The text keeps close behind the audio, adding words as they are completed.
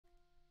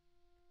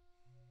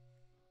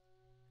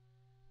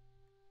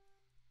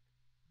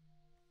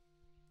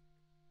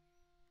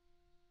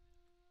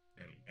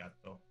you got,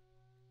 though?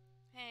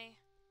 Hey,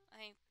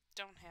 I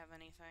don't have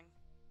anything.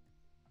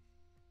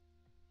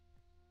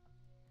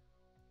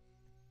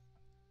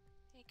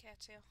 Hey,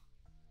 Cattail.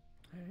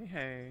 Hey,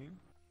 hey.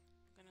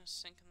 I'm gonna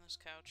sink in this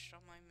couch,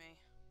 don't mind me.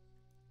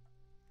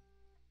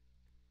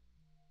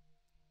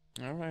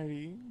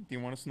 Alrighty. Do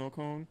you want a snow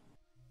cone?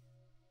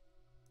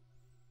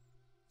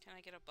 Can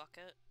I get a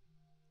bucket?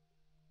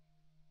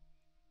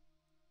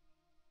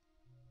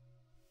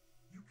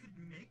 You could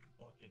make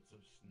buckets of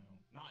snow.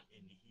 Not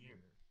in here.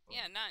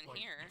 Yeah, not in like,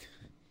 here.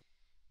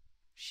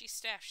 She's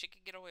staff, she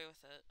could get away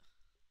with it.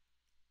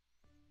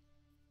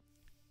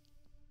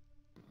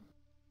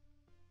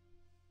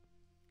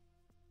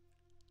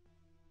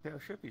 There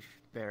should be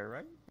there,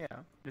 right?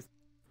 Yeah. Just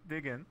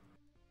dig in.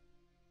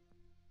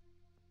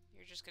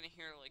 You're just gonna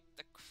hear, like,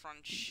 the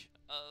crunch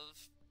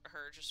of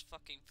her just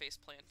fucking face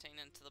planting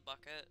into the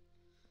bucket.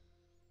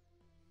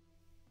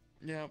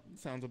 Yeah,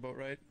 sounds about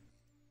right.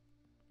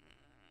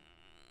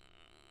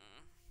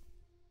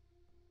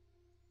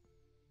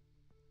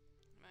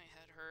 My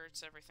head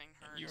hurts, everything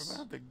hurts. You're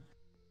about to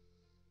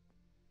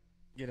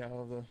get out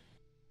of the...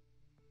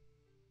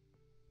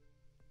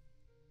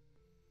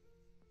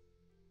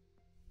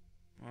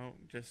 Well,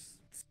 just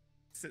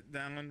sit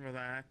down and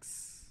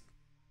relax.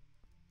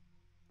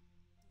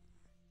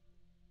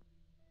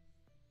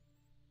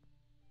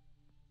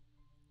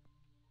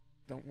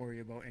 Don't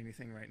worry about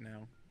anything right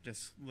now.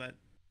 Just let...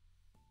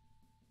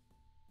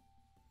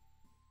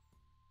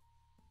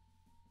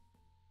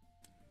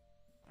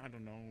 I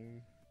don't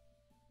know...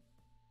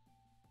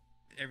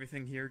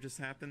 Everything here just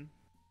happened?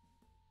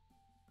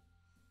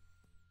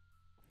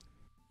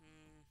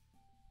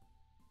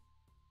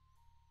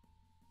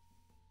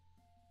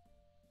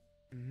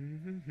 Hmm.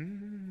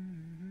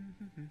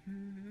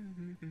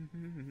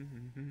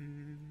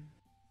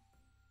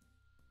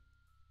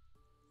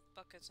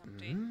 Bucket's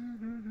empty.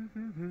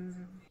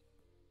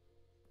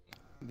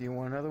 Do you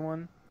want another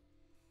one?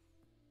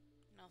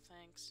 No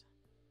thanks.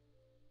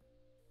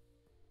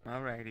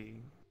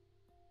 Alrighty.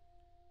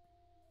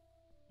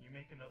 you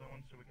make another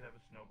one so we could have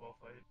a snowball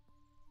fight?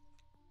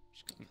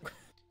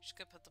 She's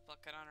gonna put the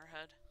bucket on her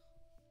head.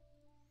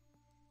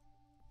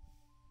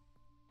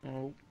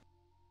 Oh.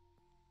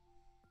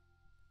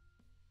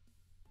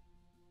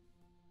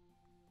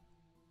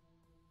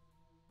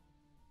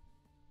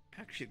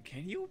 Actually,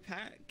 can you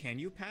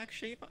pack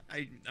shape?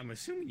 I'm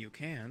assuming you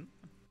can.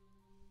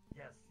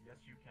 Yes,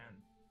 you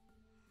can.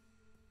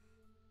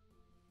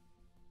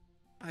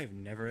 I've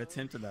never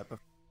attempted that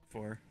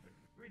before.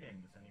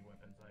 Greetings, any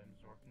weapons, items,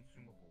 or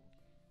consumables.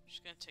 She's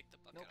gonna take the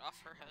bucket off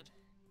her head.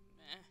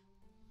 Meh.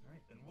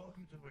 Alright, then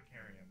welcome to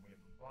Wicarium. We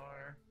have a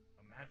bar,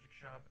 a magic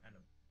shop, and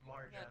a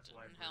large-ass didn't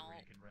library where you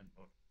help. can rent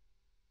books.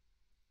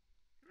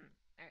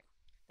 Alright,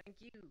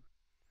 thank you.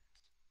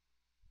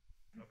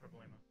 No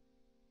problema.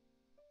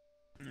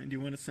 Do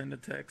you want to send a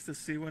text to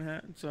see what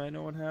happened, so I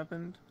know what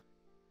happened?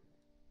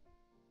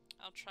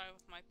 I'll try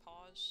with my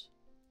paws.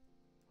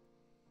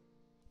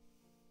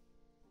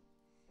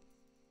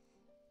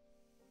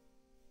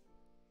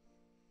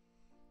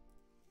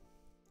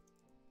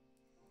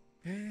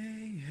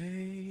 Hey,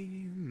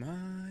 hey, my.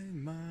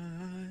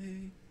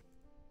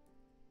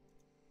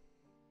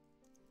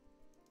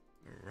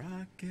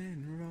 Rock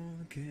and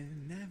roll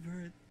can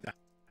never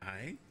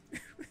die.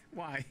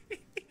 Why?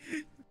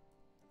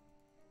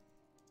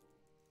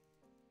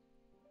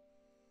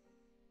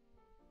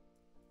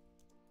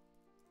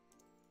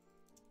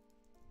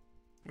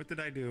 What did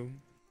I do?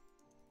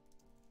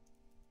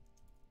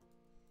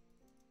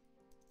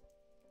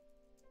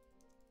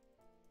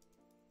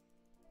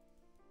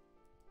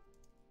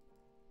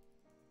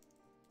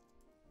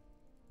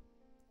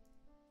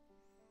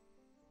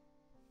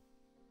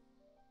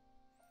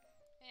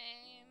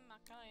 Hey,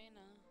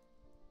 Macarena.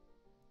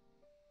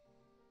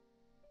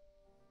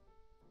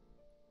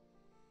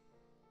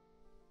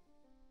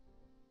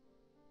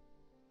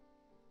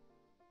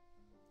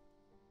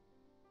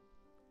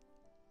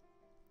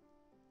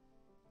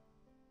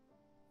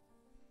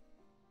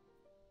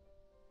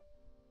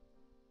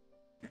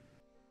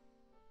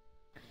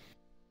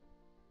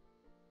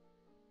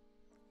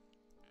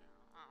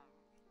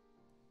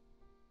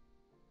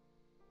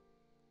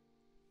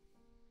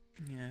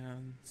 Yeah,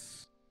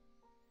 it's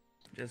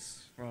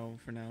just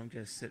for now,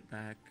 just sit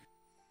back,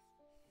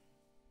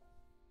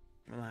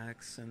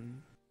 relax,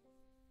 and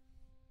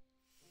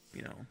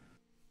you know.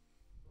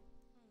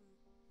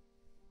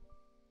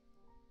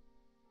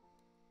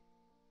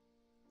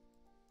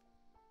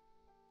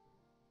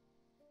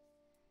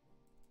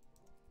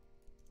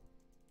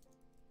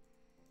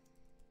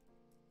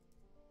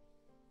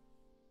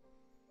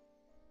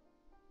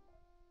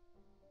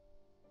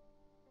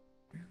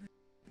 Really,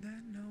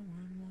 that no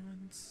one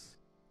wants.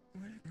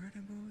 What a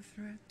credible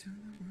threat to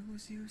the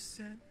rules you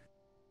set.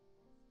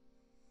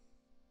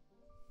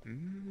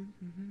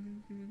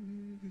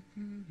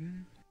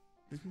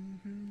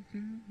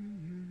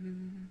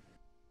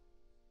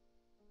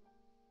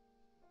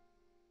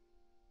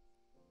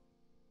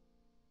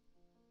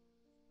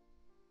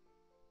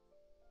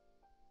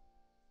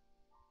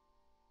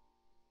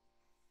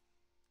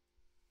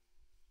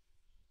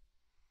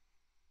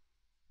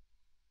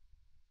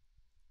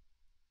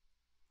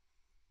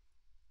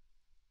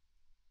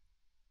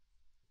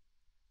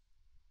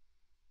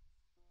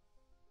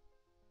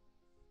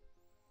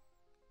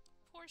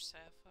 Poor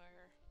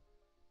Sapphire.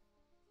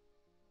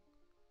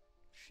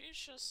 She's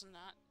just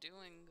not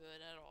doing good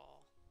at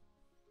all.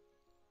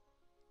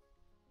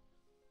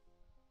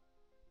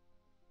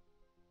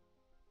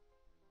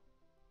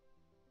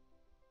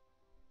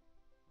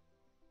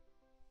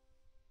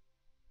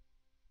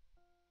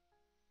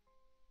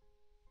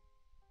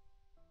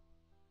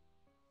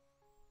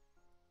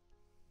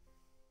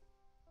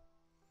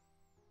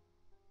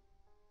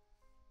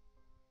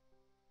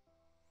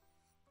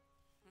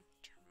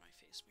 Turn my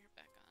face mirror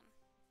back on.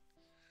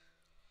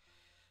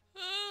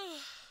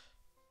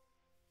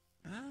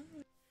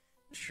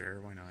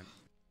 Sure, why not?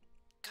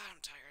 God, I'm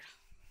tired.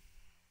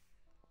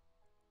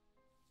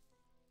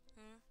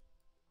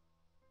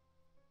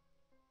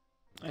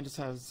 I just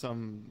have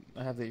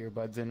I have the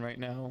earbuds in right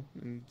now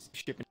and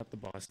shipping up to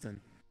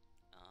Boston.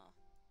 Oh.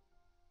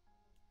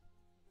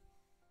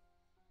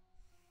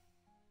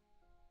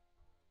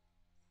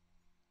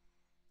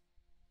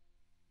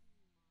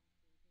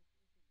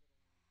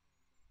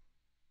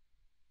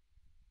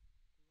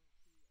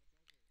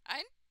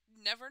 I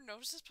never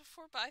noticed this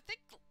before, but I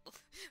think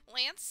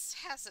Lance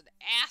has an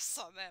ass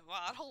on that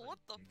model. What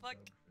the fuck?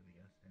 For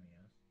the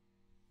SNES.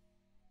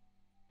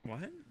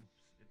 What?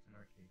 It's an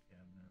arcade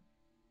cabinet.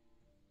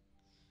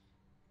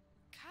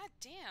 God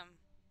damn.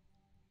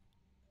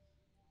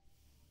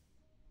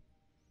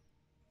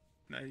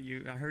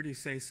 I heard you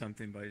say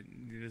something, but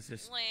you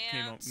just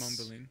came out Lance.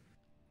 mumbling.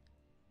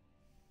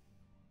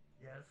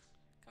 Yes.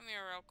 Come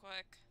here real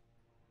quick.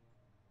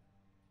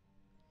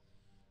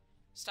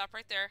 Stop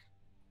right there.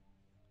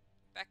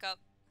 Back up.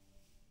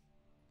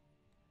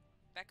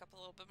 Back up a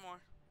little bit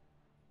more.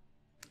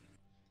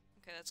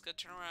 Okay, that's good.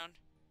 Turn around.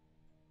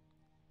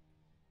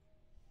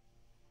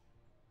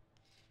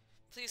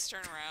 Please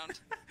turn around.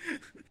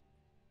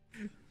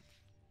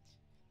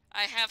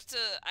 I have to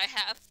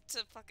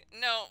fucking...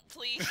 No,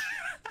 please.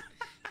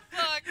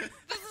 Look,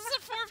 this is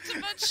a fourth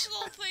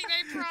dimensional thing,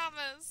 I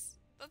promise.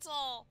 That's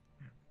all.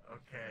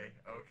 Okay,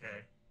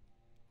 okay.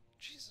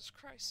 Jesus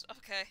Christ.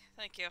 Okay,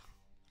 thank you.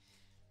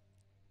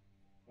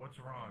 What's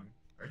wrong?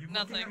 Are you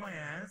Nothing. looking at my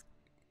ass?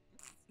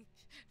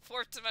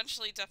 Fourth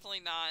dimensionally,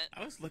 definitely not.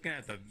 I was looking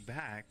at the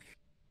back.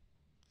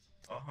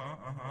 I'll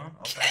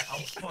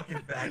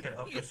fucking back it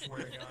up, I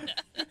swear to God.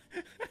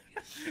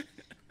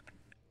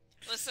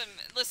 Listen,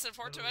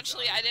 fourth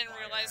dimensionally, I didn't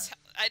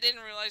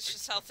realize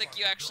just how thick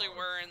you actually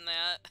were in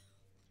that.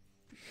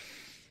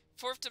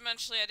 Fourth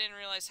dimensionally, I didn't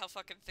realize how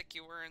fucking thick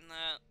you were in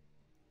that.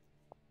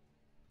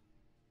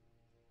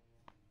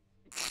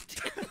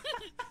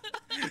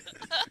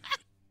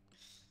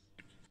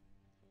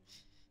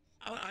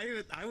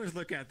 I was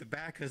looking at the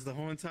back because the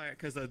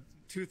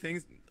two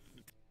things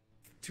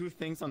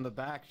on the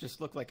back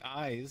just look like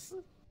eyes.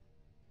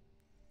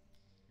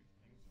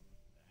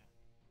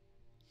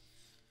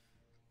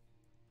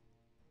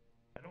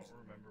 I don't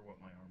remember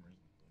what my armors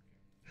look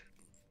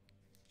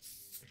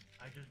like.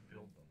 I just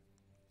build them.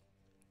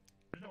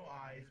 There's no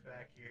eyes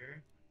back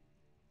here.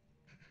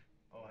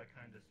 Oh, I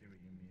kind of see what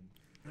you mean.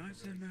 I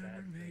said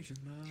Asian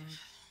love.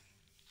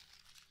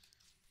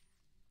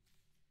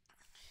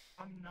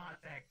 I'm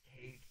not that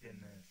caked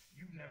in this.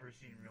 You've never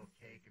seen real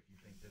cake if you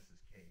think this is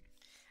cake.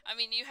 I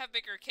mean, you have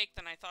bigger cake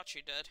than I thought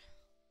you did.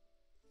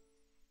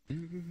 I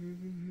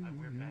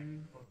wear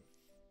baggy clothes.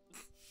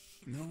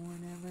 No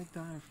one ever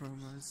died from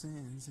our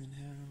sins in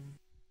hell.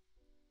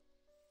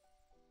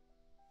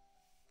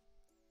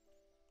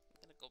 I'm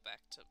gonna go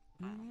back to...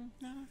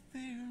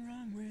 Nothing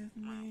wrong with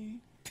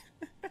me.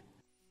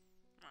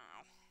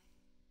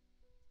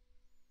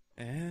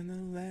 And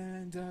the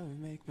land of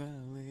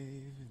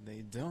make-believe,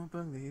 they don't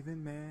believe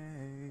in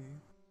me.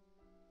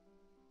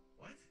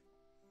 What?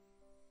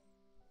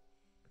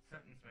 That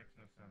sentence makes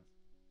no sense.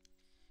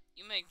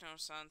 You make no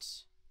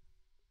sense.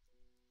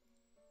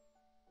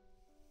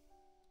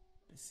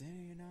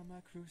 Sitting on my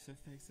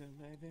crucifix, a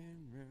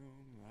living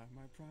room, like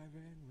my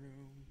private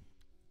room.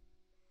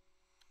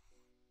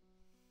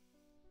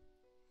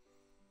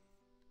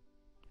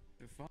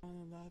 To fall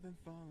in love and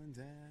fall in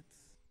debt.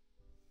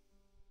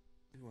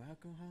 To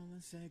alcohol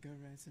and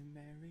cigarettes and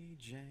Mary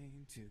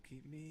Jane to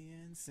keep me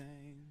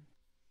insane.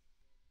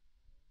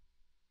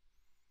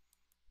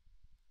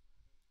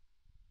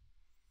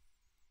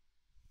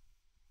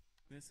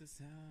 This is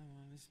how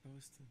I'm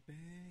supposed to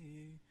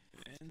be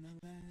in the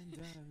land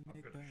of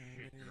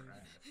make-believe.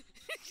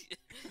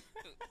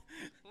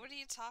 What are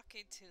you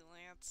talking to,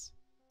 Lance?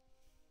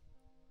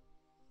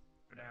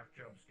 FNAF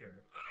jump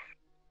scare.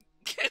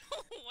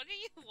 What are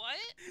you... What?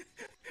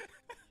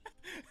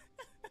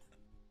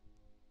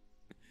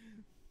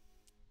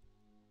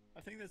 I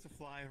think there's a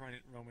fly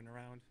roaming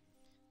around.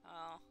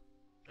 Oh.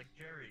 Like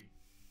Jerry.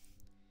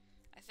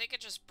 I think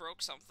it just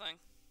broke something.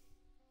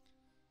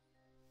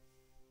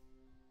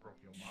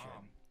 Broke your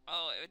mom.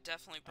 Oh, it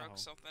definitely broke Oh.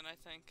 something, I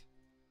think.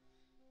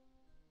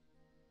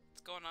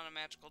 It's going on a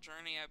magical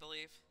journey, I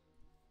believe.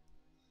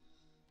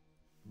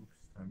 Oops,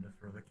 time to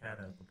throw the cat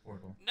out the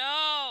portal.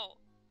 No!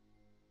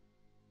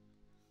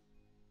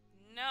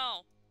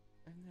 No!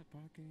 In the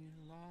parking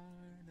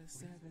lot, the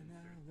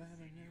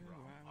 7-Eleven,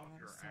 I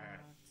was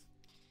stopped.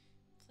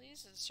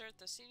 Please insert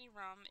the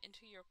CD-ROM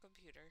into your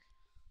computer.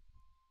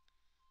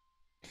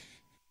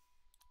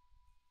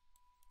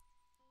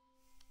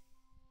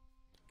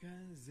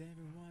 Cause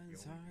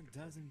everyone's heart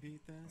doesn't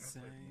beat the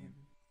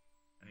same.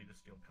 I need to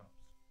steal cups.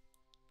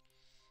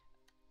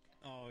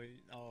 Oh,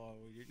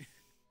 you.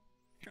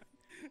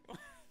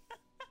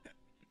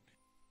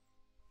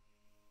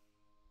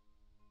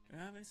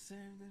 I've been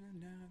saved in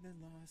another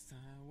lost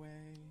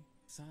highway.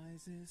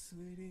 Sighs is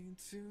leading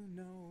to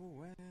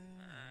nowhere.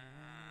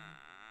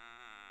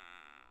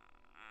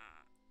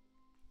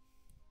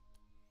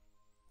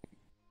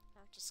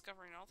 We're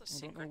discovering all the I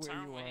don't know secrets, where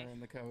aren't you we? are in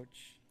the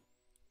couch.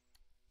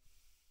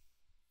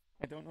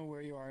 I don't know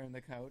where you are in the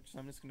couch, so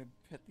I'm just gonna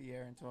hit the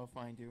air until I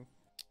find you.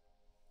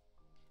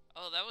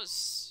 Oh, that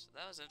was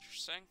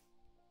interesting.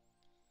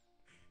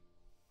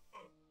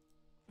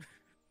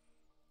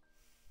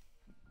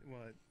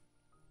 What?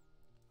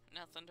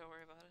 Nothing, don't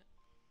worry about it.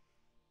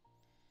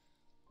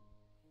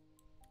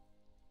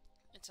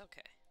 It's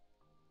okay.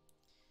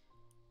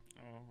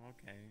 Oh,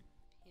 okay.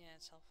 Yeah,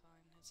 it's all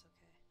fine. It's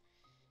okay.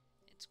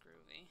 It's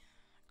groovy.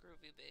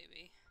 Groovy,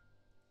 baby.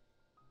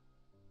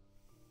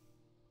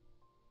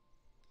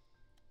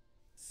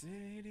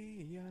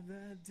 City of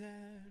the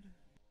dead.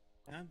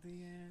 At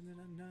the end of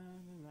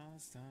another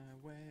lost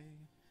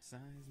highway.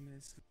 Signs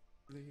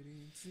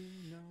misleading to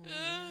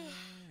nowhere.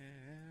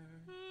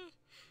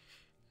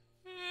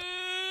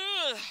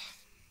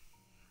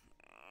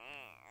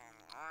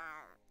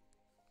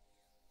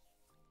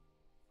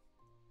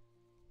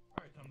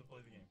 Alright, time to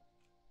play the game.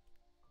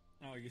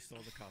 Oh, you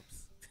stole the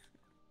cups.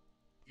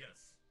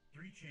 Yes,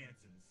 3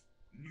 chances.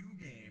 New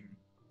game.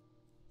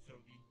 So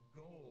the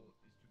goal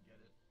is to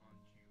get it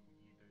onto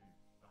either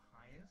the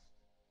highest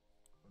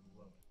or the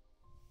lowest.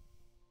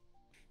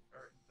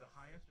 Or the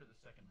highest or the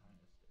second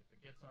highest. If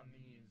it gets on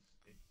these,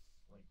 it's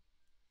like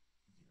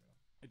 0.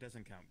 It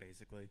doesn't count,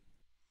 basically.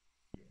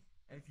 Yeah.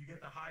 And if you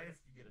get the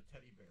highest, you get a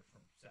teddy bear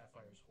from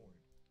Sapphire's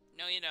Horde.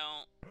 No, you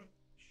don't.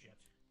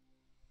 Shit.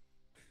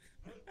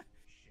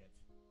 Shit.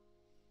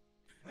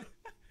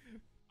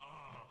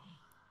 Ah.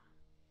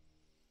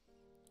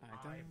 I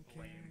don't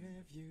care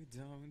if you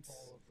don't.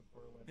 All of the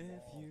Berlin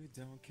If Wall. you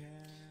don't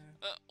care.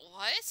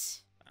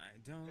 What? I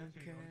don't Yes,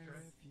 you care don't care.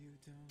 if you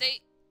don't.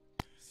 They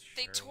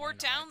Sure, tore why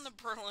down not?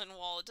 the Berlin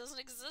Wall. It doesn't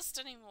exist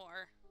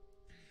anymore.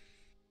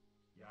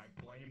 Yeah, I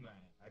blame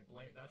that.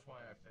 That's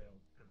why I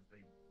failed, because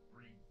they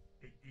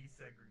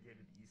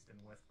desegregated East and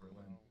West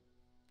Berlin.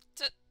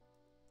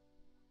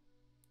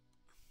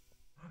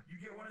 You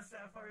get one of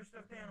Sapphire's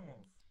stuffed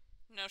animals.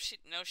 No, she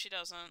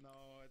doesn't.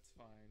 No, it's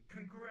fine.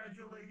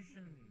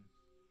 Congratulations.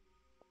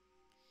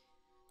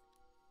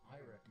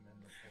 I recommend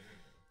the polar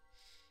bear.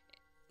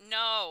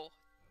 No.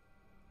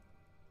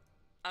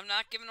 I'm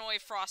not giving away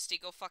Frosty.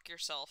 Go fuck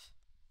yourself.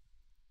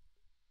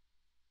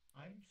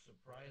 I'm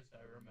surprised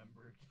I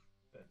remembered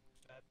that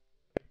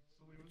actually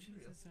was real.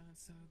 Jesus, I'm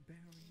so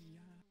very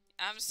young.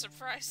 I'm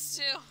surprised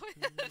too,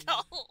 in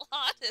all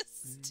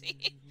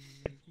honesty.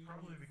 It's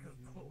probably because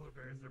polar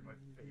bears are my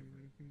favorite.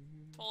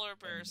 Polar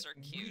bears are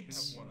We cute.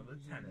 have one of the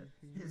tenants.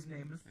 His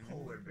name is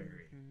Polar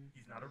Bear.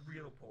 He's not a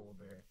real polar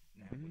bear.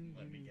 Now wouldn't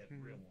let me get a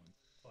real one,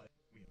 but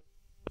we have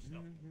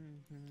stuff.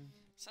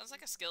 Sounds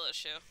like a skill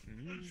issue.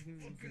 It's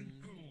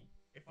fucking cool.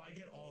 If I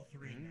get all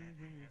 3, Nat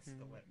has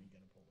to let me get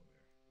a polar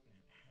bear.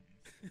 Nat has to let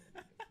me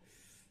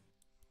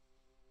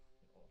get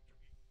a polar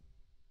bear.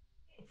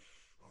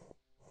 Get all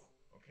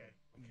 3. Okay,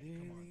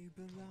 come on.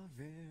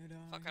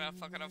 Fuck it up,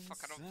 fuck it up,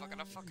 fuck it up, fuck it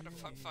up, fuck it up,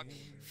 fuck it up,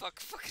 fuck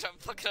it up,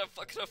 fuck it up,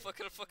 fuck it up, fuck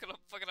it up, fuck it up,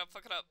 fuck it up,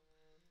 fuck it up.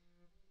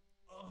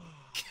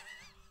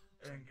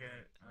 I didn't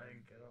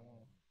get them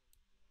all.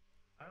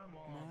 I don't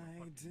know.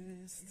 My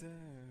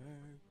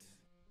disturbed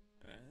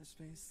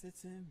space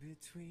that's in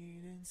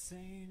between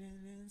insane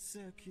and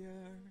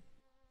insecure.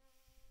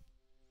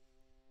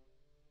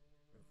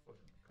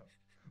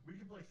 We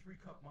can play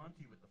 3-cup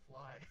Monty with the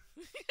fly.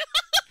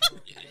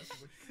 Guess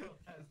which cup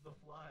has the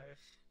fly?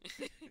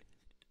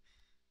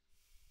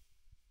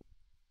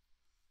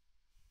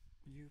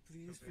 You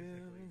please So fill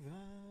basically, the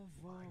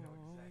I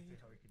know exactly void.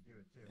 how we could do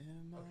it too.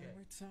 Am Okay. I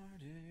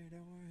retarded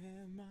or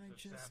am I So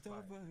just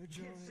Sapphire.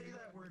 You can't say overjoyed?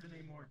 that word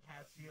anymore,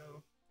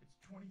 Casio. It's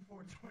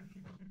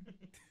 24:20.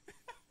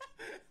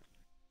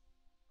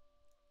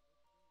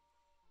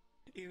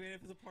 Even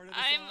if it's a part of the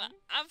I'm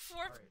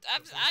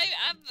song?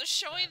 I'm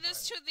showing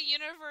this to the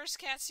universe,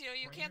 Cassio.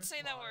 You Bring can't your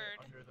say that fly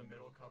word. Under the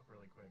middle cup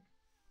really quick.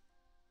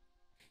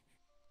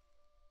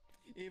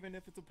 Even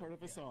if it's a part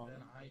of a song.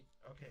 Then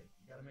okay,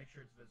 you gotta make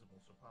sure it's visible,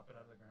 so pop it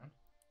out of the ground.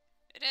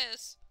 It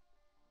is.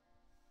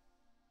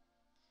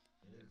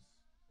 It is.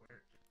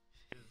 Where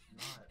it is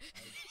not. I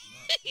do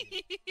not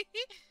see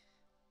it.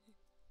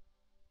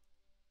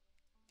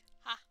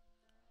 Ha.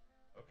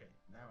 Okay,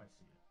 now I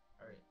see it.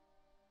 Alright.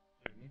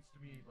 So it needs to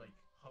be, like,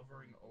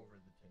 hovering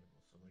over the table.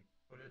 So, like,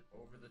 put it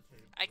over the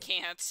table. I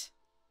can't.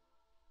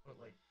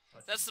 But, like,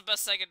 touch That's it. the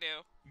best I can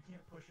do. You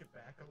can't push it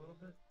back a little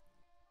bit?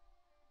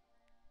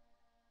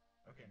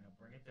 Okay, now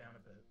bring it down a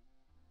bit.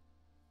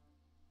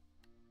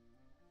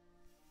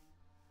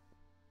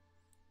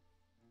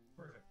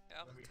 Perfect.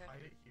 Oh, Then we okay.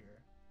 hide it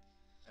here.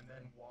 and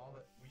then while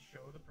we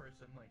show the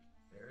person, like,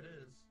 there it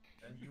is,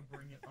 and you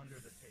bring it under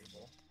the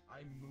table,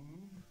 I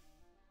move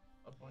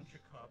a bunch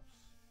of cups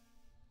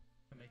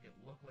to make it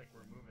look like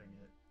we're moving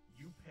it.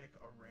 You pick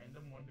a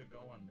random one to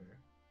go under,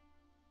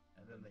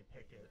 and then they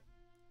pick it.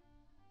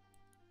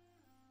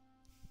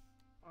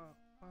 Are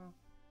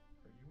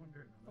you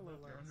under none of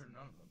them? You're under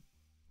none of them.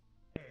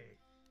 Hey.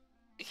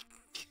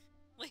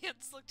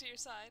 Lance, look to your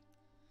side.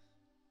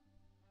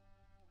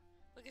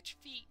 Look at your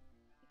feet.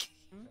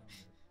 We're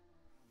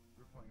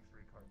playing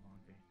 3-card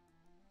Monty.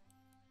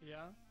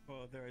 Yeah?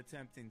 Well, they're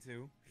attempting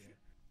to. Yeah.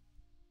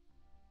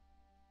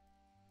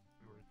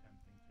 We were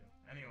attempting to.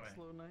 Anyway.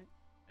 Slow night.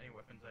 Any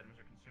weapons, items,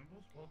 or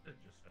consumables? Well, it did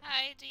just finish.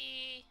 Hi,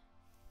 D.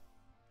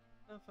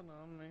 Nothing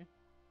on me.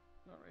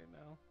 Not right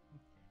now.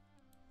 Okay.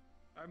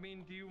 I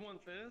mean, do you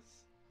want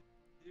this?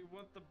 Do you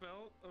want the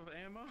belt of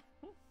ammo?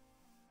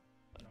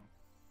 No.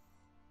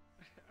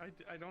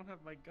 I don't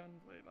have my gun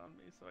blade on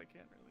me, so I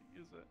can't really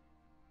use it.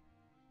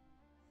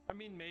 I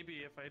mean,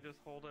 maybe if I just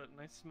hold it and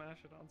I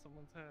smash it on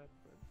someone's head,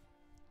 but...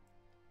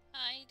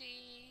 Hi,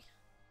 D.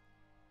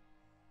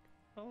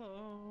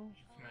 Hello. You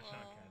should smash it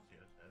on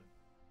Casio's head.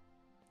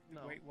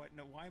 No. Wait, what?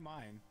 No, why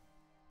mine?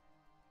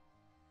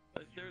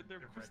 They're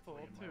You're crystal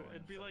rightfully in my too. line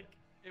It'd be of like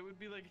it would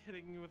be like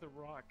hitting you with a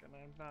rock, and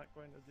I'm not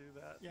going to do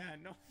that. Yeah,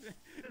 no,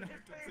 no,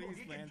 Fable,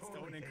 he please, can Lance, totally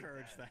don't take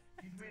encourage that.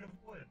 He's made of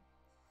wood.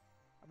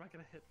 I'm not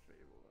gonna hit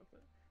Fable with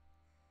it.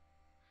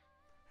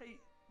 Hey,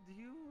 do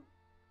you?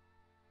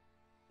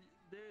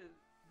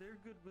 They're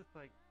good with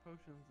like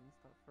potions and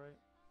stuff, right?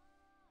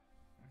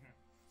 Mm-hmm.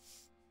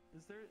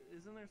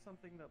 Isn't there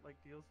something that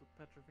like deals with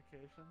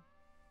petrification?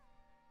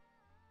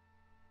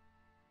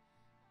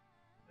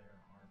 There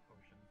are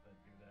potions that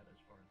do that as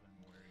far as I'm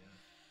aware,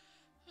 yes.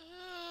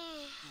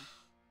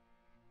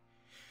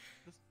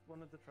 Just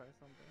wanted to try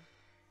something.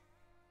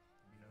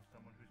 You know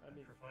someone who's I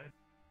mean- petrified?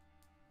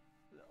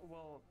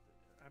 Well,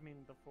 I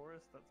mean the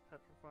forest that's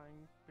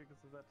petrifying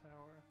because of that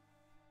tower,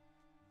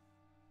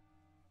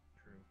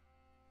 True.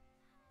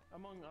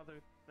 among other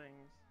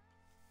things.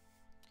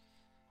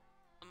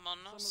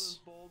 Among Some of Us. those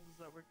bulbs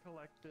that were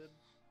collected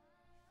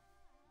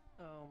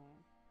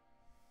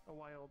a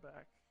while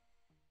back,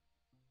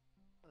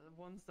 the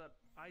ones that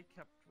I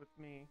kept with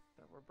me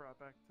that were brought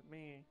back to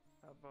me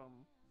have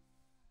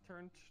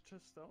turned to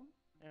stone,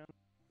 and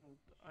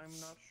I'm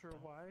not sure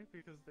why,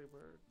 because they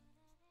were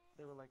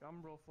like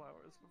umbral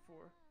flowers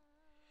before.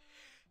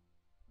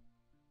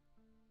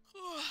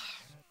 That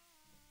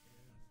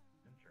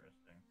is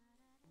interesting.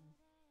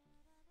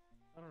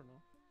 I don't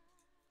know.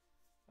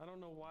 I don't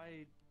know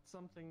why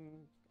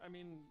something. I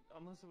mean,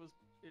 unless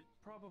it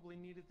probably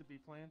needed to be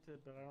planted,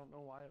 but I don't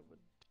know why it would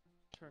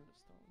turn to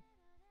stone.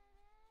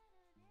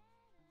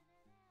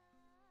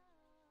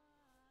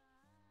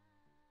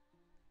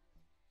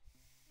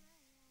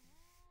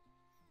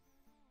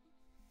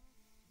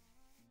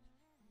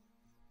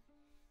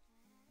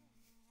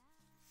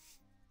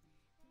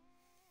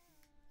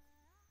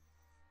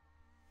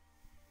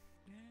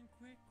 And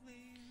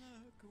quickly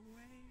look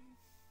away.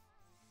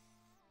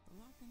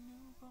 Like a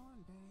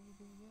newborn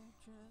baby, it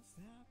just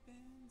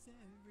happens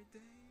every day.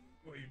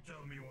 Well, you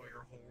tell me why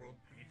your whole world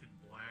painted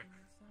black?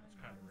 That's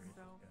kind of racist,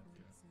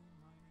 Casio.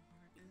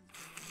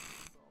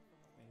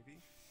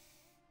 Maybe.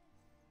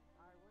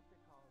 What's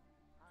it called?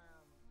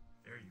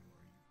 There you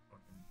are, you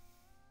fucking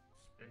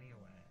spinny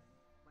lad.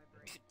 My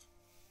brain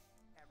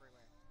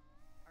everywhere.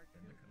 Our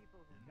two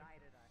people who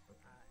guided us,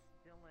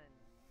 Dylan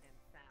and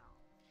Sal.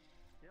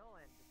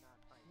 Dylan did not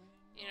fight.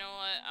 You know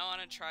what? I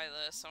want to try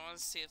this. I want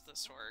to see if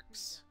this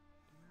works.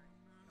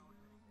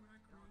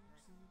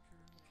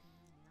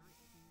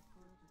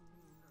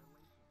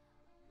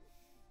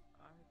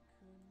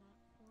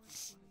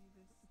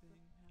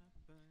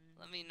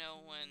 Let me know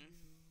when.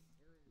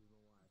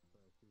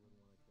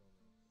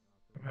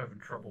 I'm having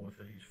trouble with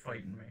it. He's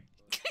fighting me.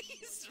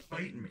 He's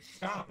Fighting me.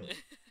 Stop it.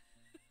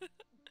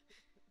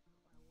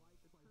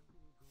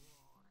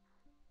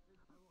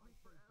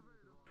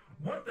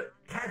 What the?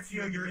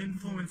 Casio, you're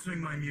influencing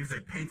my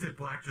music. Painted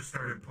Black just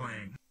started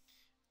playing.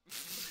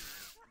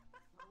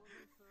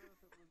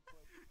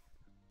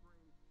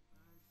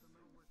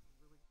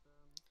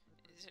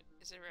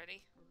 Is it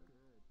ready?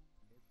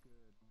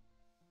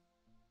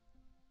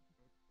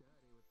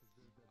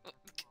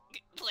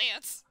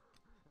 Lance.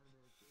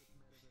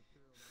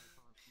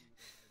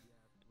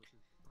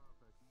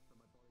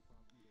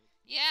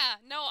 Yeah,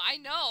 no, I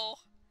know.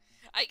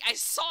 I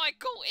saw it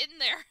go in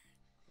there.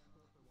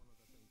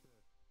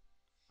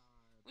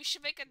 We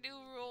should make a new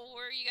rule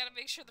where you gotta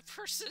make sure the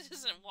person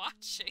isn't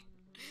watching.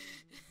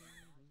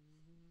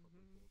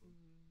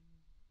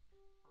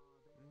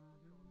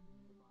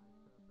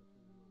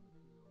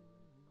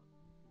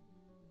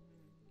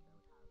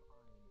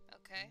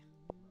 Okay.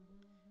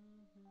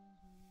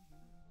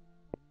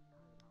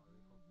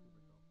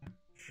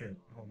 Shit,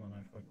 hold on,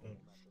 I fucked up.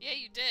 Yeah,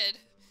 you did.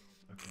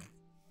 Okay.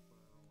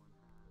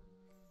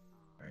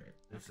 Alright,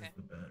 this Okay. is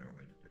the better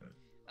way to do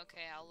it.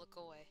 Okay, I'll look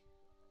away.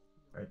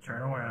 Alright,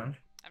 turn around.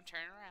 I'm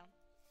turning around.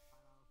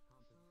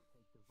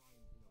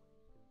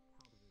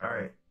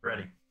 Alright,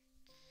 ready.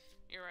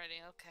 You're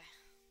ready,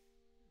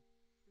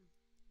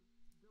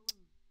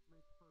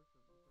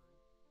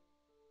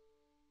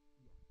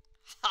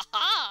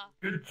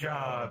 Good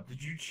job.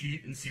 Did you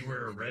cheat and see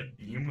where a red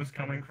beam was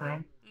coming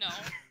from? No.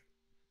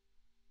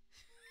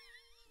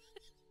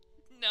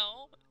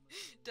 No.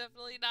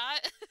 Definitely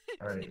not.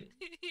 Alright.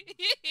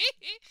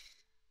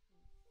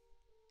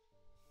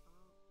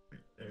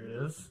 There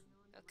it is.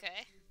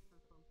 Okay.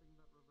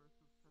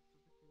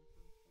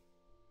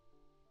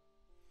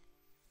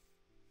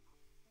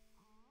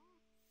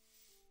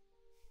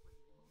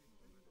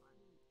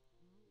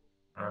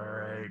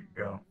 Alright,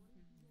 go.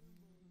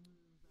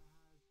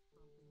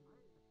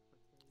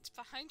 It's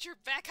behind your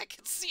back. I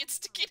can see it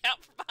sticking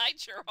out from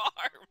behind your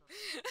arm.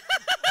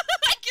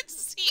 I can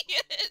see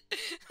it.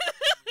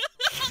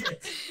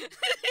 Shit.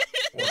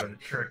 Wanted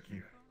to trick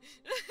you.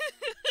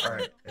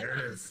 Alright, there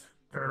it is.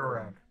 Turn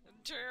around.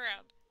 Turn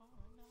around.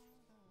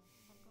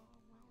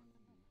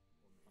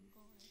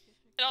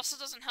 It also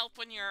doesn't help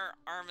when your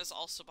arm is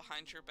also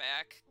behind your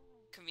back,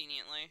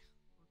 conveniently.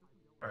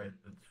 Alright,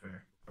 that's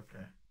fair.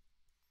 Okay.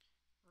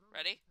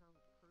 Ready?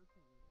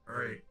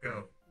 Alright,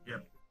 go.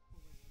 Yep.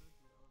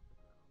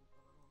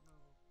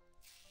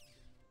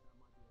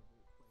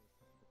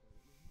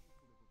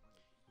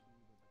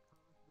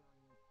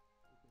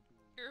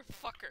 You're a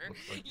fucker.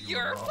 Like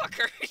You're a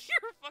fucker.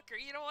 You're a fucker.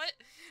 You know what?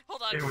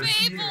 Hold on. It was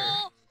Fable! here.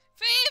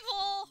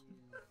 Fable!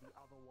 The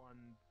other one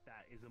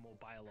that is a more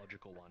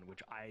biological one, which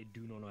I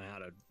do not know how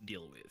to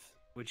deal with,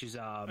 which is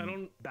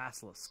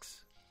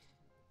basilisks.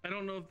 I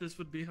don't know if this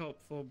would be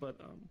helpful, but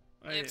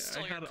I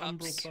stole your had cups.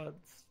 umbral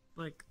buds.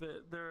 Like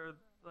they're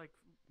like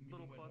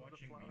little when buds of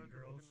watching flowers Mean that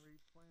you Girls? can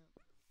replant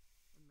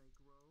and they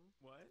grow.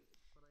 What?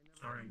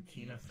 Starring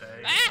Tina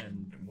Fey Ah!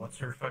 and what's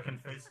her fucking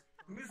face?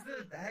 Who's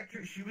the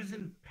actress? She was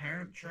in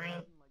Parent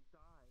Trap. Like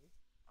die.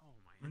 Oh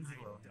my Lindsay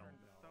I Lohan. don't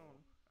know.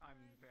 Stone. I'm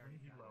very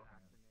Lindsay bad Lohan. at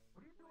acronym.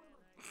 What are you doing?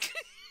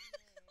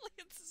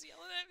 Lance is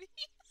yelling at me.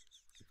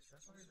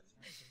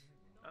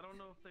 I don't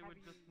know if they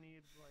would just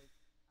need like.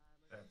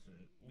 That's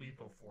it.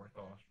 Lethal force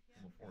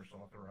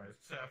authorized.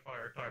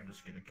 Sapphire, time to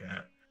skin a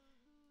cat.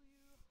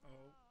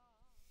 Oh.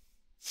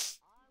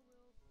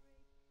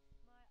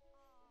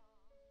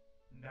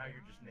 Now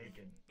you're just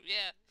naked.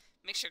 Yeah.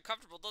 Makes you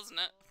uncomfortable, doesn't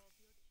it?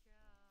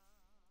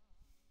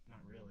 Not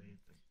really.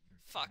 It's you're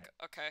Fuck.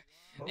 cat. Okay.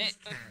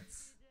 Most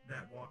cats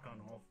that walk on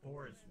all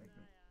fours make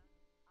me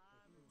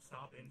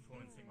stop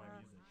influencing my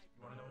music.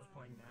 You wanna know what's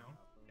playing now?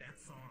 That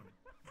song.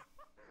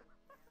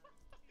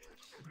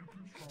 You're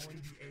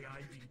controlling the AI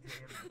DJ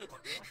in my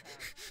fucking head.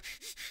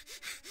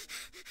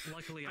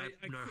 Luckily, I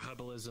know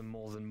herbalism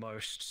more than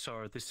most,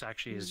 so this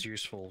actually is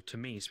useful to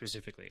me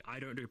specifically. I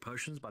don't do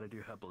potions, but I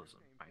do herbalism,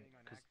 right?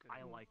 Because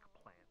I like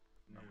plants.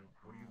 No,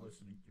 what are you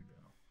listening to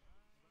now?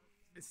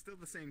 It's still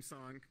the same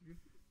song.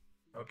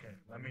 Okay,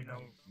 let me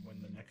know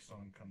when the next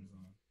song comes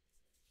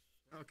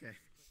on. Okay.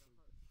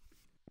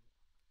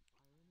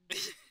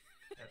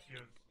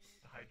 Ezio's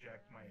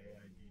hijacked my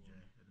AI DJ.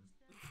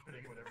 It is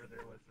putting whatever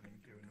they're listening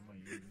to into my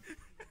ears.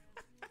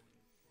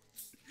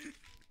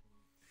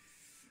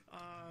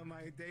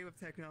 My day of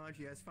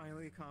technology has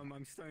finally come.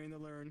 I'm starting to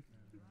learn.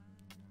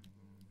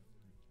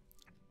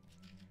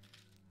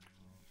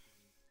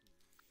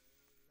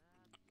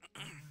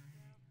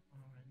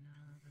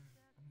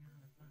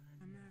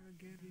 I'll never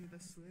give you the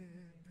slip.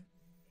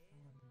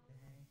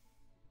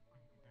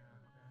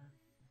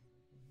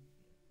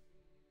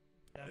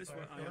 Yeah, This so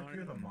one I feel I like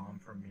you're the mom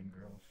from Mean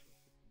Girls.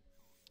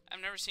 I've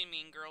never seen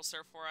Mean Girls,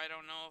 therefore I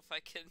don't know if I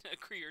can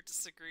agree or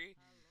disagree.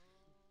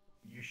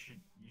 You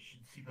should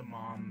see the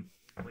mom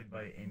played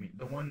by Amy,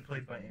 the one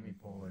played by Amy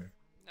Poehler.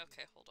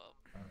 Okay, hold up.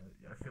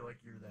 I feel like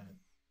you're that.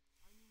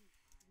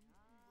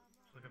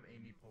 Just look up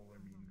Amy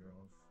Poehler Mean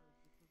Girls.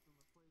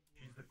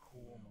 She's the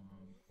cool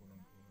mom, quote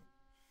unquote.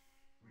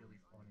 Really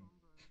funny.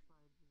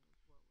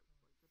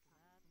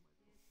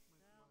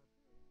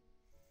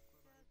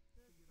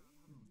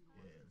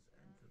 Who is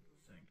into the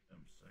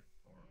sanctum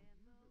sectorum?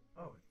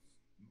 Oh, it's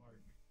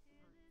Martin.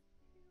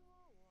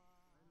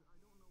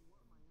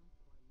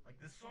 Like,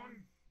 this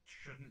song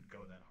shouldn't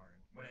go that hard.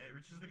 When it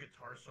reaches the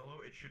guitar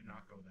solo, it should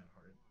not go that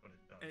hard, but it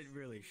does. It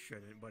really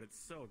shouldn't, but it's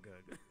so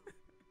good.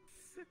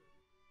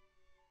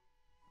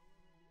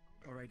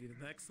 Alrighty, the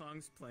next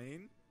song's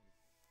playing.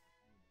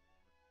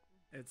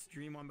 It's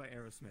Dream On by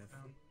Aerosmith.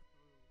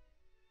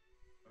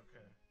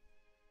 Okay.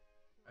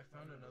 I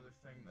found another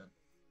thing that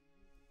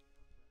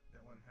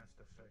Dylan has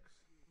to fix.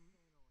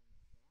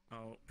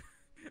 Oh,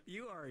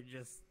 you are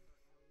just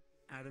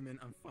adamant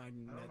on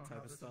finding I don't that know type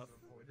how of this stuff. has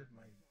avoided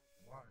my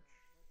watch.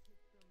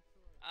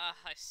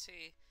 I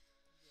see.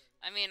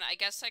 I mean, I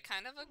guess I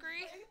kind of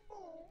agree.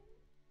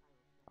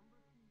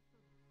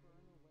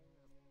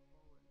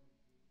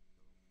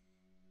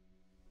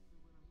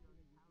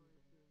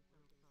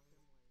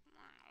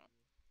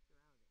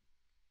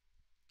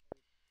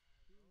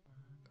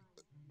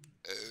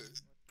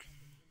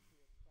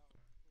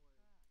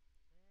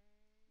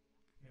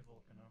 Hey,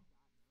 Volcano.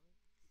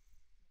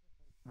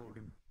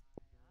 Morgan.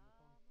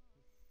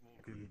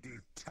 Morgan,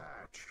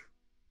 detach.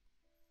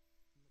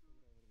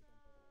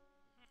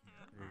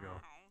 There you go.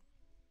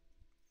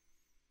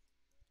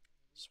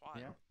 SWAT.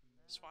 Yeah.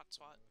 SWAT,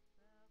 SWAT.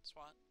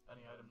 SWAT.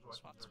 Any items,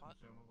 weapons, SWAT, or SWAT.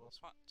 consumables.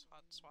 SWAT,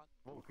 SWAT, SWAT.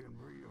 Vulcan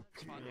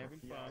reappear. SWAT. You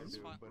having Yeah, I fun? do,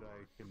 SWAT. but I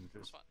can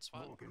just SWAT,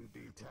 SWAT. Vulcan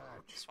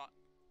detach. SWAT.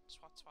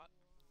 SWAT, SWAT.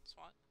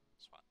 SWAT.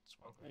 SWAT,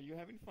 SWAT. Okay. Are you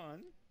having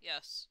fun?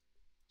 Yes.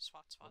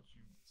 SWAT, SWAT. Once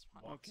you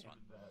SWAT, walk SWAT.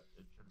 into that,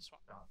 it should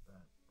SWAT. stop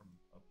that from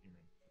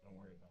appearing. Don't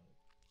worry about it.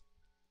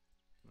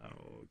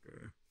 Oh,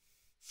 okay.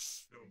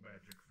 No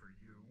magic for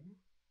you.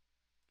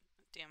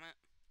 Damn it.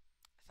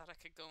 I thought I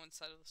could go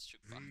inside of this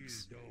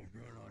Please jukebox. don't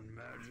run on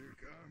magic.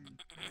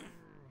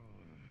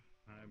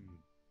 I'm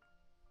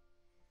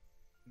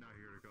not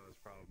here to cause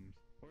problems.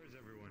 Where's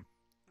everyone?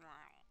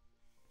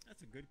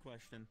 That's a good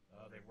question.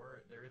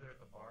 They're either at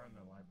the bar or in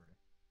the library.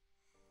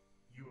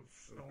 You have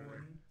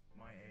stolen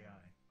my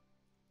AI.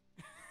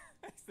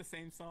 It's the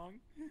same song.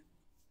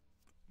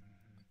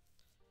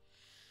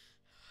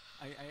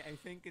 I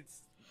think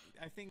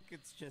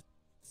it's just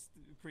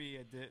pretty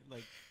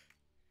like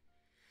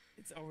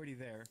it's already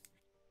there.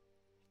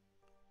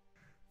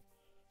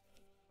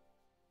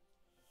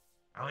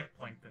 I like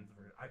Plankton's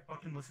version. I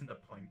fucking listened to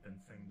Plankton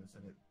sing this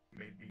and it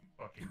made me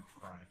fucking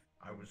cry.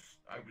 I was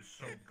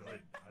so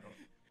good.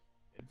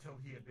 Until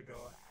he had to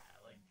go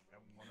like at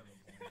one of the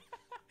points.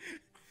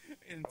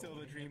 Until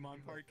the Dream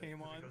On part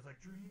came on. It goes like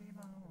dream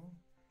on,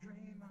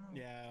 dream on.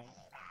 Yeah.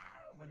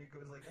 When it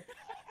goes like that.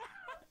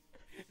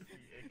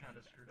 It kind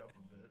of screwed up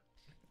a bit.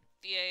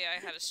 The AI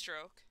had a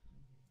stroke.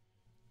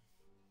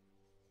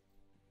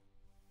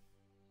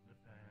 The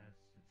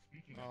best.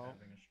 Speaking of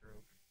having a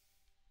stroke.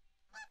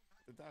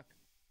 The duck.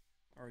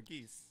 Or a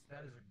geese.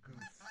 That is a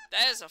goose.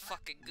 That is a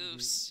fucking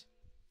goose.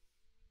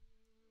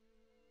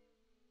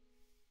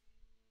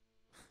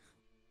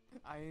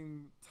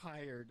 I'm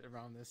tired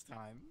around this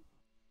time.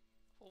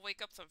 We'll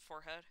wake up the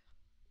forehead.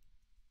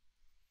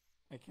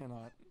 I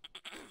cannot.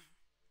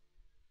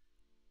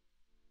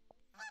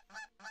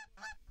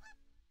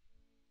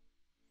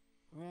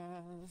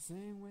 Well,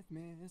 sing with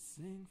me,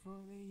 sing for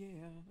the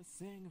year,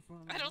 sing for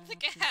the I don't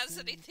think it laughter, has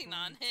sing anything for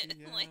on the it,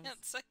 tears.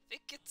 Lance. I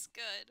think it's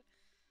good.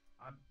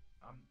 I'm.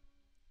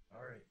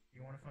 Alright,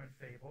 you want to find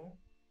Fable?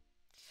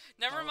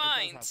 Never Oh, it does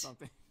mind. have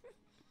something.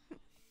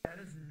 That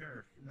is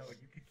Nerf. No,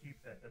 you could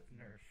keep that. That's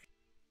Nerf.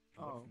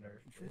 Oh,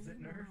 What's Nerf? Is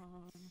it Nerf?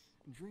 on,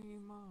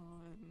 dream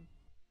on.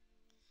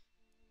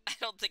 I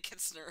don't think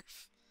it's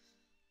Nerf.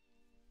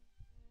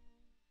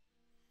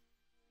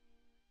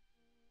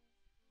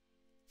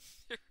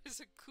 There is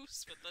a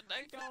goose with a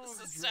knife in Don't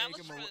this drag him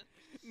establishment.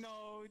 away.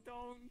 No,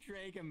 don't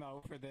drag him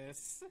out for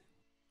this.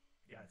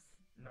 Yes.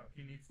 No,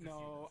 he needs to see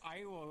No, this.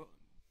 I will.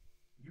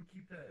 You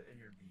keep that in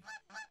your beat.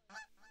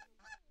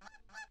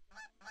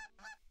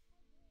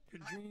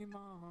 Dream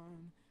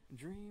on,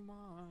 dream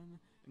on,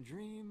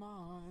 dream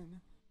on.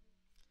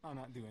 I'm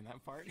not doing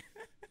that part.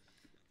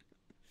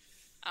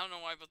 I don't know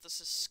why, but this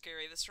is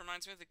scary. This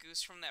reminds me of the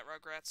goose from that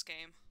Rugrats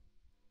game.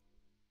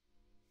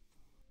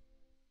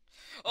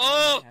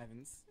 Oh!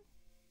 Heavens.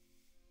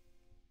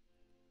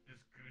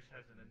 This goose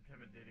has an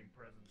intimidating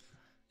presence.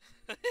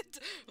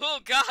 Oh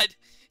god!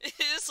 It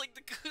is like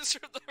the goose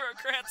from the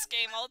Rugrats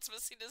game. All it's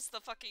missing is the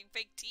fucking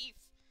fake teeth.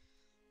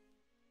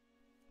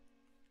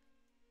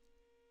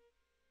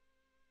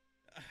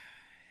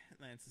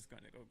 Lance is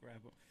going to go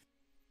grab him.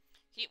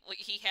 He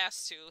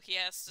has to. He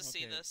has to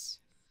see Okay. this.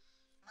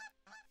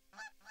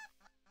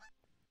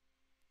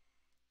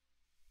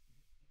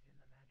 He's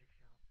in the magic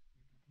shop.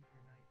 You can keep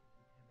your knife as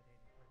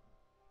intimidating presence.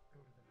 Go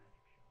to the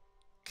magic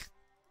shop.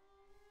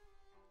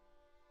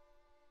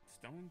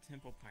 Stone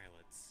Temple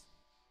Pilots.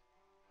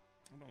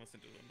 I don't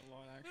listen to them a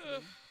lot,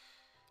 actually.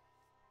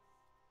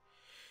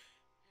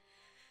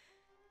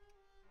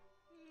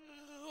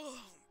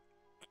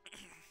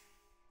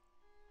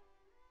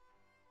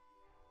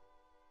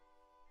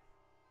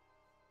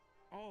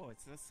 Oh,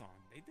 it's this song.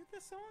 They did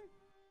this song?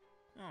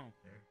 Oh,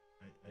 There.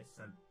 I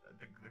sent.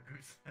 The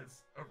goose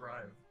has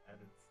arrived at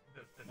its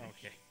destination.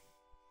 okay.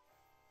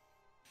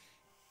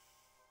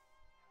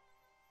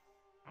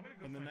 I'm gonna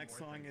go And the find next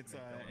more song, things it's to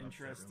make that one upset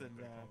Interested,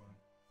 really quick. Hold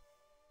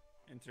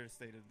on.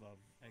 Interstated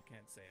Love. I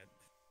can't say it.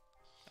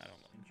 I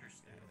don't know.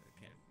 Interstated I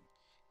can't.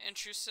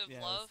 Intrusive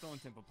Yeah, love? Stone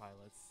Temple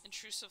Pilots.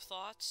 Intrusive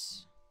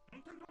thoughts?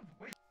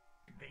 Wait,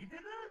 they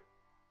did that?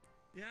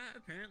 Yeah,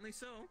 apparently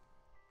so.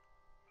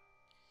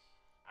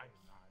 I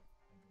did not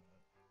think of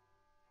that.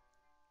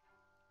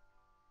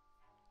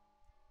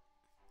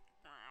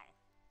 No.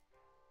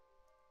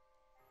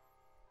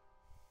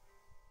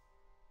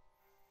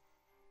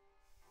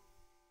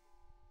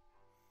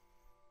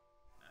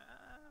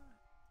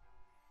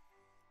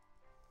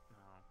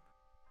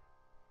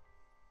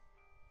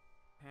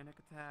 Panic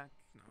Attack?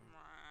 No.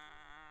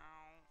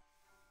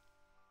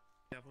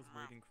 Devil's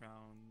Waiting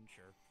Crown?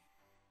 Sure.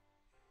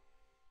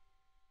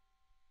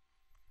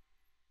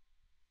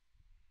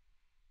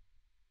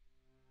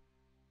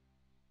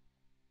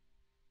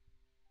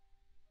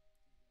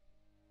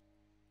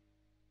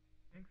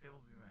 I think Phil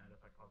will be mad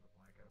if I cause a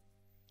blackout.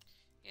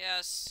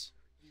 Yes.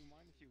 Do you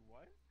mind if you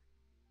what?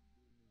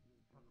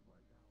 Cause a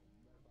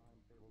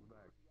blackout. Fable's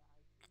back.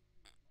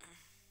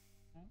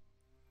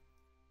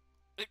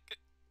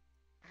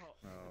 Oh,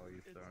 Oh,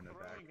 he's it's throwing it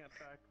throwing back. it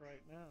back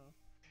right now.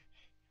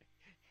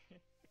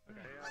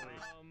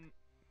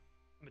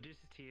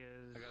 Medusa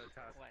Tears I got a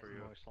task What? for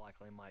you. most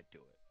likely might do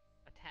it.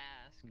 A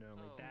task. Not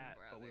only Oh, that,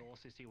 but brother. we'll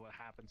also see what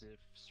happens if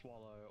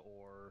Swallow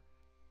or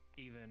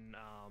even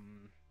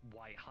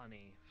White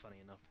Honey, funny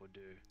enough, would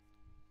do.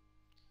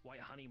 White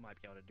Honey might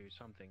be able to do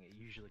something. It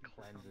usually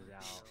cleanses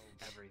out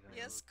everything.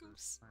 Yes,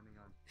 Goose. Planning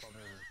on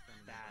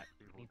That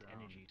needs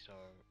energy, so...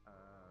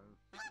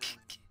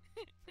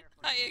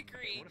 I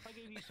agree. What if I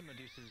gave you some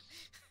Medusas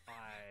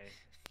by,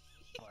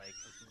 like,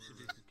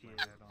 Medusa Tears,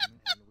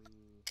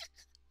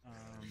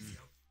 and we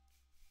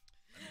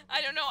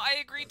I don't know. I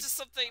agreed to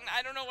something.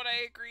 I don't know what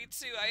I agreed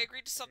to. I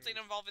agreed to something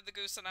involving the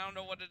goose, and I don't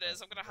know what it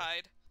is. I'm gonna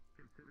hide.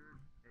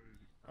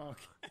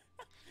 okay.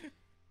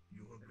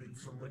 You have been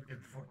selected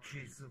for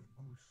chase of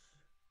goose.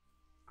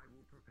 I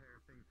will prepare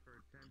things for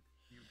a tent.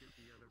 You get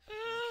the other.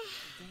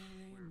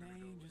 Daring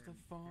angels, the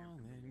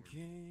fallen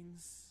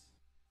kings.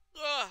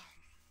 Ugh.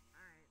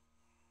 Alright.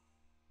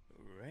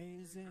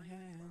 Raise your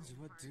hands,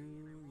 what do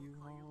you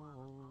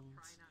hold?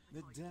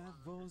 The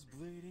devil's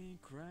bleeding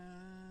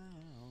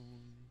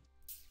crown.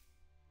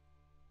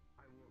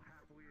 I will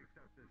happily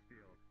accept this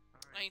deal.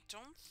 I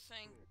don't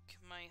think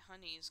my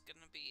honey's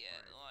gonna be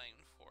at Lion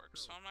Fork,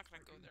 so I'm not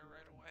gonna go there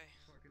right away.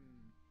 Fucking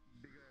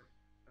big ass.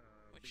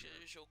 Which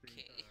is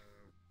okay.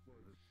 What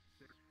was it?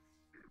 Six.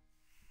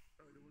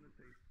 I don't want to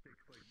say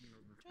sticks like the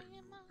Dream spin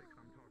on, stick.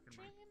 I'm talking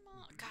like. dream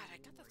on. God, I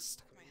got that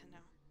stuck in my head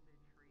now.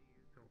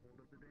 To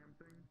hold up the damn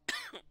thing.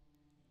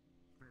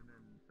 And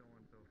then so on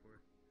and so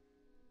forth.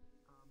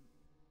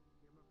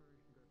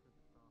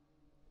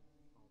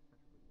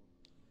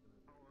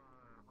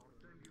 I'll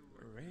send you.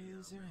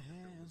 Raise your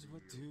hands,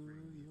 what do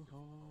you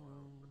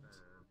hold?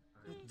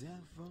 The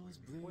devil's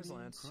Where's bleeding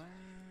Lance? crown.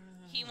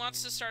 He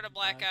wants to start a He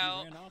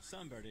blackout. ran off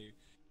somebody.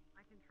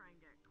 I can try and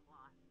get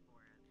cloth for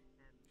it,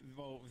 and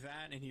Well,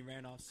 that and he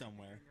ran off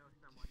somewhere. I know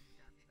someone who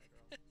does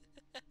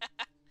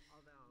it.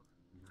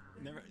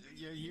 Although, Never,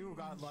 you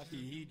got lucky.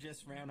 He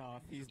just ran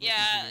off. He's looking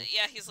Yeah, for you.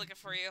 yeah, he's looking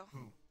for you.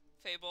 Who?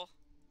 Fable.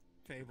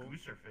 Fable.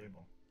 Goose or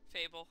Fable?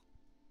 Fable.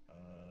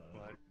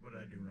 What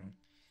did I do wrong?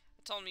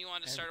 I told him you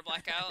wanted to start a I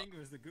blackout. think it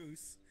was the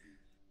goose.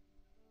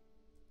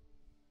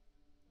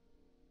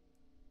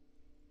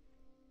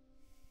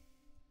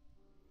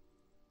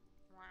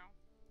 Wow.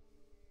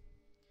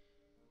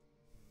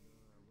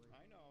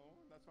 I know.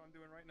 That's what I'm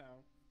doing right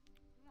now.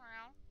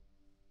 Wow.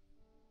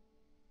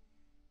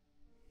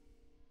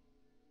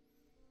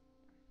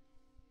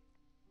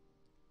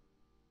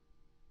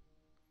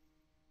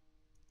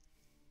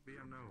 But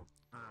yeah, no.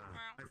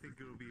 I think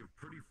it'll be a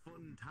pretty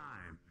fun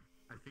time.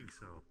 I think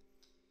so.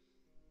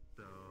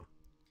 So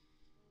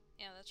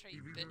Yeah, that's right, you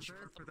You be bitch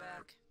prepared with the for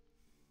that. back.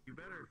 you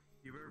better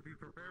be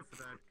prepared for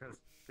that because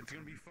it's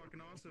gonna be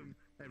fucking awesome,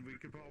 and we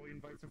could probably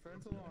invite some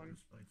friends along.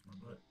 Goose bites my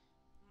butt.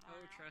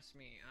 Oh, trust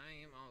me, I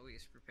am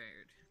always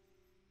prepared.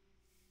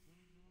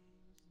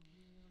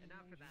 and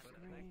after that,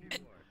 Thank you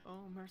for it.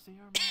 Oh, mercy,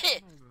 oh,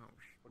 mercy.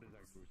 What is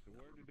that goose?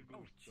 Where did the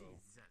goose go?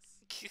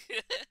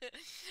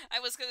 I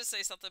was gonna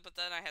say something, but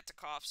then I had to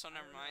cough, so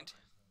never mind.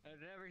 I've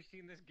never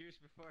seen this goose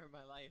before in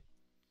my life.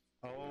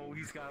 Oh,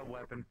 he's got a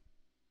weapon.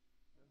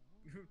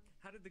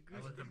 How did the I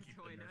goose let them get keep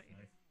the toy Nerf knife?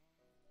 knife.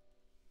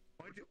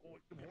 What?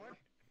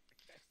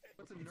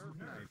 What's a It's Nerf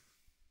knife?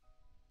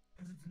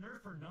 Because it's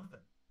Nerf or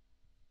nothing.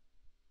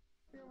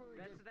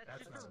 That's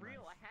That's just not a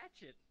real nice.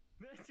 hatchet.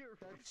 That's your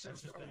That's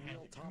That's just just a the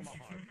real hatchet. Goose, you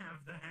tomahawk. can't have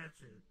the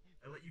hatchet.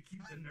 I let you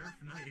keep the Nerf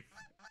knife.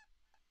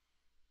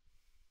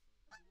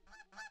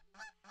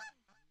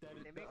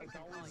 They make a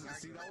compelling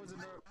See, that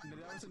argument.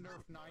 was a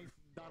Nerf knife,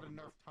 not a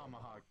Nerf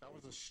tomahawk. That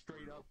was a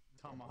straight up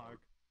tomahawk.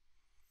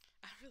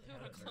 I really Yeah,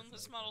 want to that clone Nerf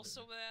this knife model is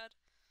so bad.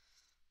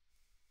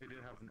 They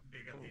did have an.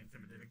 They got the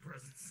intimidating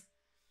presence.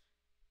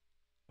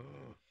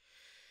 Oh.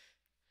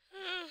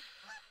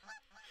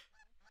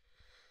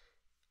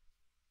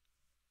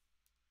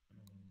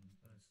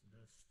 That's the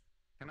dust.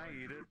 Can I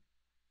eat it?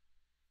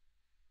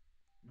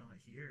 Not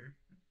here.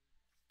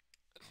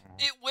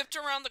 It whipped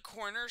around the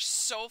corner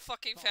so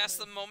fucking fast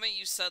the moment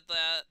you said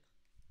that.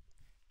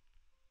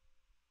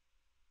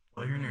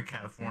 While you're in your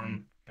cat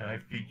form, can I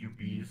feed you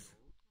bees?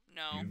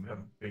 No. You have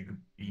a big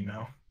bee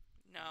mouth.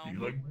 No. You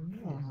like.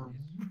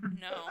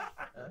 No.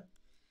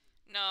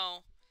 No.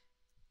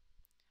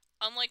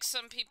 Unlike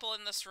some people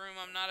in this room,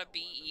 I'm not a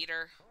bee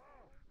eater.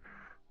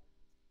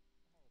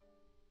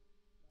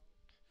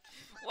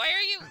 Why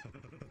are you...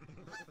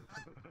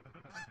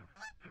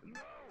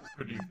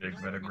 What do you think,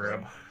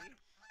 Metagrab?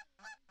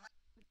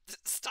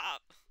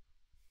 Stop.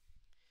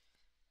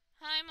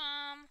 Hi,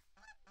 Mom.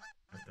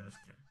 That does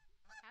count.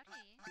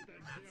 Howdy. Get that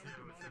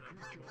damn demonic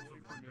creature away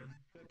from me.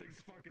 That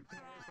thing's fucking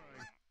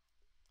terrifying.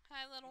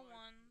 Hi, little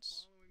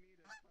ones.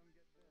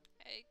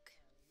 Egg.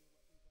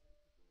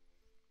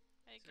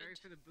 Egg. Sorry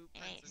for the boot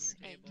prints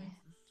on your table.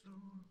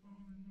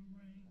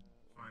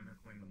 Fine,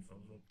 they'll clean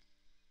themselves up.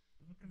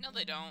 No,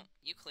 they don't.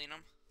 You clean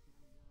them.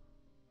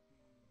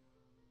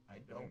 I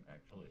don't,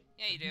 actually.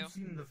 Yeah, you Have do.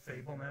 you seen the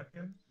Fable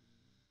napkin?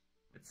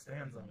 It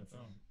stands on its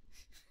own.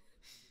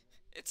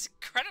 It's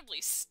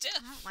incredibly stiff.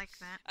 I don't like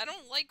that. I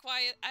don't like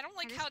why. I don't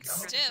like It how is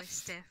it's incredibly stiff.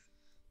 stiff.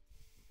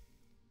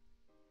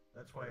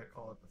 That's why I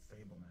call it the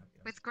fable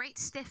napkin. With great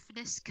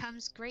stiffness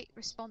comes great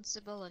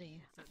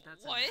responsibility.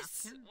 That's What? a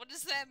napkin? What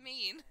does that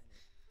mean?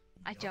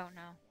 I don't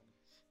know.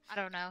 I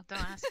don't know. Don't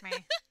ask me.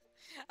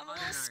 I'm a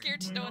little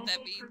scared to know what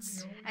that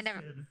means. I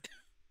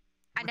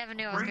never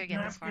knew I was gonna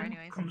get this far,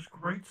 anyways. Comes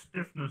great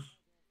stiffness.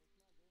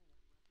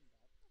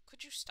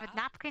 Could you stop? With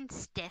napkin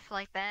stiff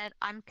like that,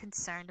 I'm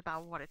concerned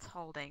about what it's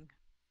holding.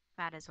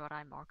 That is what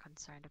I'm more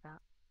concerned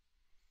about.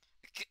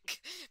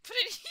 Put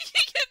it.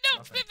 No,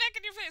 put it back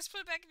in your face.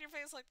 Put it back in your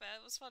face like that.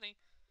 It was funny.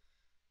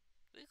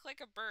 You look like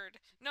a bird.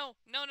 No,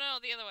 the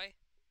other way.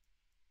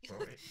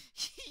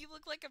 You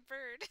look like a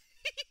bird.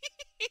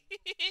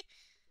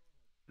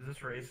 Is this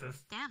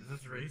racist? Damn. Is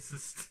this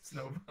racist?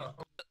 Snowball.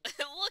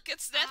 Look,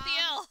 it's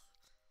Nathiel.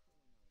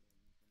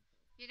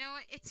 You know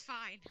what? It's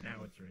fine.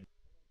 Now it's racist.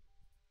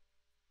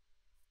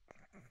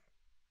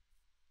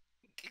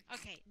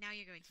 Okay, now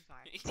you're going too far.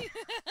 Okay,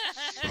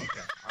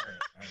 alright.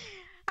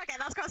 Okay,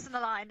 that's crossing the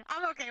line.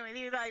 I'm okay with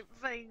you, like,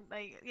 putting,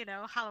 like, you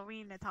know,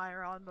 Halloween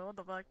attire on, but what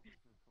the fuck?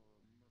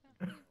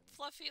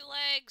 Fluffy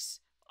legs.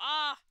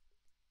 Ah.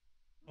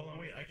 Hold on,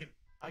 wait,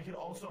 I can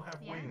also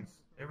have wings.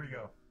 There we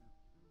go.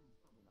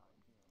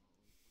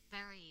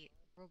 Very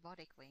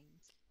robotic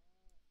wings.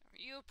 Are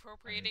you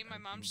appropriating my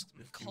mom's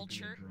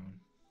culture?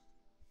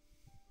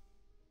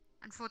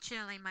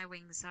 Unfortunately, my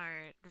wings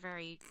are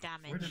very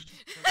damaged.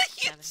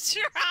 You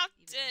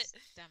dropped it!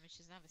 Damaged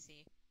as never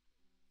see.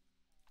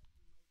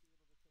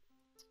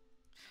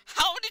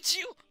 How did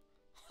you?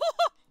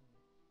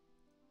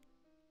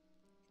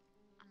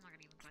 I'm not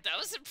gonna even touch That it.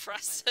 was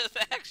impressive,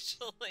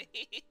 actually.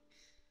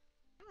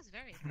 That was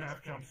very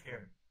FNAF jump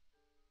scare.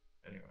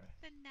 Anyway.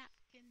 The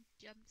napkin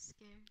jump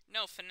scare.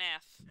 No,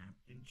 FNAF.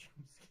 Napkin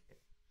jump scare.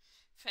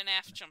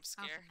 FNAF jump Oh,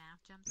 scare.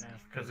 FNAF jump scare.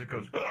 Because it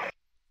goes.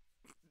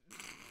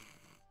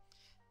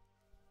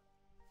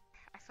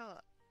 I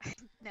felt.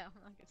 No,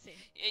 I can see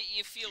it.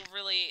 You feel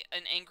really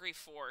an angry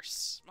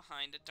force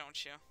behind it,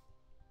 don't you?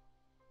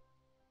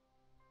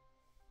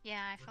 Yeah,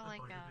 I felt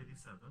like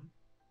 87.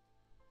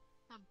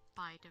 a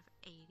bite of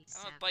 87.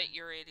 I'm gonna bite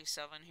your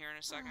 87 here in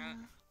a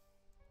second.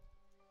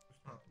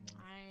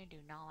 I do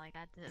not like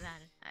that.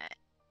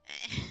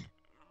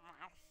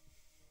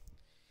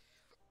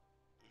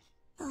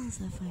 Oh,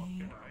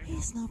 Sapphire. Hey,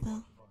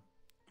 Snowball.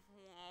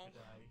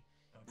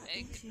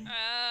 Egg.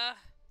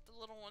 The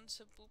little ones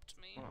have booped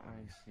me. Oh,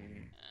 I see.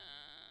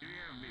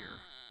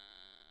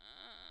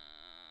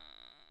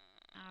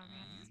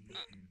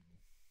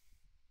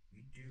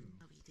 We do.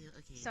 Oh, we do.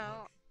 Okay. So,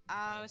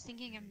 I was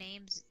thinking of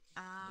names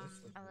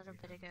a little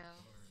bit ago.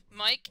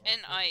 Mike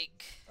and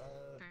Ike.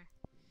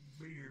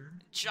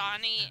 Weird.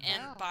 Johnny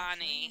and No,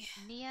 Bonnie.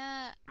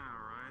 Nia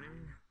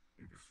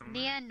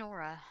and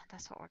Nora.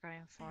 That's what we're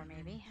going for,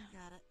 maybe.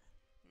 Got it.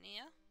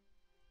 Nia?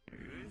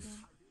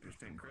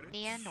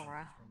 Nia and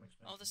Nora.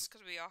 Oh, this is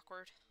gonna be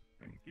awkward.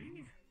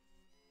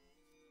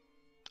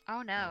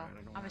 Oh no. I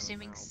don't I'm have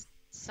assuming a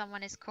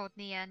someone is called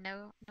Nia and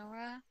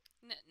Nora?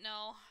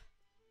 No.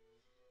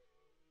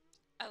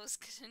 I was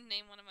gonna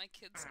name one of my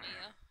kids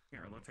Nia.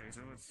 Here, let's taste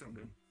it. It's still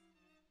good.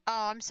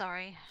 Oh, I'm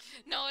sorry.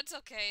 No, it's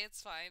okay.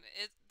 It's fine.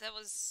 That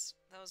was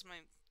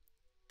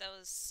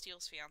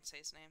Steele's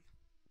fiance's name.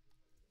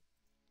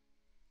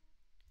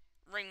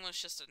 Ring was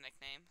just a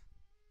nickname.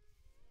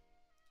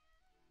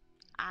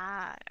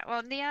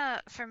 Well,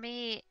 Nia, for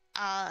me,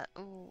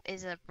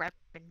 is a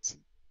reference.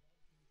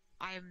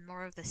 I'm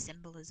more of the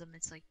symbolism.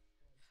 It's like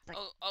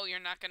Oh, you're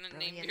not gonna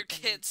name brilliant your and-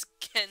 kids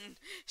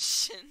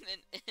Genshin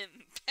and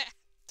Impact.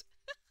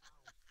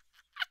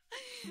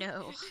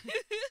 No.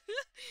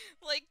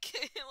 like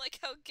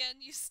how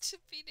Gen used to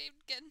be named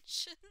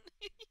Genshin.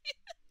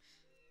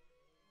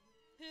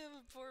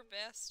 Yeah, poor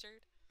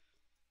bastard.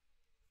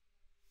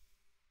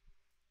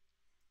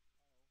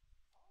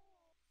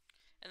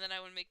 And then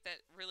I would make that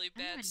really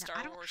bad Star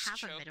I don't Wars have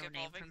joke a middle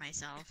name for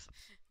myself.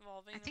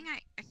 involving I think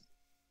them.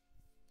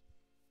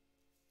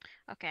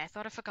 Okay, I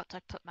thought I forgot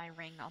to put my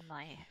ring on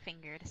my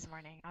finger this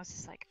morning. I was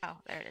just like, oh,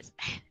 there it is.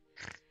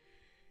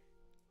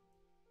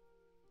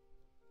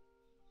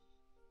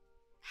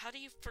 How do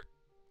you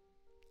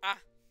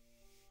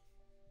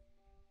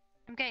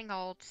I'm getting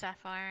old,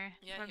 Sapphire.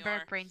 Yeah, My you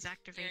bird are. brain's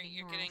activating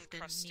You're more getting often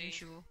crusty. than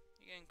usual.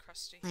 You're getting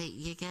crusty. Wait,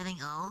 you're getting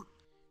old?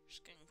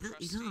 Just getting You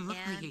crusty. don't look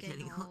Yeah, like I'm you're getting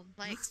getting old. old.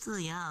 Like- You look still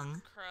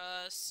young.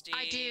 Crusty.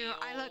 I do.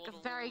 I look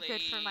old very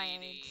good for my age.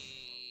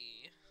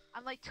 lady.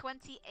 I'm like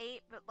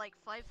 28, but like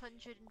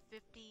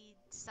 550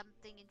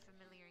 something in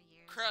familiar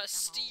years.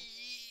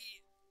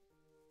 Crusty.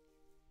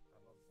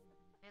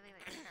 Really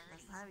like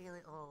That's not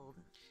really old.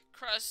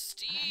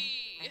 Crusty. For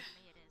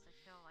me it is. I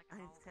feel like I'm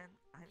I'm old. 10.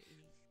 I'm 80.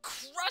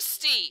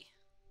 Crusty.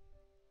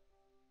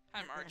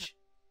 Hi, Marge.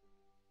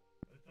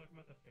 Are we talking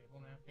about the fable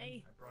napkin?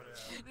 Hey. I brought it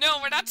out. No,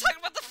 we're not talking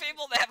about the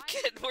Fable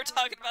napkin. We're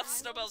talking about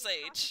Snowbell's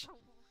age.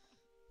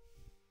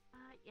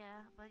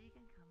 Yeah, but you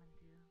can come and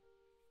do.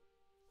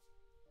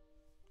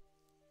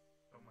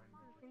 Don't mind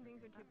me.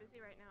 Things are too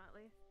busy right now, at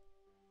least.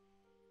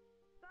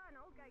 Saw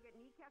an old guy get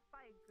kneecapped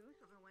by a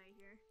goose on the way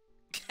here.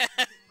 What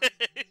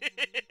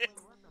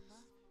the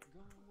fuck?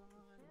 Go on, hold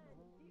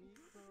me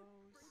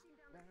close.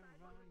 Better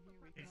run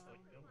Tastes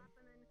like Dylan.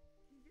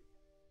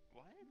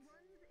 What?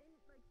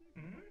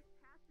 Hmm?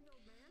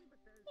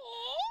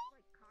 Oh,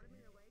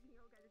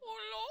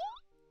 hello.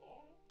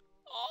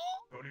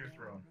 Oh, Go to your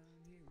throne.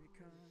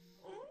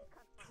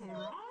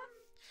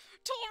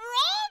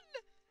 Toron!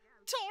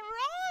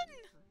 Toron!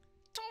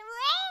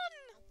 Toron!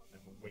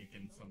 I've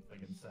awakened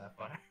something in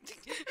Sapphire.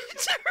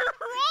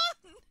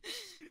 Toron!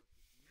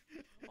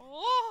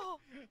 Oh!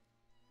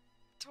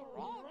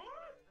 Toron!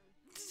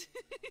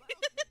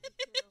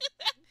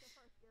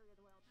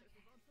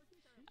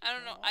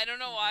 I don't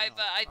know why,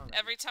 but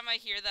every time I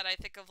hear that I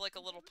think of like a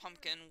little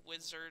pumpkin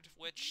wizard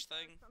witch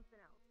thing.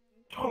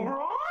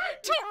 Toron?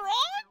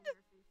 Toron!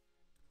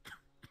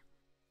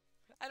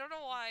 I don't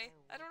know why.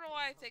 I don't know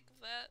why I think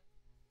of that.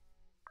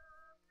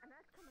 I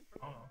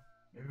don't know.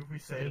 Maybe if we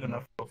say it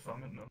enough, we'll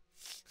summon them.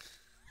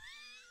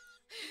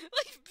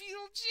 Like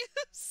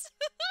Beetlejuice.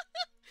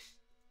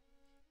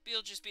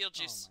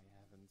 Beetlejuice. Oh my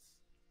heavens.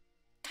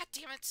 God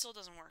damn it, still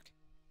doesn't work.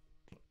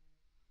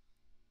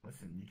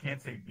 Listen, you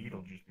can't say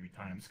Beetlejuice 3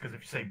 times, because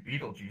if you say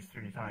Beetlejuice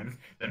 3 times,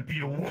 then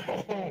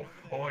Whoa!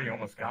 Oh, you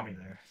almost got me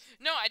there.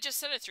 No, I just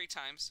said it 3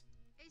 times.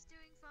 He's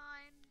doing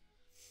fine.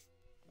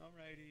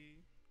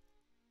 Alrighty.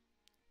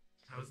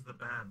 How's the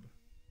bab?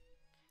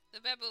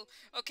 The babu.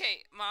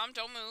 Okay, Mom,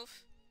 don't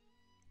move.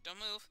 Don't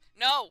move.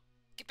 No!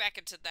 Get back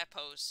into that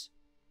pose.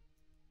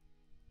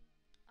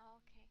 Oh,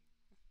 okay.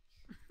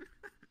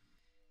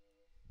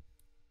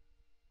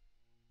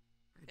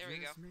 There we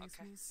go. Makes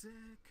Okay. me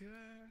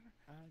sicker.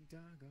 I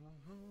dug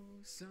a hole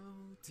so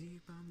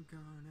deep I'm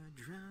gonna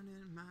drown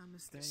in my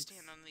mistakes.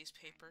 Stand on these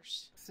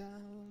papers.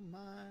 Sell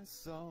my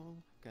soul,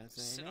 cause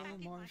Sit ain't no on.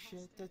 more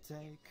shit to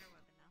take.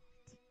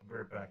 I'll be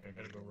right back. I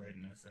gotta go write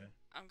an essay.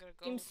 I'm gonna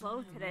go. Seems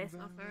slow today, Over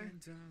Sapphire.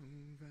 and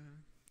over.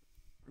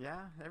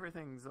 Yeah,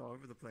 everything's all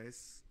over the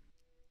place.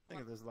 I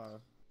think there's a lot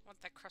of...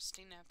 Want that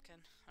crusty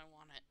napkin. I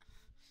want it.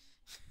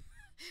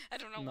 I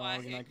don't know No, why.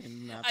 you're not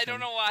getting a I don't napkin.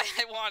 know why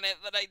I want it,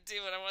 but I do,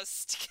 and I want to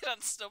stick it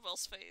on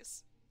Snowbell's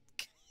face.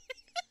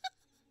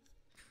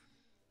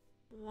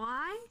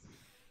 Why?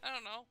 I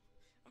don't know.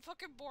 I'm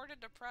fucking bored and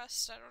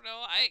depressed. I don't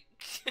know. I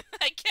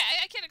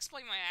can't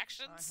explain my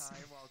actions. Hi,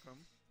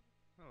 welcome.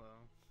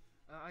 Hello.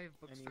 I have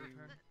books Any- for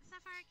her.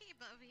 Sapphire, can you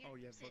butt over here? Oh,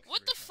 yeah, Sit. books.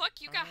 What the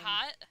fuck? You got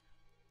hot?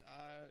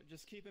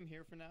 Just keep him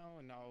here for now,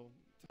 and I'll...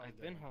 I've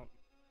been home.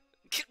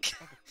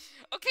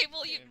 Okay,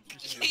 well you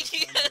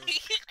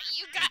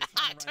you got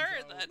hot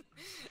turn then.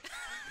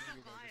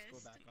 Maybe we'll just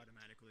go back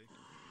automatically.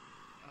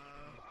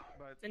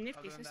 But It's a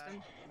nifty other than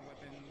system. That,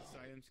 weapons,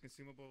 items,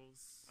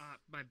 consumables.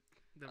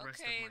 The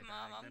rest Okay, of my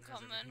Mom, bag I'm that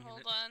has coming. everything in Hold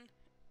it. on.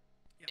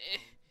 Yep,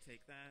 Eh. I'll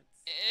take that.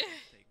 Eh.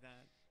 Take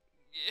that.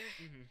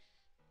 Mhm.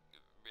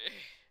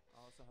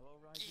 Also,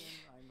 hello,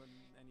 Ryzen. I'm on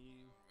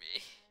any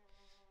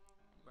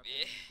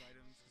weapons,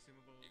 items,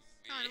 consumables.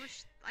 Oh, I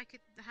wish I could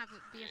have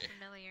it be a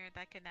familiar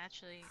that could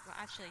actually, well,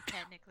 actually,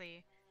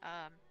 technically,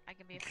 I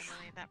can be a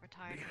familiar that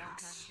retired a long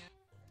time ago.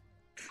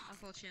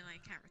 Unfortunately,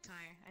 I can't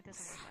retire. It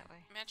doesn't work that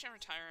way. Imagine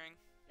retiring.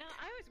 No,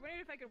 I was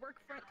wondering if I could work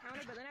front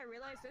counter, but then I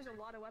realized there's a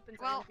lot of weapons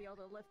I Well- won't be able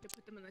to lift to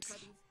put them in the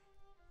cubbies.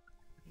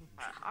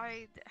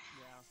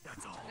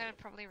 That's all. I'm gonna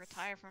probably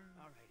retire from.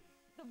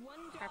 The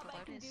one job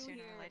I can Lotus do sooner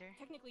here, or later.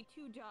 technically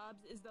 2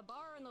 jobs, is the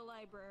bar and the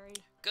library.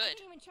 I Good.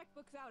 can't even check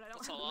books out. I don't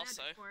That's have all the I'll magic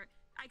say. for it.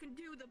 I can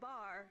do the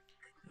bar.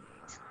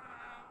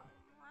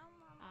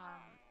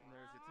 And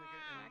there's a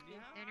ticket, and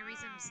yeah. The only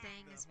reason I'm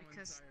staying the is whole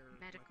because entire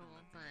medical,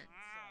 weapon but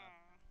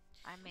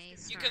weapons, I may You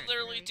start could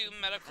literally really do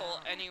thinking medical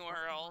about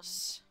anywhere working on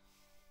else.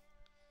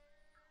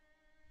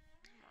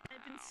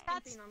 I've been That's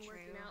skimping on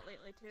working true. out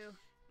lately too.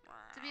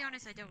 To be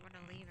honest, I don't want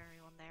to leave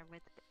everyone there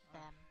with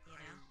them, you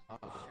know?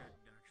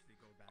 should actually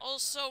go back to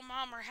Also,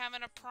 Mom, we're having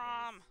a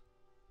prom.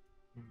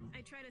 I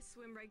try to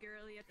swim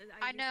regularly at the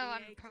I know,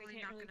 I'm IGCA 'cause I probably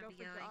can't not really gonna go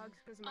be for going. jogs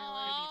 'cause of my I'm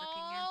leg. gonna be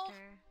looking Oh.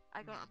 after.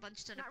 I got a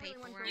bunch ton of Not really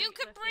one paperwork. for You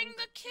could weightlifting, bring the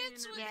but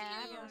kids training with and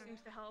Yeah. you. cardio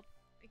seems to help.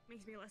 It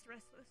makes me less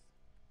restless.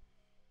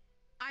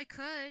 I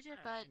could,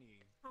 but any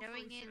knowing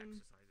Hopefully it, soon. exercise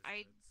is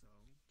I- good, so...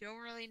 don't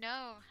really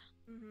know.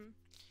 Mm-hmm.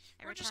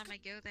 Every just time I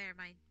go there,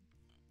 my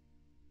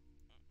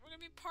We're gonna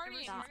be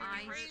partying. the We're gonna be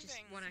eyes just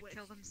raving. want to Switch.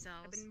 kill I've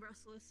themselves. been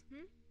restless.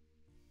 Your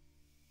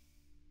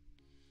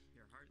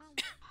heart's... Well,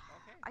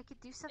 Okay. I could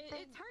do something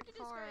It's hard to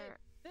for. describe.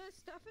 The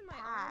stuff in my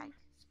PAG. arm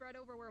spread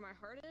over where my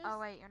heart is. Oh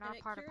wait, you're not and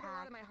it part of cured a lot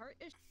PAG. of my heart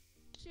issues.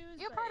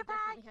 You're but part it of PAG.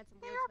 definitely had some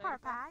Yeah, weird you're part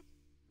of side PAG.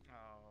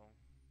 Oh.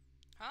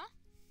 Huh?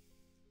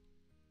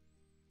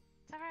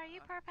 Sapphire, are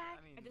you part of PAG?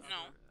 I mean, just-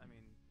 No. I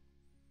mean...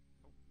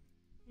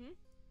 Do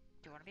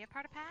you want to be a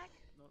part of PAG?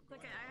 No, go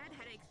Like I ahead.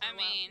 had headaches for I a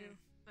while mean, too,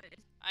 but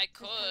it's I kind of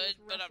could,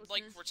 but I'm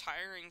like restlessness.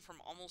 retiring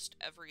from almost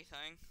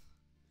everything.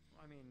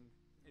 I mean,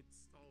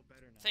 it's all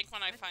better now. I think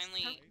when I That's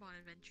finally- right. Pokemon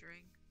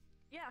adventuring.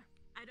 yeah.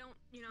 I don't,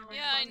 like,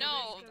 Yeah, I run the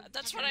know. risk of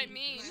That's what I having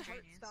mean. My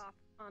heart stop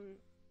on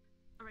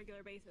a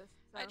regular basis.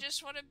 So. I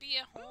just want to be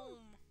at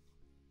home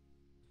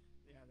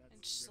Yeah, that's and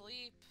really,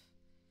 sleep.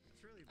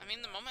 that's really I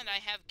mean, the badass. moment I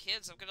have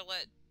kids, I'm gonna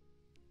let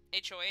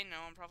HOA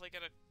know. I'm probably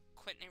gonna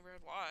quit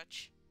Neighborhood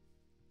Watch.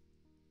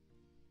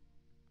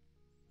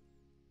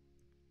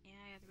 Yeah,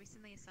 I got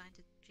recently assigned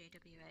to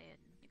JWA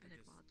and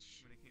Neighborhood Watch.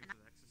 When it came And to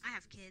the exercise I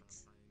have and kids.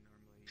 stuff, I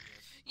normally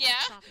just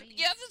Yeah? Stop me.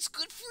 Yeah, that's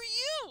good for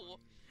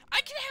you!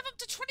 I can have up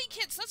to 20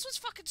 kids. That's what's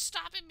fucking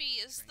stopping me,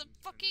 is the trained,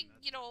 and fucking,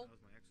 then you know, that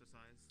was my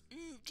exercise.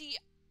 the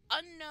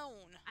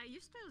unknown. I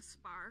used to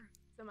spar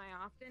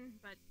semi-often,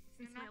 but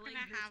You're since my not leg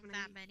gonna hurts have when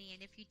that I many,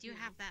 and if you do you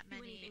know, have that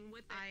do many, anything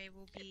with it, I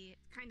will be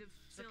kind of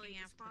silly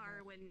to after the spar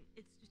ball. when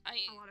it's just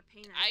I- a lot of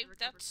pain I have to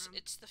recover That's, from.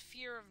 it's the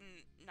fear of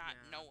not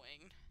Yeah.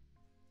 knowing.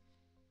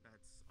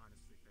 That's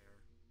honestly fair.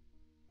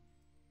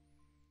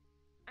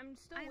 I'm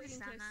still I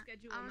waiting to understand that.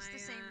 schedule I was my the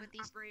same with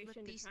these operation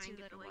to try two and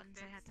get the little leg ones.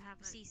 I had to have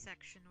a fixed, but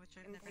C-section, which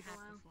I've it'll never take a had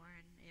while. before,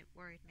 and it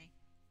worried me.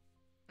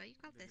 But you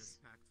got They're this.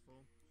 just packed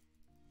full.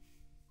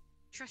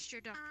 Trust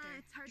your doctor.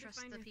 it's hard to Trust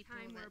find the a people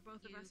time that where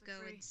both of you us are go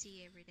free. and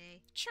see every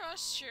day.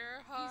 Trust your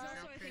He's heart.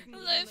 also, I think,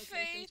 moving Let locations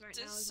fate right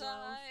now as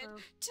decide well,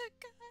 so to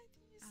guide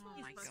these Oh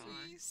lives my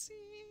God. we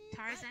see.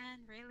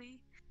 Tarzan,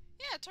 really?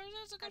 Yeah,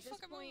 Tarzan's a good at this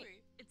fucking point,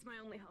 movie. it's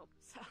my only hope.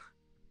 So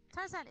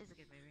Tarzan is a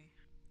good movie.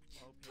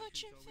 Well,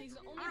 Put your patience he's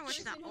over the the only wanna watch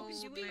person that who can old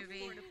do it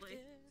movie. affordably.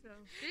 So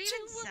Do they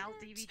even Two sell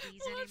words,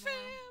 DVDs one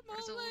anymore? Or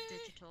is it all family.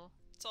 digital?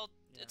 It's all,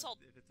 Yeah, it's all.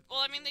 if it's Well,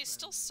 I mean, they affordable,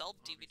 still then sell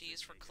obviously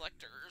DVDs for make it.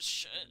 collectors,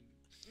 shit. And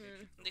make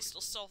Mm. it They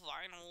still affordable. sell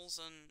vinyls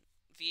and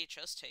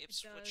VHS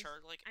tapes, It which does.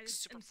 are like I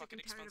just super am sick fucking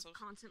and tired expensive. of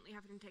constantly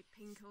having to take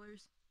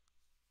painkillers.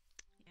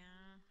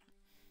 Yeah.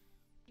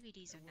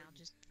 DVDs are now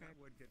just for That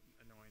would get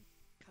annoying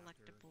after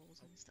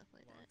collectibles a and stuff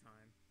like long that.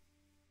 time.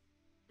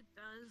 It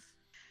does.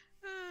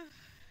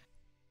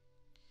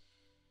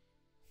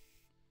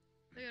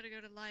 I gotta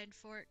go to Lion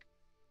Fork.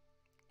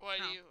 Why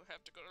do Oh. you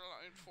have to go to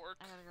Lion Fork?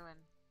 I gotta go in.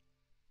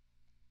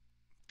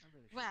 I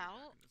really should get Well,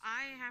 back in this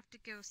I story. have to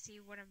go see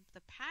one of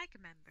the PAG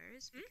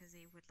members because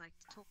they would like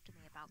to talk to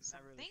me about I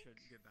something. really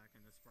should get back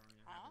in this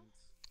sparring. I Aw. haven't.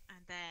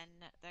 And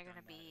then they're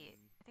gonna done that be,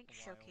 in I think, a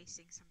while.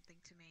 showcasing something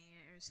to me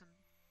or some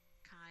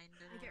kind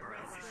I get of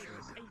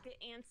restless. I get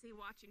antsy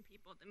watching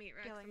people at the meat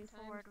rack going sometimes.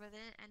 forward with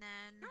it. And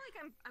then Not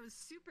like I was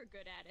super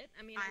good at it.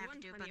 I mean, I I have won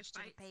to do a plenty bunch of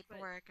of the fights, but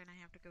paperwork, and I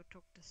have to go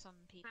talk to some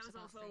people that was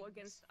about also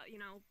things.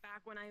 against,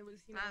 back when I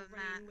was, Other than that,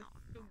 running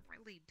with I'm the not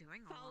really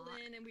doing a lot.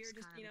 Fallen, and we were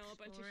Just just, kind of a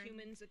bunch of exploring.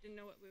 humans that didn't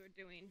know what we were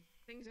doing.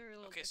 Things are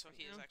a little Okay, so different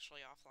he is now.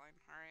 actually offline.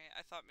 Alright,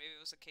 I thought maybe it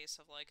was a case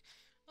of like,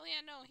 oh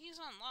yeah, no, he's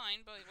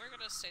online, but we're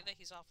gonna say that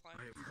he's offline.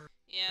 I have heard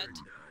Yeah,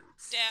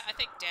 that I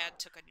think Dad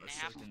took a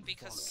nap certain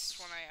because fox.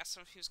 when I asked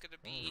him if he was gonna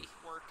be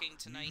working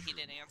tonight, he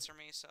didn't answer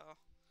me, so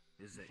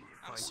is a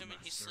I'm fight assuming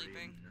he's master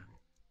sleeping.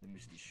 in the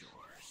Misty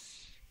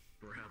Shores.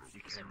 Perhaps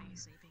you Assuming can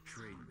he's sleeping now.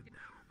 trade with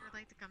them. I'd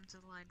like to come to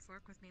the Lion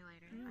Fork with me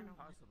later. Mm. I don't.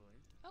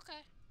 Possibly.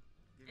 Okay.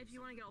 Give If me you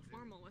want to get all something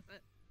to do. formal with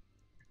it.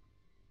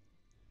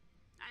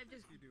 I've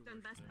just You do done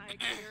work best for by me.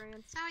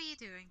 experience. How are you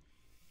doing?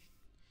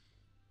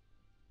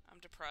 I'm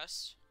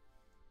depressed.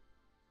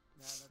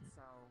 Yeah, that's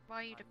how. Why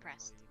are you I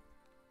depressed? normally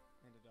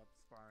Ended up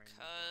sparring. with,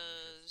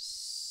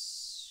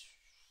 Cause...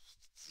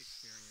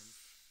 experience.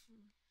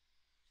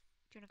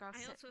 Do you wanna go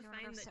I sit? also You wanna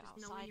find go that sit just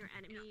outside? knowing your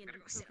enemy Yeah, I'm and gonna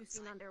go sit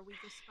focusing outside. on their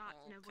weakest spots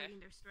and Okay. avoiding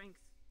their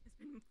strengths has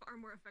been far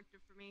more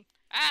effective for me.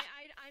 Ah!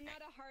 I'm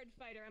not a hard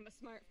fighter, I'm a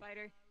smart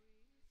fighter.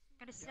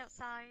 Gonna sit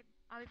outside.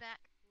 I'll be back.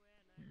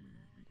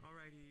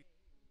 Alrighty.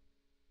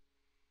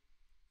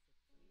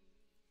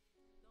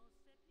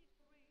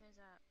 There's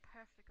a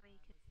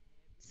perfectly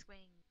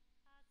swing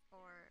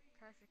or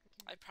perfectly.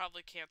 I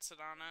probably can't sit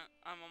on it.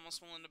 I'm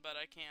almost willing to bet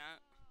I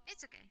can't.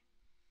 It's okay.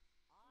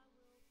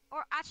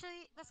 Or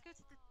actually, let's go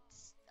to the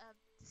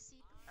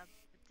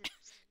the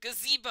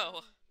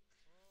Gazebo!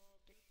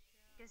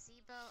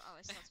 gazebo. Oh,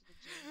 it starts with a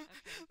G.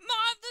 Okay.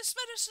 Mom, this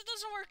medicine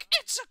doesn't work!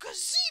 It's a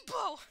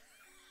gazebo!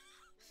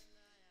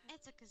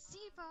 It's a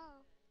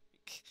gazebo.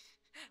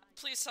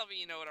 Please tell me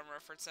you know what I'm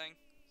referencing.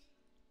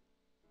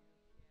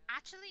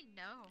 Actually,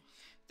 no.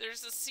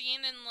 There's a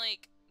scene in,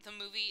 like, the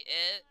movie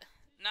It.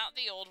 Not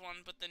the old one,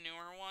 but the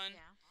newer one.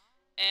 Yeah.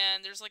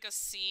 And there's, like, a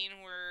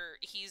scene where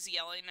he's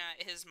yelling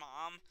at his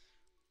mom.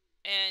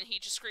 And he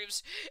just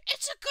screams,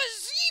 "It's a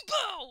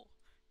gazebo!"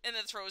 And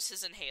then throws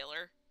his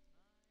inhaler.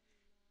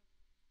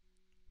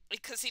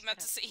 Because he meant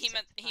to say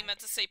he meant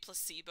to say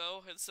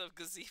placebo instead of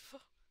gazebo.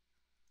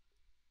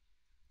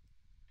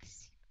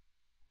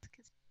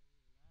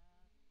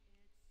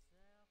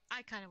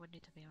 I kind of would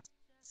need to be honest.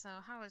 So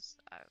how is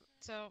all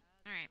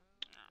right.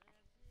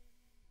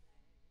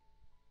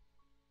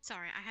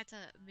 Sorry, I had to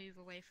move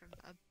away from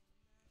a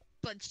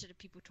bunch of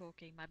people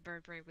talking. My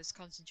bird brain was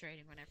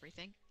concentrating on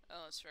everything.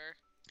 Oh, that's fair.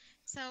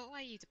 So why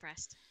are you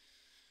depressed?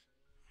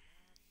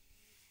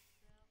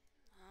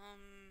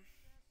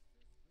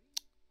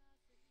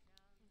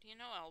 Do you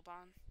know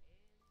Elbon?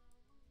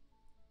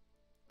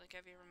 Like,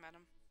 have you ever met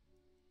him?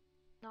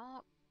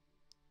 No,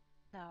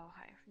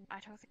 I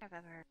don't think I've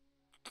ever heard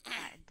of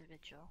that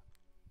individual.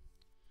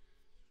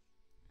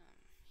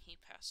 He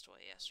passed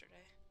away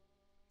yesterday.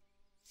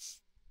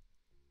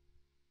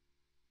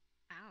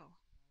 Ow.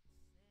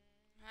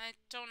 I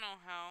don't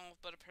know how,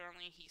 but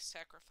apparently he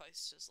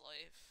sacrificed his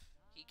life.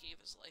 He gave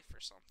his life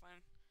for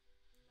something.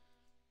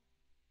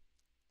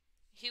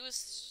 He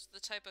was the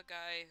type of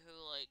guy who,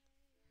 like,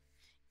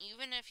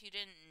 even if you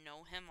didn't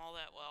know him all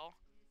that well,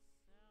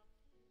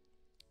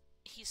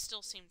 he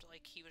still seemed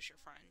like he was your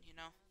friend, you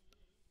know?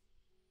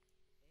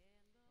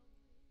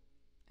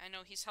 I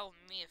know he's helped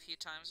me a few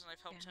times, and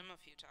I've helped him a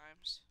few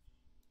times.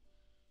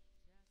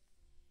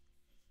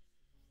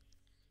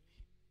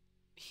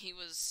 He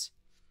was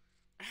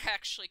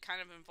actually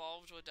kind of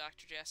involved with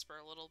Dr. Jasper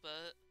a little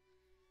bit,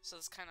 so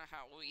that's kind of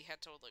how we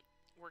had to, like,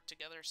 work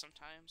together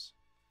sometimes.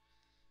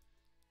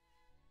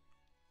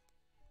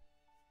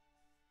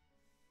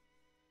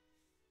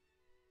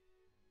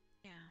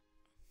 Yeah.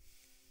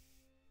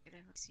 I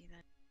don't see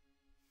that.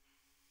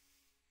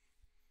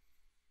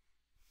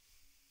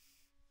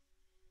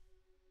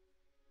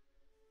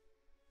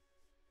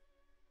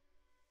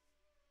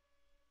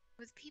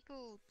 With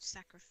people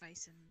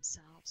sacrificing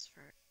themselves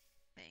for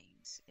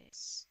things,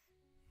 it's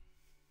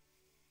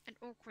an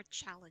awkward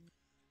challenge.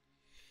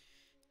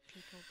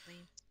 People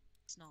believe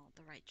it's not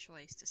the right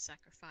choice to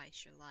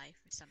sacrifice your life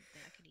for something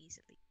that could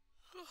easily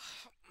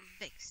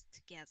fix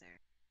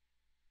together.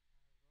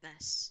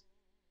 Less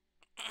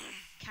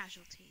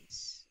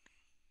casualties.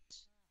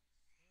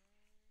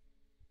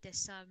 There's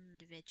some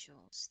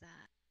individuals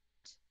that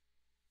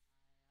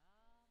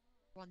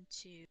want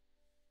to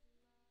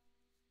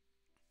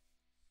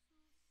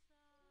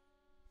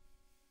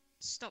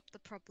stop the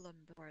problem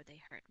before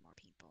they hurt more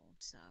people,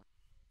 so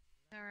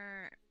there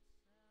are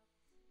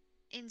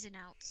ins and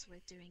outs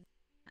with doing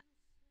that.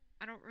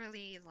 I don't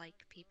really like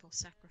people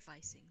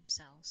sacrificing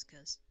themselves,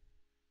 because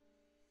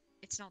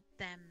it's not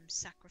them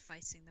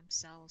sacrificing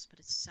themselves, but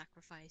it's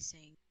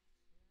sacrificing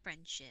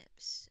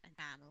friendships and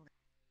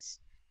families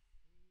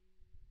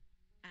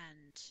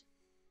and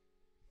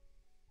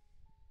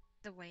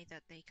the way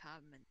that they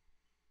come and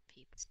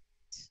people.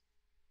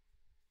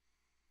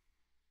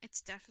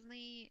 It's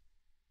definitely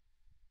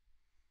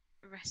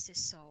rest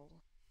his soul,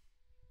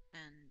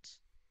 and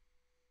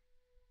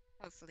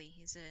hopefully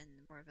he's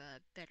in more of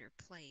a better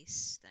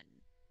place than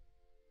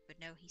would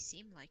know he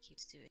seemed like he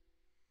was doing.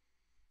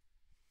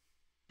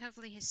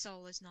 Hopefully his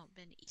soul has not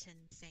been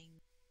eaten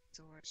things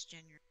or is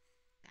genuinely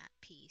at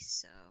peace,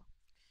 so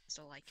that's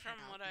all I care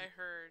From about. what I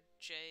heard,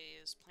 Jay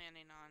is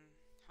planning on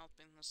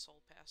helping the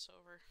soul pass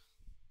over.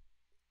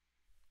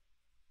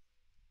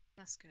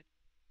 That's good.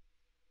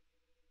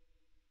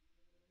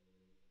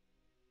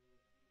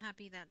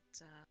 Happy that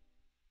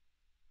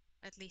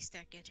at least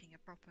they're getting a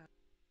proper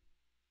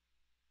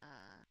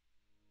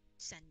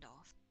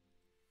send-off.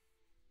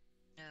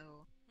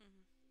 No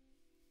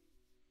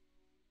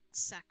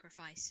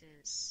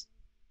sacrifices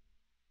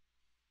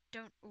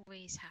don't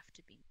always have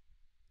to be.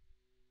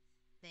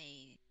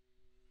 They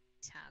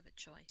have a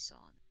choice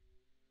on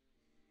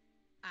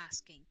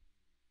asking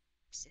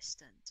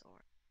assistance,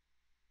 or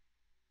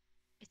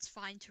it's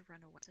fine to run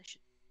away. I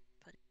should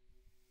put it.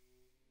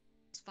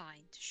 It's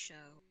fine to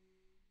show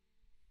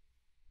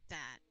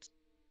that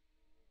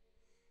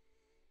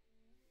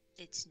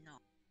it's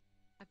not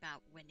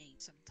about winning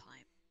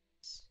sometimes.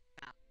 It's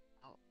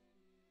about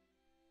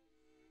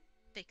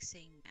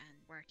fixing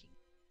and working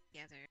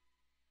together.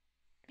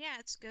 Yeah,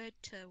 it's good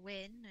to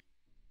win.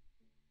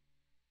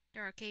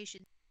 There are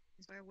occasions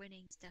where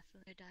winning is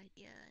definitely a good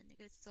idea and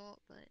a good thought,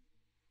 but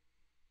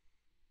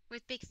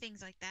with big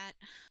things like that,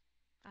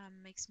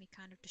 makes me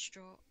kind of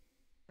distraught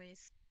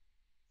with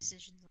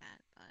decisions like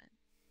that, but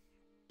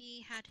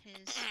he had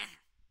his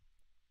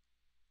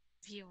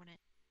view on it,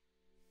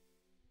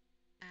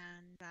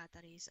 and glad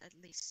that he's at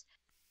least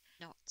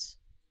not.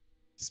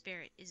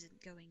 Spirit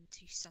isn't going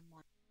to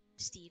someone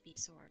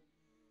Stevie's or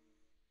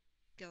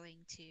going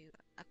to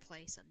a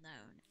place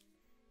unknown.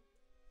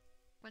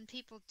 When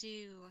people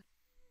do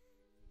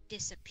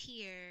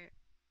disappear,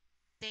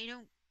 they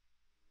don't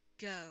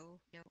go,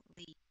 they don't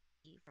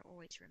leave, or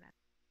always remember.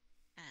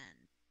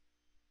 And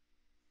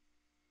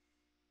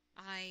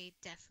I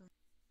definitely,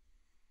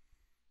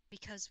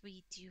 because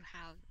we do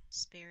have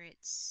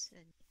spirits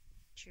and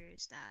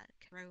creatures that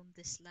roam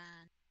this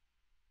land,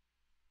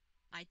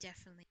 I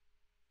definitely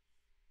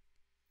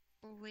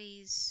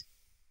always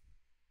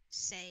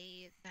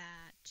say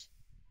that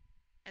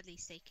at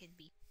least they can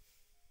be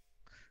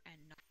and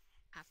not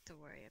have to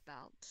worry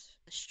about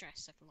the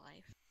stress of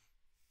life.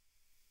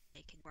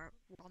 They can work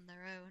on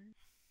their own.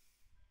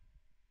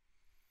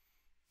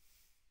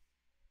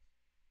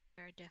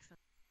 They're definitely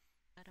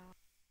better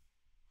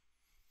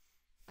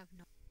of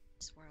not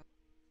this world.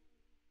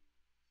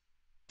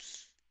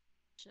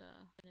 Sure.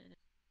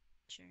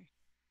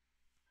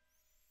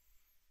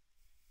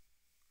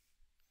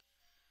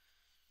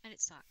 And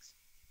it sucks.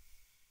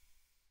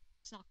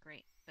 It's not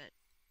great, but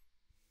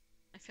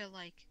I feel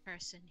like a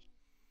person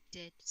who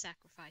did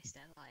sacrifice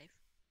their life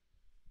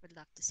would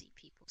love to see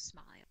people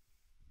smile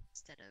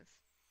instead of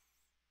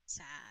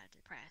sad,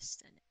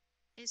 depressed, and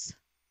it's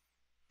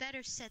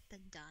better said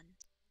than done.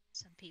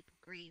 Some people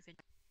grieve in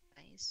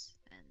ways,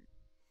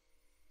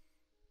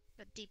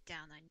 but deep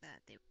down I know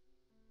that they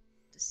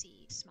want to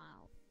see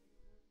smile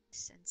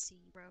and see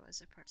grow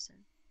as a person,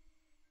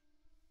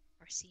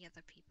 or see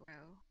other people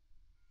grow.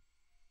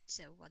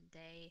 So one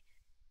day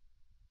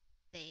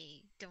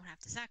they don't have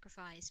to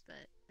sacrifice,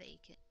 but they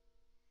can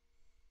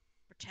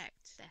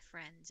protect their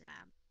friends and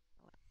family.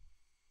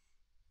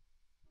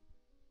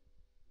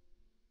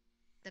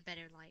 the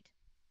better light.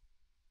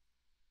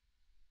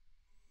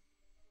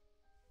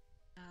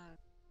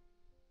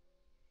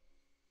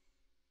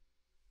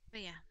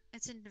 But yeah,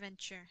 it's an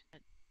adventure.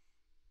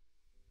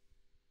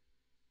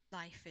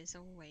 Life is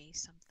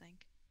always something,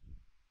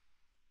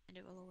 and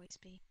it will always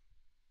be.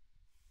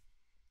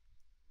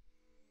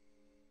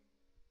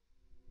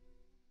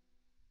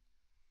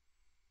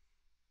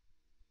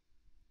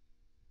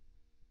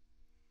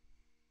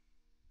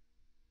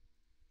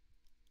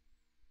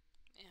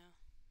 Yeah.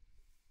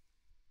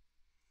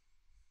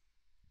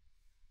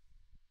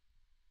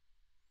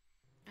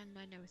 And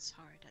I know it's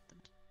hard at the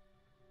moment,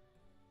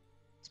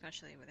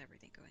 especially with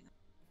everything going on.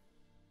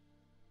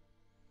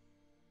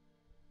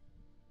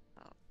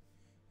 But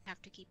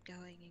have to keep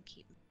going and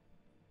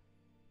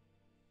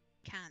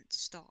can't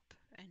stop,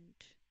 and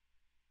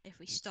if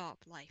we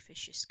stop, life is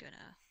just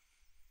gonna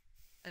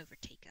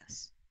overtake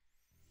us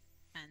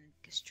and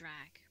just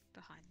drag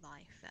behind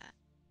life that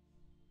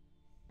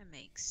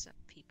makes some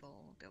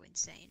people go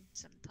insane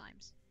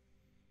sometimes,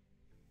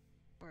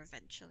 or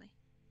eventually,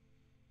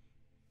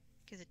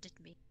 because it did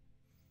me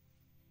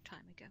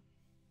time ago,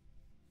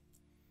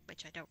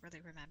 which I don't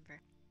really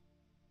remember,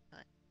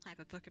 but I have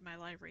a book in my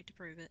library to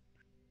prove it,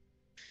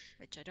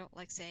 which I don't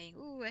like saying,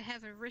 ooh, I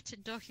have a written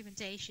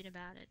documentation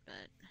about it,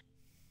 but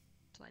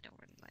so I don't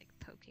really like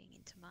poking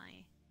into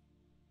my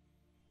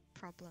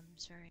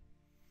problems very.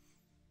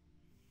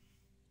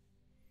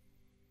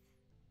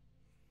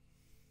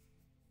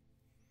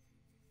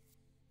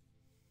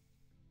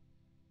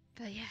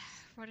 But yeah,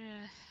 what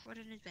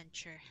an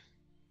adventure.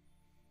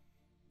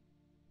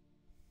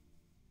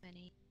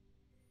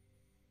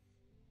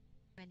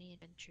 Many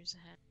adventures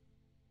ahead.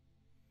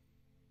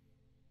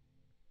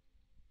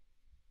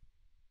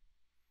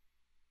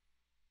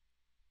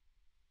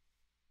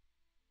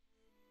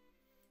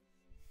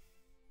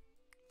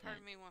 Part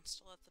of me wants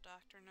to let the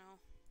doctor know.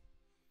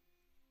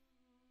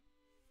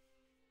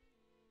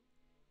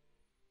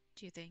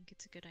 Do you think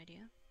it's a good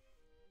idea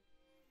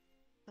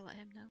to let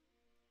him know?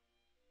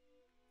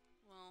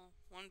 Well,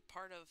 one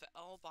part of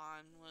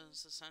Elbon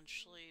was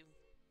essentially,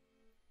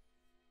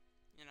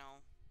 you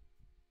know,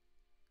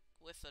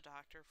 with the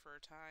doctor for a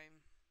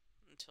time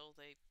until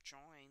they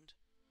joined.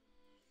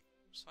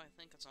 So I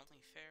think it's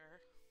only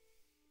fair.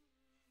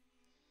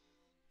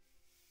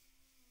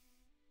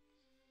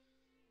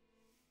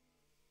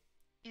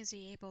 Is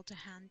he able to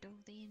handle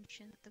the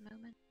ancient at the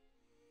moment?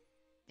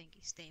 Think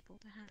he's stable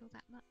to handle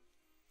that much?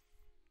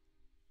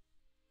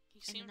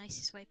 In the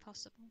nicest way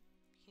possible?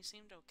 He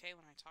seemed okay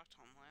when I talked to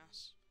him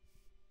last.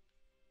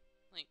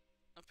 Like,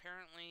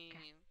 apparently...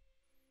 Okay.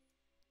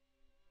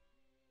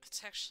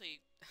 It's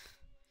actually...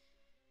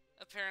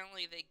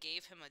 apparently they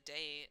gave him a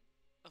date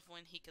of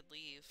when he could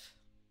leave.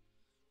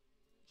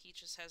 He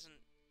just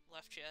hasn't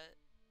left yet.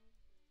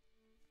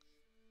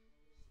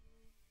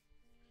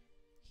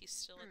 He's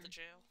still at the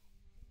jail.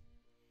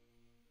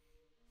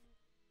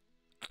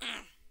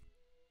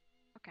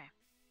 Okay.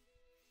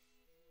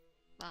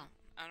 Well,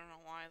 I don't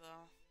know why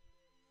though.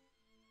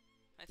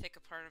 I think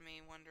a part of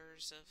me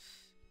wonders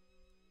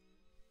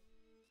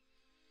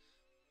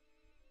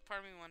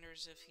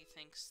if he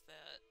thinks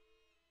that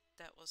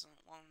that wasn't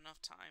long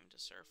enough time to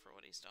serve for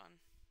what he's done.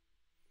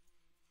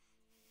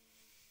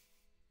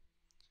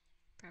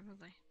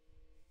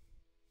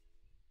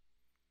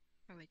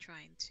 Probably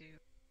trying to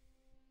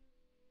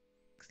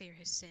clear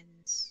his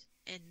sins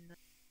in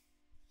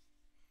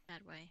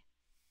that way.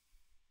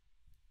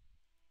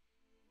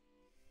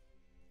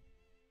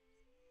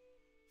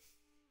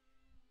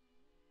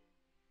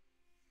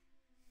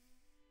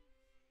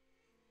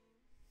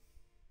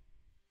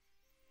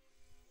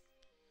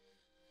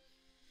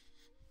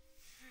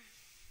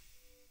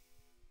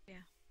 Yeah.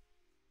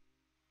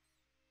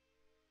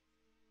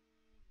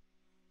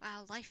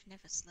 Wow, life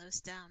never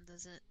slows down,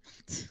 does it?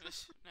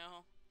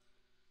 No.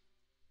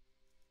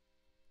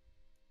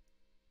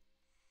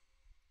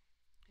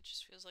 It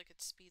just feels like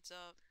it speeds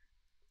up.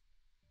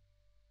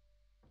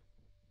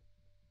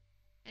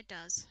 It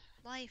does.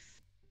 Life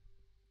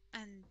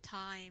and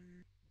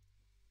time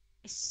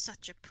is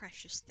such a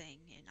precious thing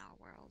in our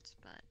world,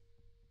 but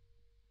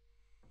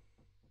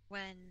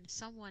when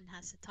someone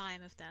has the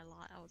time of their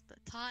life, or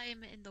the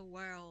time in the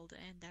world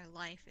and their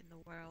life in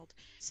the world,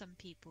 some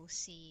people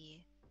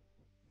see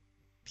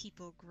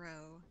people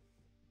grow,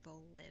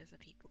 people live, and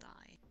people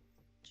die.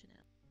 You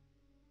know?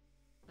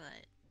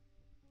 But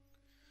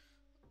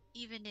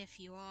even if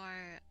you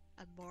are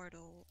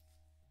immortal,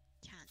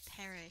 can't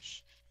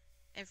perish,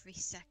 every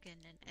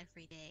second and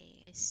every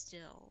day is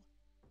still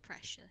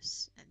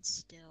precious and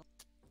still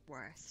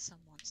worth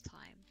someone's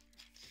time.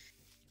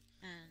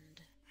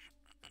 And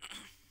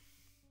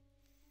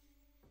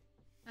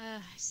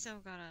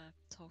still gotta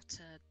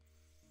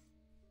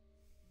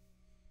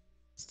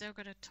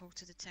talk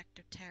to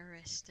Detective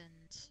Terrorist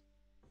and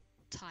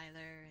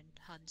Tyler, and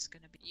Hun's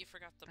gonna be. You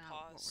forgot the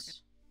about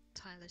pause.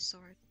 Tyler's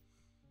sword.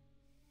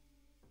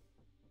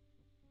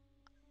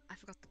 I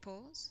forgot the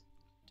pause.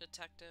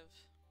 Detective.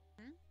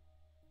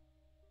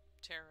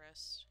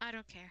 Terrorist. I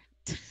don't care.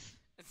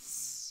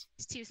 It's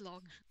too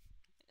long.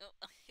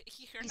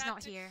 He's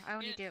not here. I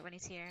only do it when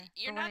he's here.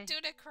 You're But when not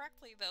doing it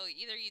correctly, though.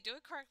 Either you do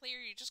it correctly or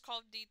you just call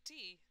him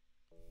DT.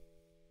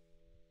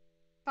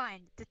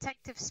 Fine.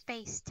 Detective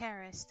Space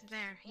Terrorist.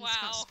 There, he's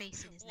got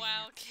space in his name.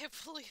 Wow, now. can't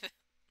believe it.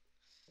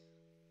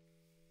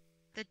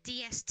 The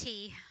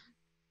DST.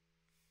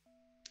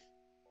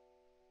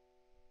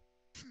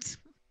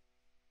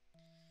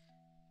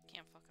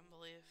 Can't fucking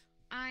believe.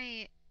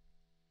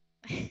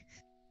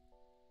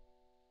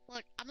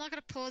 Look, I'm not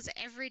gonna pause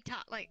every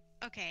time. Like,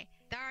 okay,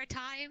 there are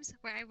times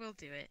where I will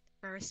do it.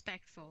 We're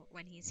respectful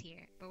when he's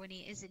here. But when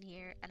he isn't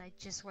here and I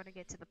just want to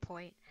get to the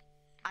point,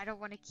 I don't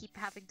want to keep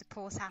having to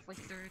pause halfway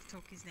through to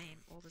talk his name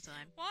all the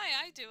time. Why?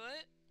 I do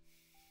it.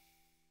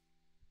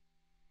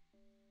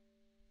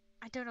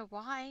 I don't know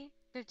why.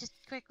 They just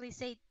quickly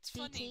say It's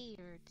DT funny.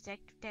 or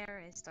Detective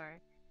Terrorist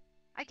or...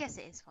 I guess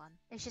it is fun.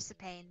 It's just a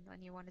pain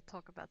when you want to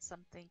talk about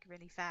something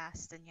really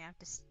fast and you have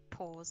to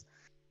pause.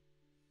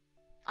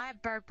 I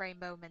have bird brain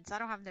moments. I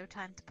don't have no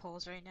time to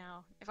pause right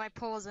now. If I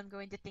pause, I'm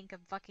going to think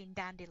of fucking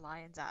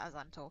dandelions as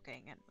I'm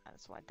talking, and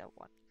that's what I don't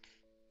want.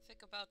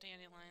 Think about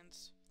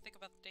dandelions. Think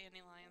about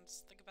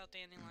dandelions. Think about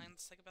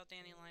dandelions. Think about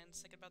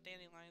dandelions. Think about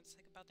dandelions.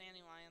 Think about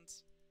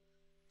dandelions.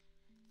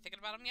 Thinking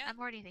about them yet? I'm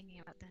already thinking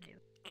about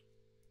dandelions.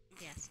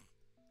 Yes.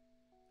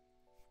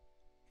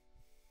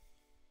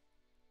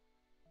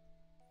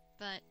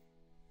 But...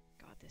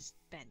 God, this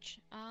bench.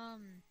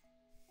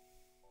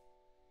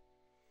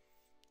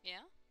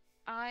 Yeah?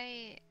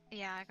 I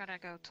gotta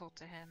go talk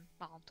to him.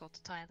 Well, talk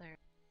to Tyler.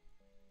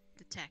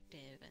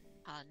 Detective and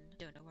Hun.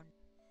 Don't know what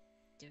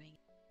I'm doing.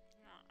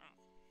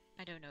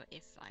 I don't know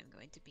if I'm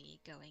going to be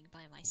going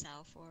by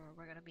myself or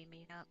we're gonna be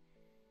meeting up.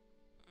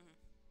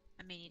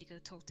 I may need to go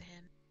talk to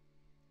him.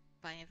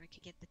 If I ever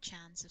could get the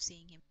chance of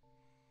seeing him.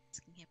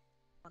 Asking him if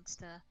he wants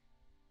to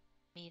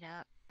meet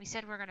up. We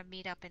said we're gonna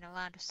meet up in a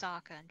land of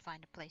Saka and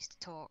find a place to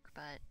talk,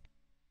 but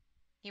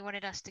he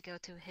wanted us to go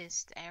to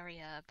his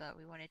area, but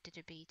we wanted it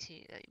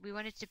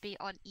to be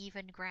on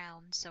even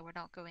ground, so we're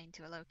not going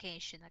to a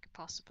location that could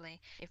possibly,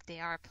 if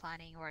they are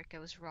planning or it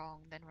goes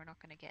wrong, then we're not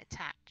going to get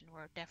attacked, and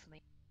we're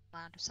definitely in the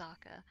land of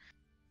Saka.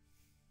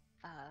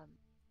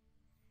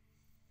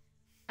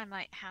 I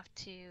might have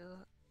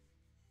to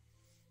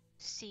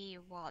see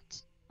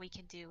what we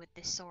can do with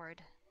this sword.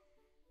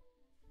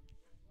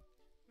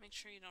 Make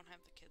sure you don't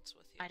have the kids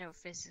with you. I don't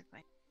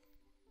physically.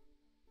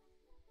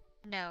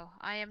 No,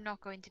 I am not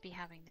going to be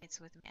having this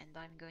with me, and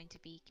I'm going to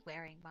be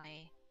wearing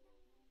my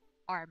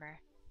armor.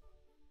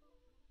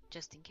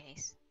 Just in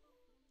case.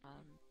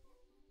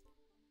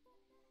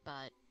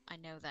 But I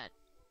know that...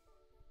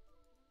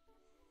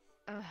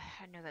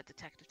 I know that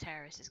Detective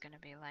Terrorist is gonna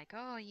be like,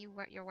 oh,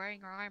 you're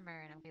wearing your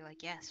armor, and I'll be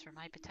like, yes, for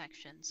my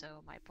protection,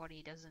 so my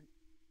body doesn't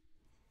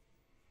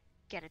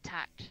get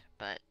attacked.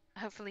 But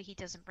hopefully he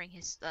doesn't bring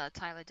his,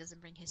 Tyler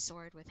doesn't bring his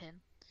sword with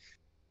him.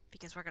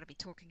 Because we're going to be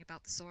talking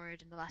about the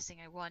sword, and the last thing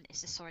I want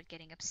is the sword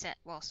getting upset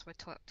whilst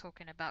we're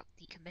talking about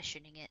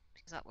decommissioning it,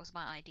 because that was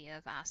my idea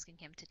of asking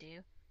him to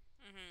do.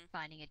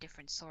 Finding a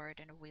different sword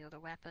and a wielder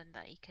weapon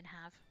that he can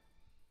have.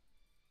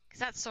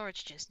 Because that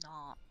sword's just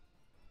not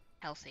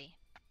healthy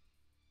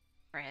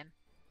for him.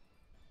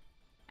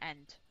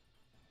 And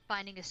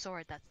finding a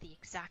sword that's the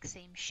exact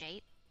same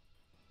shape,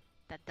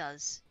 that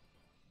does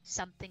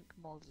something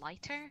more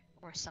lighter,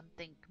 or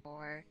something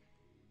more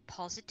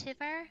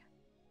positiver,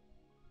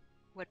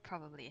 would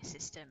probably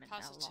assist him in a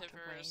lot of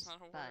ways. Is not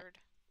a but word.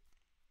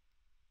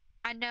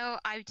 I know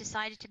I've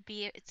decided to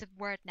be. It's a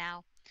word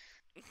now.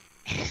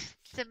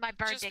 It's in my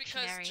bird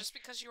dictionary. Just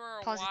because you are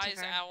a Positiver.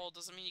 wise owl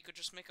doesn't mean you could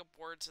just make up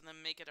words and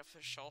then make it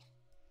official.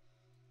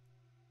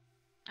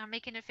 I'm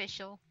making it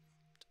official.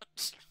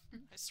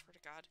 I swear to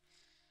God.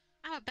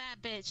 I'm a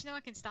bad bitch. No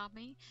one can stop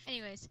me.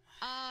 Anyways,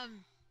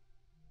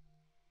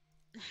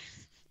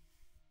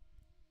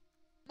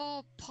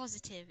 more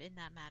positive in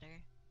that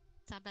matter.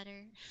 Is that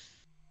better?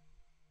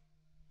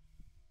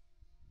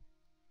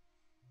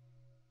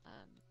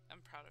 I'm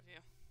proud of you.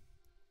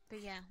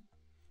 But yeah.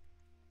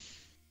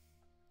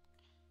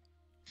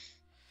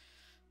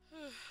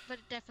 But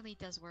it definitely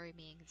does worry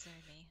me and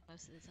concern me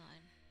most of the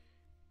time.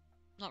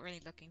 Not really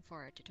looking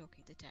forward to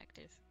talking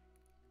detective.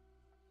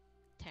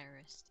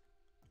 Terrorist.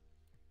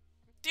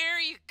 There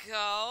you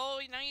go!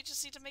 Now you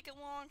just need to make it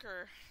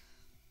longer.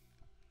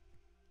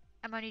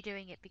 I'm only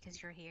doing it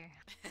because you're here.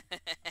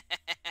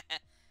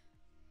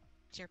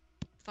 You're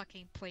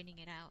fucking pointing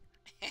it out.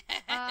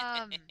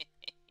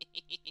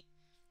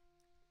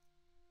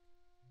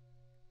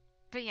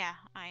 But yeah,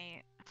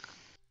 I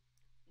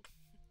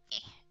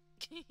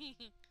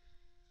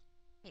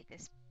hate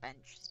this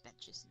bench. This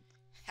bench isn't.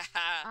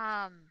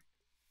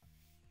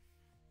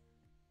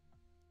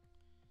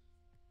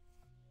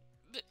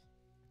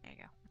 There you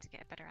go. Let's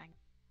get a better angle.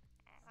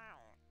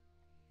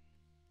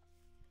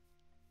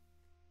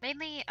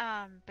 Mainly,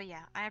 but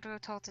yeah, I have to go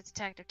talk to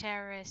Detective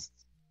Terrorist.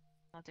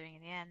 Not doing it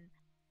in the end.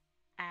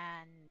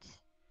 And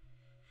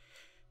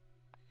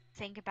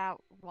think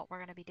about what we're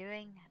gonna be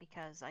doing,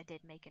 because I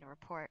did make a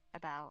report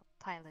about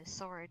Tyler's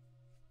sword,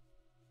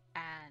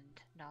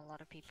 and not a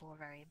lot of people were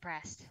very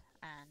impressed.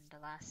 And the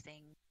last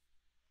thing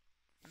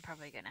I'm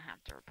probably gonna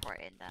have to report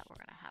in that we're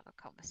gonna have a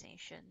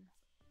conversation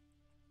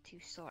to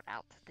sort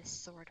out this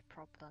sword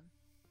problem.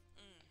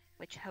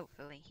 Which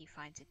hopefully he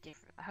finds a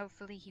different.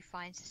 Hopefully he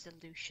finds a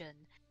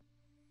solution.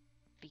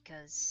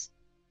 Because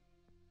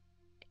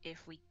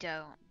if we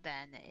don't,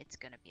 then it's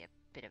gonna be a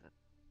bit of a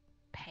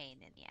pain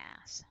in the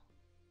ass.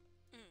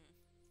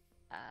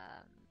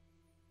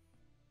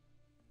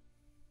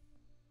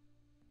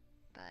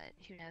 But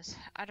who knows?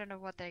 I don't know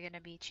what they're going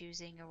to be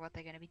choosing or what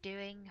they're going to be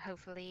doing.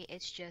 Hopefully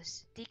it's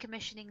just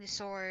decommissioning the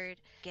sword,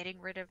 getting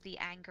rid of the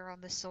anger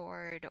on the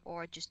sword,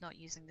 or just not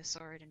using the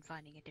sword and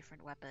finding a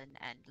different weapon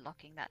and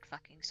locking that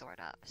fucking sword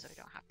up so we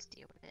don't have to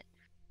deal with it.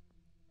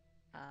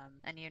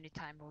 And the only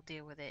time we'll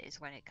deal with it is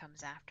when it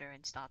comes after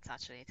and starts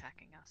actually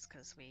attacking us,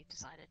 because we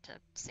decided to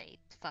say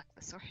fuck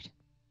the sword.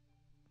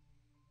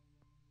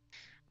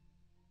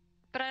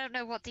 But I don't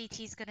know what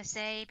DT's gonna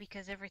say,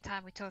 because every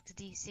time we talk to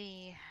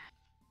DC,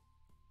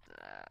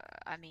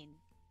 I mean,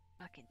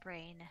 fucking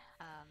brain,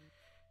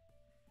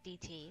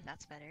 DT,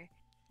 that's better.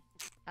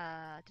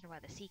 Don't know where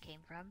the C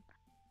came from.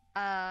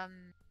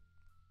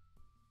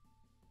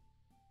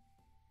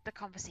 The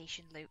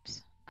conversation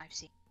loops I've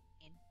seen.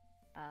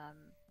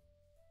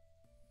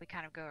 We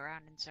kind of go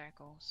around in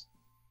circles.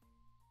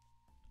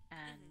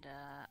 And,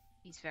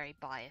 he's very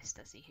biased,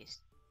 as he has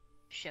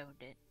shown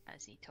it,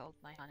 as he told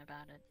my son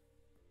about it.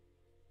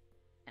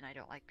 And I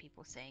don't like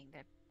people saying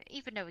that,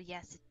 even though,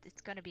 yes,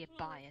 it's going to be a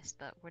bias,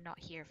 but we're not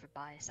here for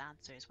bias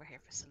answers, we're here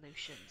for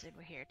solutions, and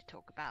we're here to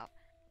talk about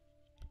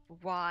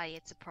why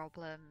it's a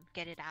problem,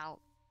 get it out,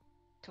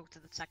 talk to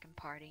the second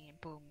party,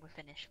 and boom, we're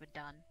finished, we're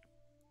done.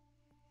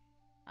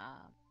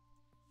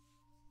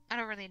 I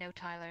don't really know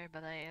Tyler,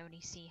 but I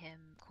only see him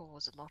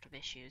cause a lot of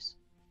issues.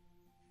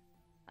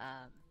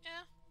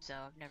 Yeah. So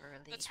I've never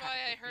really. That's had why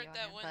a I big heard view on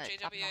that him, when but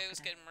I'm JWA not was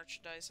gonna- getting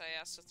merchandise, I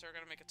asked if they were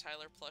gonna make a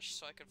Tyler plush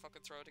so I could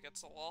fucking throw it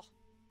against the wall.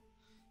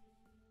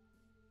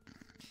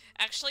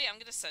 Actually, I'm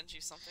gonna send you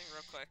something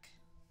real quick.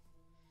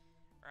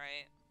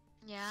 Right?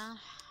 Yeah.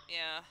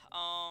 Yeah,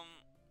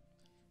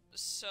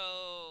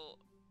 so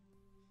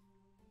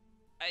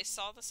I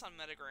saw this on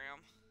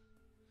Metagram,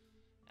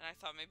 and I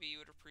thought maybe you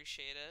would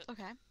appreciate it.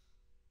 Okay.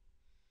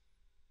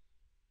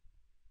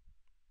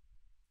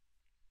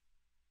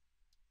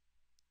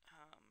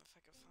 If I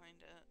could find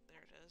it,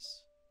 there it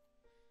is.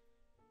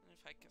 And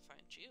if I could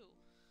find you.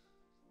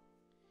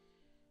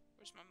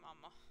 Where's my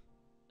mama?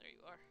 There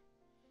you are.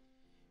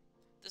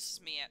 This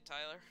is me at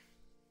Tyler.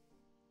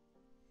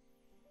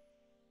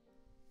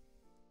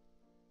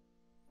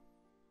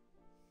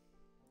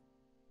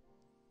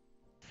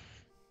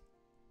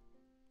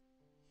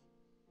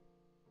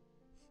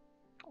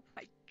 Oh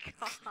my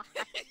god.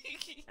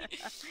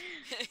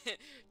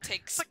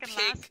 Takes Fucking cake,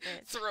 last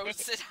bit.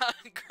 throws it on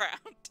the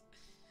ground.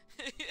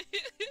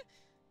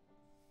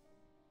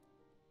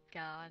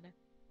 God.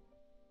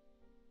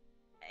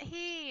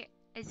 He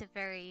is a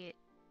very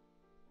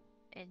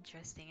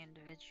interesting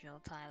individual,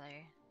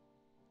 Tyler.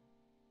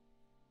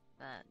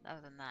 But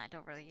other than that, I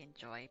don't really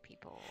enjoy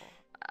people.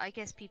 I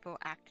guess people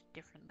act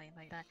differently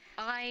like that.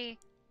 I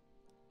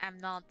am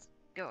not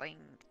going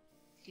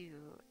to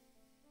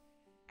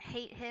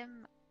hate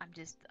him. I'm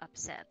just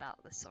upset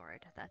about the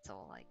sword. That's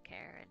all I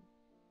care. And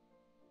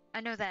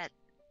I know that.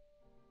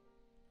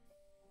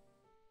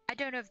 I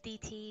don't know if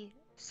DT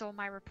saw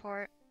my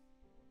report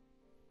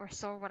or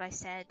saw what I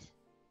said.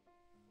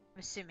 I'm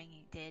assuming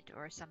he did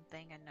or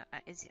something. And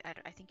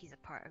I think he's a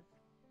part of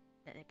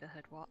the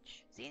Neighborhood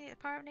Watch. Is he a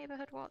part of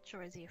Neighborhood Watch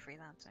or is he a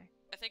freelancer?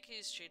 I think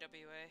he's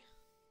JWA.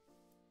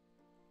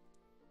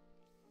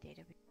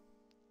 JW.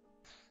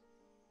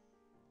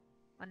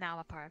 Well, now I'm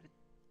a part of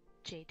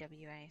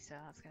JWA, so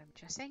that's gonna be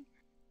interesting.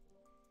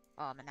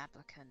 Oh, I'm an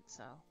applicant,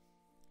 so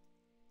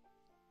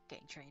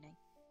getting training.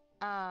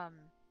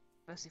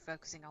 Mostly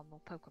focusing on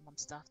more Pokemon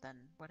stuff than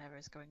whatever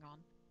is going on.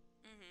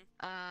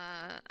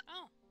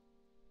 Oh.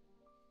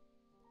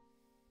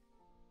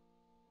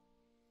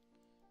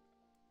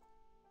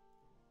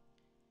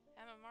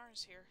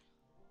 MMR's here.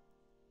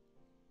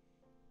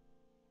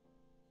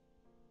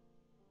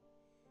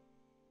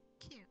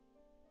 Cute.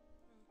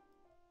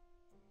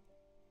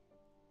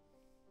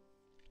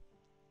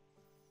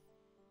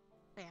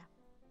 Yeah.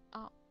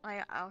 Oh,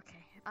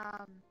 okay.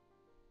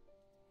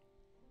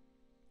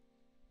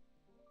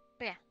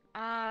 But yeah,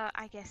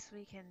 I guess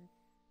we can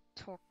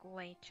talk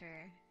later.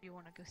 If you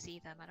want to go see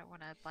them, I don't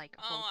want to, like,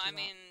 hold Oh, you I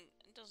mean,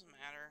 up. it doesn't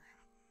matter.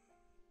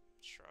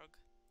 Shrug.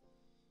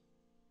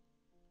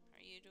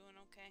 Are you doing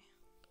okay?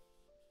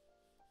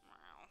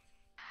 Wow.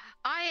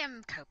 I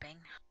am coping.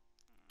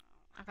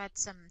 I've had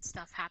some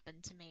stuff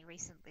happen to me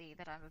recently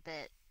that I'm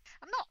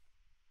not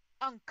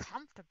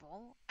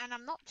uncomfortable, and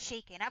I'm not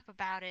shaken up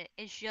about it.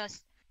 It's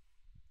just,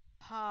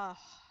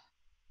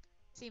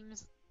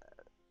 seems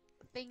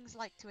things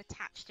like to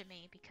attach to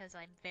me because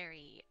I'm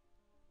very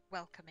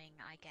welcoming,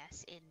 I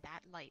guess, in that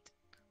light.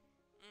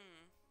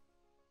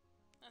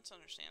 That's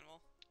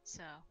understandable.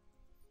 So,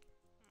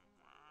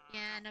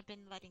 yeah, and I've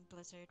been letting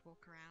Blizzard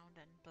walk around,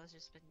 and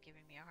Blizzard's been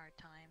giving me a hard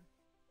time.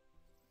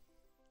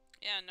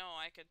 Yeah, no,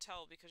 I could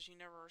tell because you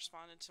never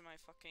responded to my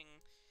fucking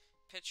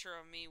picture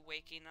of me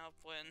waking up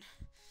when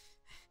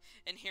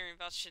and hearing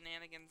about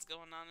shenanigans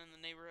going on in the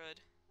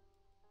neighborhood.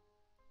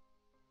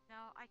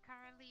 No, I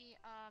currently,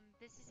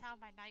 this is how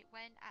my night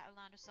went at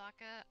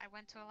Alandosaka. I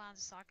went to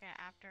Alandosaka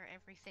after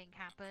everything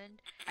happened.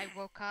 I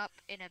woke up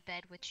in a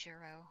bed with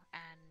Shuro,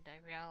 and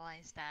I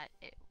realized that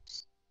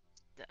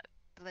the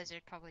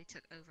blizzard probably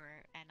took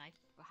over, and I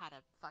had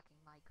a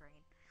fucking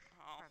migraine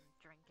from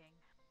drinking.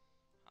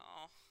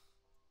 Oh.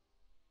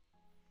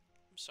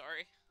 I'm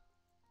sorry.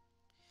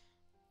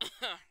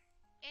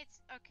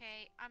 It's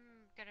okay.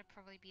 I'm gonna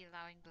probably be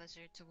allowing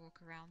Blizzard to walk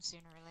around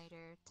sooner or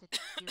later to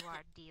do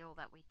our deal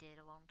that we did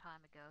a long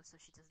time ago, so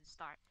she doesn't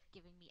start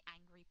giving me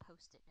angry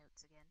post-it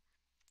notes again.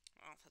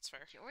 Oh, that's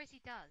fair. She always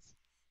does.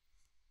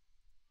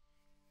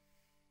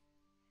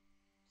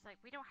 She's like,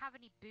 we don't have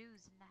any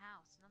booze in the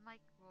house, and I'm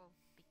like, well,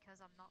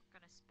 because I'm not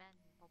gonna spend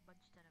a whole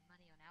bunch ton of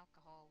money on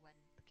alcohol when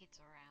the kids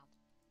are around.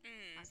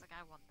 I was like,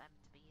 I want them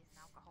to be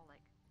an alcoholic.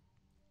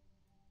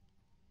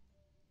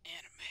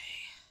 Anime.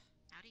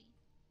 Howdy.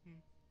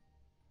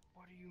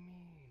 What do you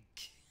mean?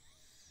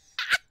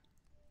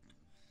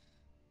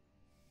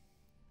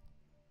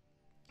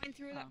 Went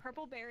through that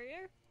purple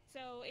barrier,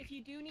 so if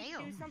you do need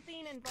to do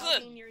something Good.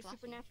 involving your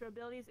supernatural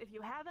abilities, if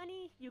you have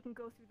any, you can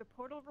go through the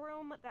portal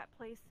room. That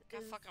place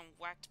Got is fucking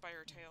whacked by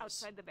her tails.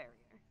 outside the barrier.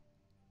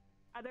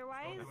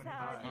 Otherwise, do you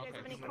guys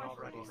have any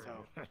questions?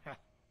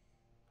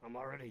 I'm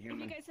already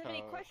human. If you guys have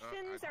any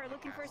questions or are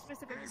looking for a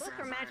specific book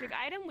or magic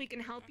item, we can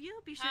help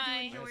you. Be sure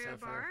to enjoy our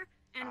bar,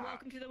 and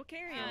welcome to the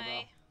Wakarian.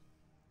 Hi.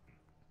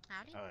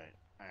 Howdy. Alright,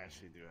 I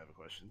actually do have a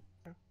question.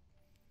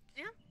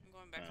 Yeah. I'm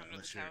going back under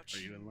the unless couch.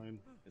 Are you in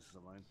line? This is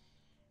in line.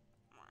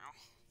 Wow.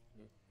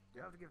 You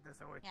have to give this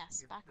away.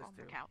 Yes, back on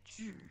the couch.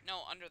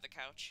 No, under the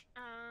couch.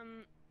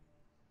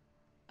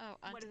 Oh,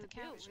 what under does the it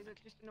do? couch. Is it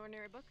just an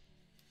ordinary book?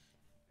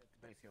 It's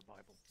basically a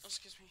Bible. Oh,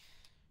 excuse me.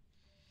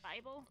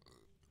 Bible?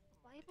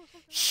 Bible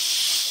something like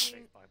that?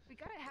 I mean, Bible. we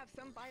gotta have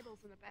some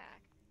Bibles in the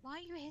back. Why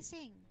are you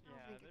hissing?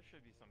 Yeah, there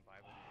should be some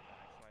Bible in the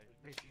back. So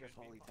Basically just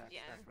holy text.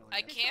 Yeah. That's really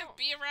I it. can't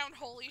be around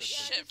holy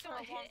shit just for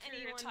a don't long hit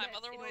period of anyone time, that,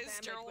 otherwise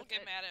damaged Daryl will with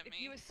get it. mad at If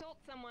me. you assault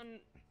someone,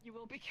 you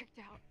will be kicked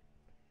out.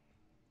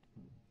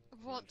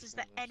 What does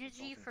the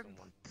energy from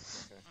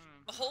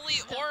Holy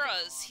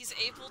auras! He's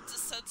able to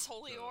sense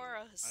holy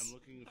auras. I'm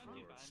looking for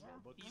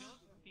spellbooks.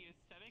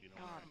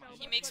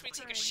 He makes me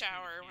take a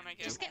shower when I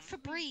get Just get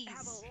Febreze. I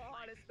have a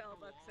lot of spell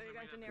books, so you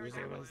guys can narrow Who's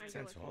down able what to kinds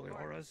sense you're holy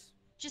looking for. auras?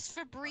 Just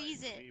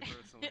Febreze it.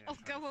 It'll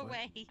go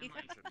away.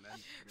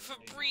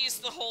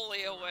 Febreze the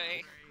holy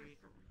away.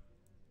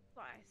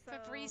 Why? So,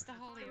 Febreze the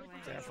holy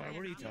away. Sapphire,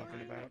 what are you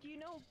talking about? Do you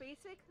know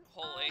basic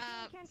Holy.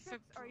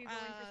 cantrips, or are you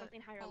going for something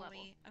higher level?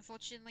 Holy.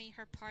 Unfortunately,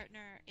 her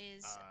partner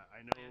is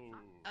I know.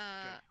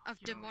 of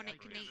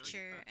demonic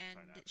nature, and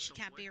she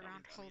can't be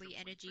around holy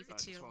energy for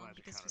too long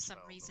because for some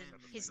reason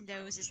his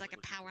nose is like a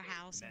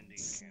powerhouse and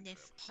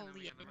sniff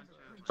holy energy.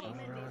 Sorry,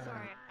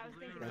 I was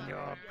thinking. Then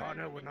your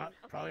partner would not,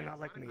 probably not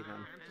like me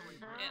then.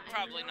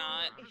 Probably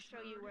not. They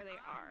show you where they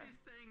are.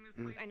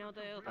 I know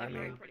they'll I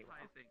mean, pretty well.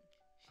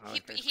 He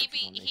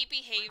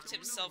behaved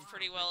himself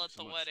pretty well at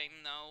the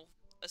wedding, though.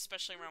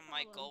 Especially around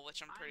Michael,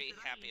 which I'm pretty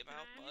happy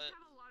about, but...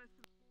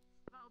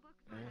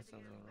 Yeah, that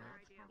sounds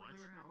alright.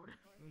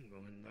 I'm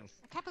going though.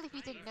 I can't believe you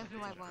didn't know who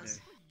I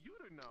was.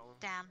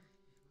 Damn.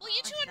 Well,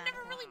 you two had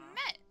never really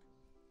met.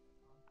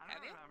 I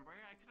don't remember.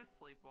 I could have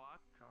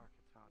sleepwalked.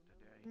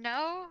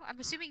 No,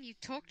 I'm assuming you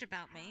talked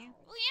about me.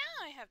 Well,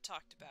 yeah, I have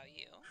talked about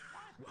you.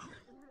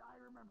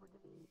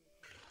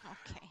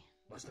 Okay.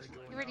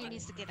 He really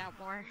needs to get out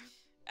more.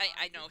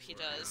 I know he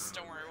does.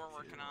 Don't worry, we're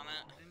working on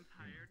it.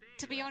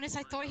 To be honest,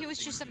 I thought he was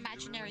just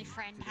imaginary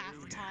friend half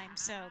the time,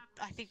 so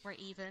I think we're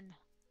even.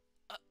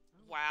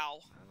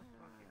 Wow.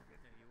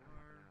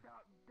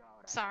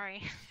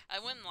 Sorry. I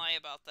wouldn't lie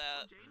about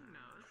that.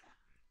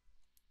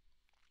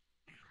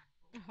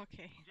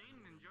 Okay. Jane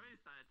enjoys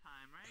that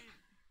time, right?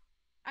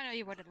 I know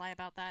you wouldn't lie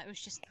about that. It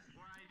was just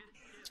Where I just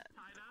get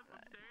tied up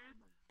upstairs?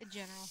 in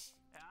general.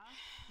 Yeah?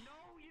 No,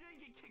 you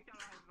didn't get kicked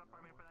out of his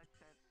apartment for that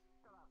shit.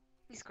 Shut up.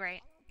 He's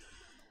great.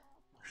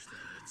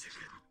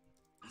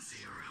 I'll see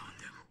you around.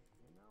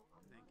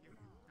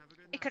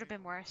 It could have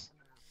been worse.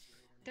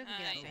 Don't give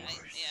me that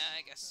face. Yeah,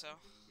 I guess so.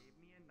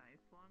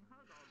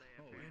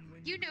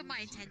 You know my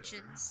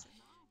intentions.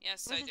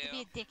 Yes, Wasn't I do. to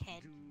be a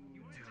dickhead.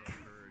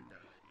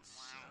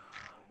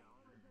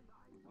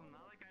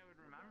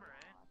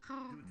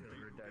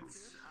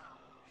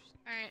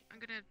 Alright, I'm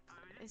gonna...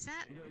 Is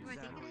that who I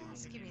think it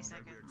is? Give me a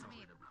second. Let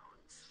me...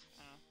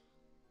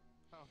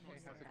 Oh,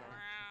 hey, how's it going?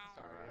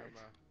 Sorry,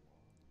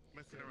 I'm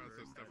messing around with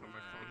some stuff on my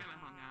phone. We kinda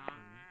hung out.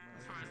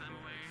 As far as I'm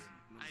aware,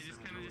 I just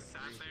kind of just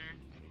sat there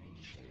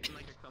in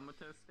like a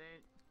comatose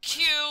state.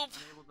 Cube!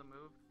 Unable to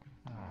move.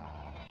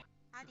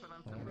 How do Put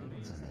on some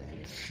movies.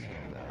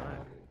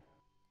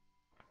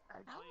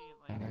 Actually,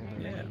 like...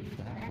 Yeah.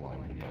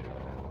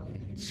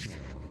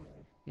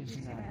 It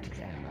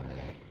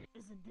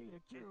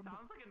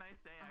sounds like a nice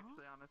day,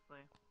 actually, honestly.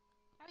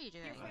 How are you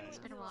doing? It's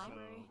been a while.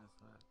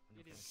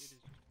 It is.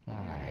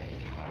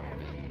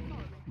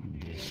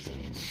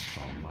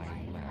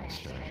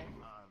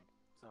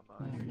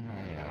 When I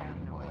am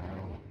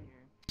well,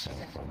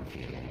 except for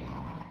feeling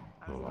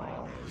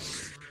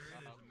lost.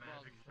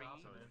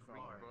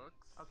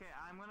 Okay,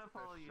 I'm gonna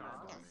follow you.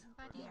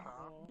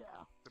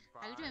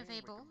 How you doing,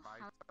 Fable?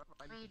 How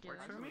are you doing?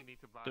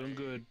 Doing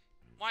good.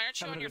 Why aren't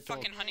you Having on a your good talk.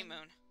 fucking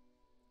honeymoon?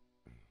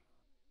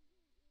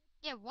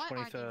 Yeah, what are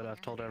you 23rd,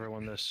 I've told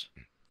everyone this.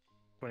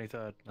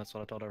 23rd, that's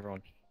what I told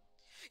everyone.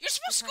 You're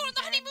supposed to go on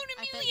the honeymoon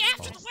immediately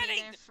after the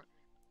wedding!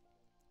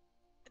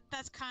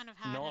 That's kind of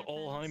how Not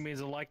all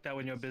honeymoons are like that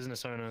when you're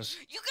business owners.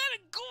 You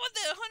gotta go on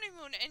the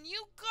honeymoon and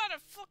you gotta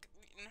fuck.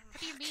 What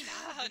do you mean?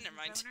 Never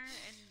mind.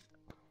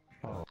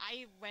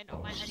 I went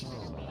on my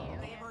honeymoon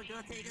immediately. We'll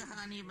go take a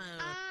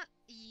honeymoon.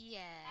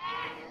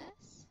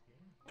 Yes.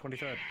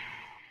 23rd.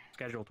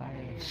 Scheduled.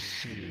 I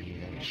see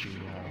that you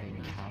have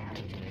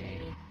encountered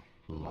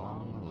a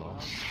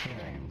long-lost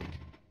friend.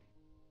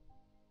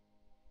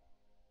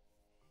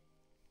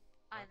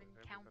 I've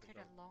encountered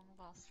a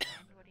long-lost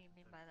friend. What do you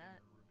mean by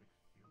that?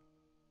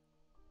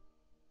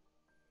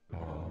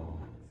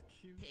 Oh,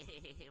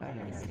 I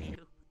don't think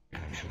I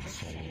should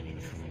say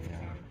anything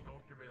there.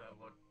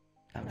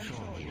 I'm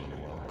sure he will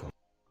welcome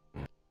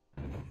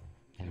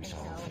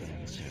himself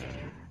into.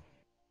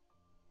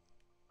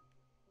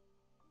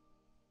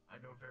 I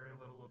know very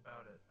little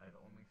about it. I'd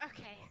only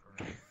Okay.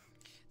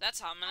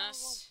 That's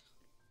ominous.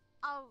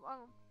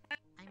 Oh, I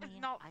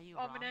mean, not are you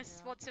ominous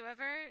wrong,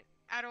 whatsoever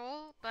at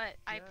all, but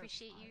I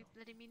appreciate you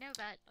letting me know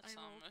that. That's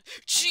ominous.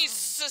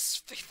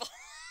 Jesus, people!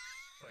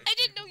 I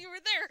didn't know you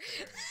were there!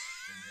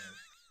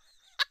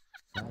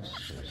 I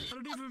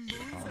didn't even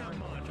move that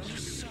much. I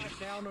just sat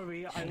down over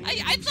here.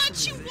 I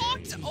thought you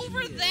walked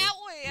over that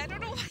way. I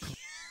don't know why.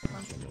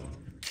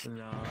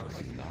 No,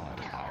 not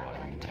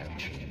our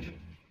intention.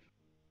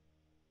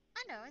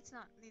 I know it's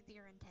not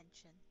your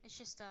intention. It's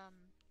just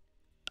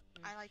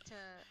I like to.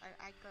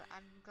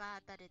 I'm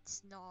glad that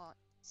it's not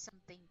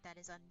something that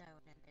is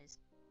unknown and is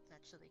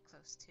actually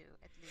close to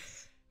at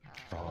least.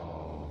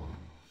 Oh,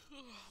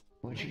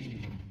 would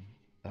you?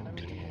 Oh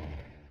dear.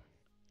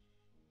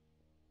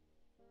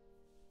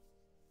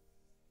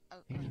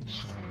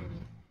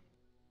 Inside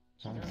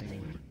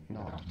something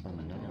not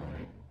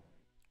unknown.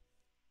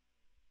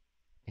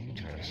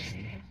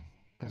 Interesting,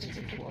 because if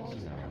it was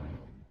known,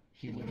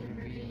 he would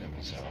reveal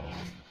himself.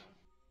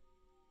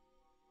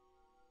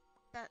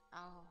 That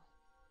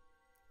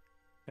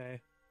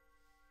Hey.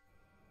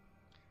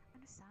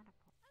 Understandable.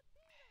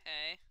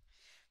 Hey.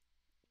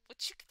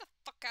 Would you get the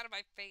fuck out of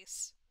my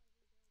face?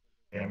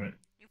 Damn it.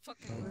 You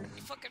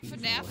fucking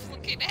FNAF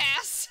looking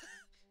ass!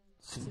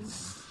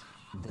 Since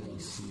they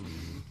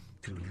seem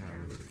to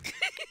have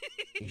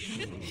a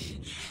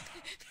strange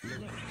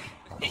look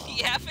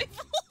Yeah,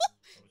 people?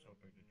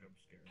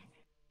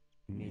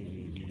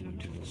 maybe due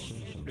to the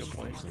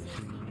circumstances of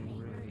human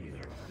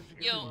rare.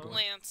 Yo,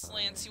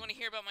 Lance, you wanna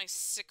hear about my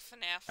sick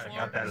FNAF lore? I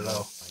got that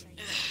low.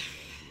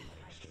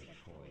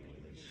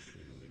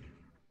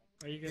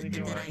 Are you gonna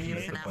Did go I on hear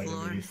here? FNAF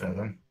lore? It's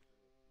fine.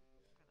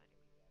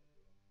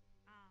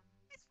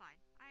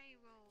 I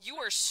will. You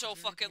are so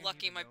fucking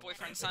lucky my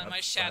boyfriend signed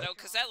my shadow,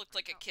 cause that looked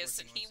like a kiss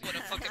and he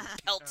would've fucking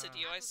pelted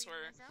you, I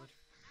swear.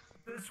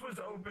 This was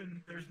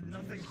open. There's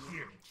nothing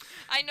here.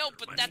 I know,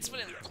 but that's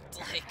what it looked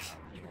like.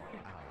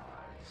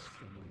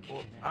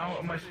 Well, how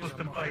am I supposed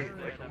to bite?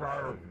 Like,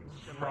 rawr.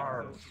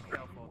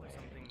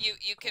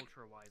 You could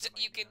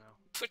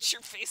put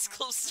your face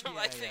close to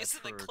my face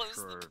and then close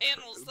the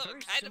panels. That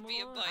would kind of be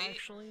a bite.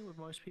 Actually, with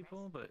most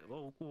people, but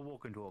we'll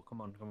walk into it.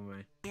 Come on with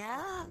me.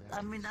 Yeah,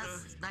 I mean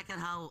that's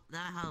how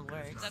it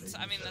works.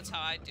 That's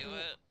how I do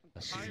it.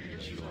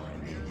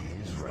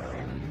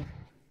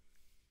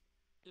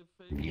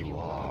 You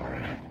are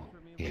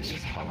his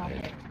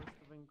puppet.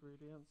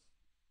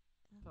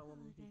 Tell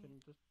him he can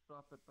just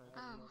drop it by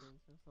having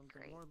audience or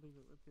something, or leave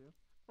it with you.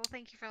 Well,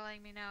 thank you for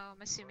letting me know.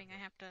 I'm assuming I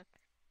have to.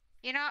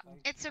 You know,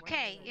 it's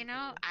okay. You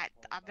know,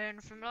 I've been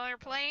familiar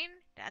plane.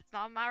 That's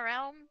not my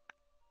realm.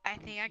 I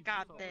think I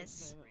got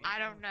this. I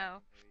don't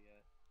know.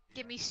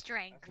 Give me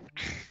strength.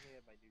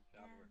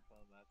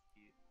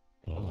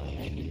 All I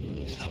can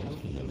do is help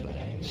the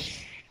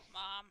banks.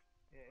 Mom.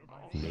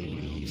 Maybe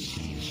he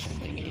sees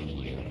something in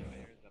you.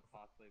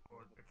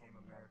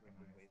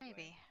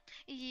 Maybe.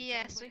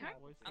 Yes, sweetheart.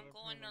 I'm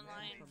going to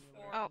line for.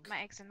 Oh,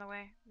 my egg's in the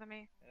way. Let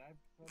me. And I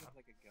put up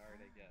like a guard,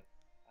 I guess.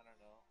 I don't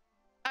know.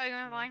 Oh, you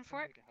going to line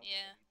for it?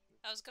 Yeah.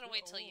 I was gonna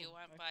wait till you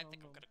went, but I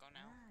think I'm gonna go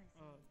now.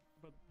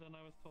 But then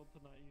I was told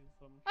to not use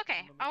them.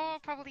 Okay, I'll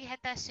probably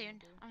head there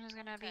soon. I'm just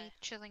gonna be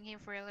chilling here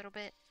for a little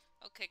bit.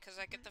 Okay, because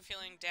I get the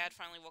feeling Dad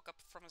finally woke up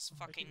from his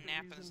fucking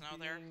nap and is now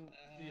there.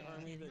 The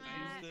army that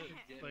used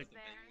it, like,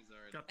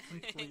 got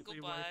completely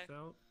Goodbye. wiped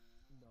out.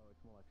 No,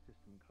 it's more like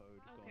system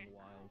code Okay. gone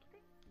wild.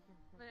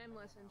 I'm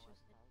less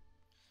interested.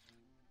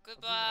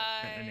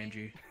 Goodbye.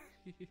 NNG.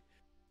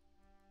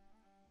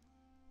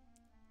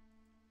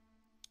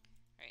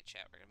 Alright,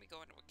 chat, we're gonna be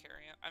going to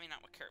Wicarium. I mean,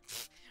 not Wicarium.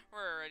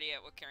 We're already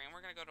at Wicarium.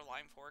 We're gonna go to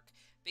Lime Fork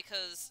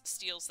because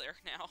Steele's there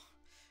now.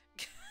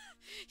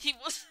 he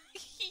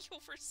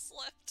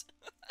overslept.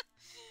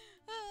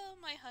 Oh,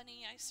 my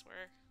honey, I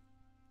swear.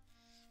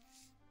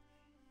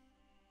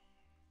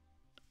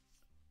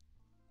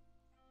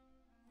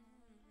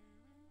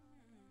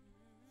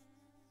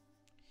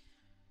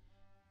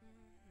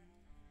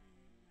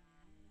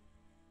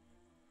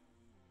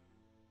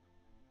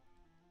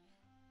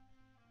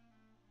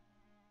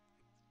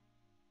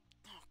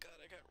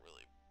 I got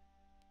really...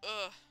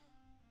 Ugh.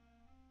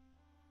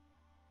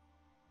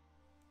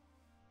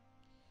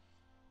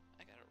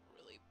 I got a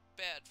really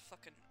bad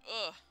fucking...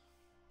 Ugh.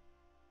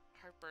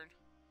 Heartburn.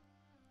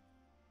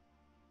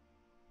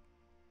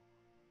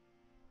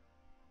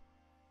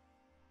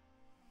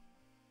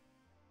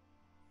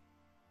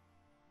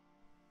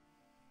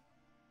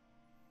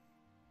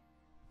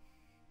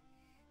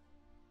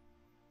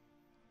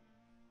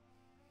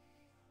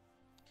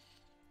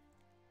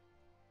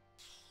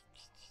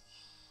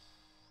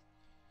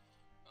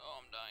 Oh,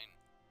 I'm dying.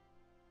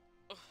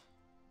 Ugh.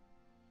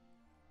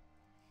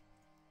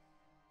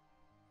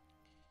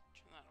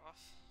 Turn that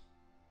off.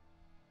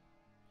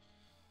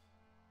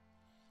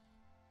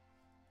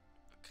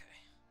 Okay.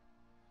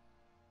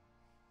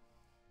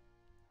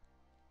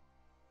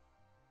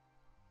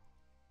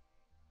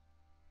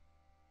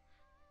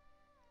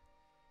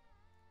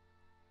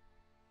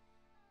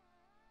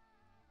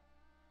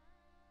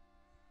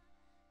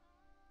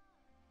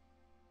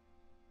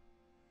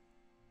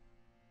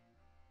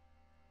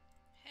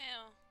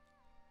 Hell.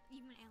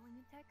 Even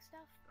alien tech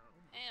stuff?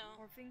 Hell.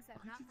 Or things that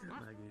Why not don't you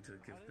tell Maggie to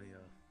give me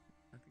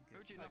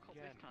Who'd you look up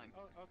this time?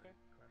 Oh, okay.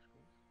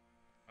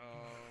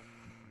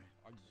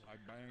 I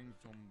banged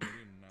somebody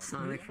and that's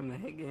Sonic from the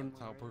hit game.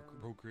 That's how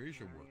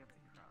procreation works.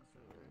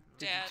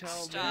 Dad,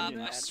 stop,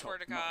 I swear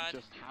to God.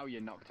 Just how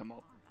you knocked him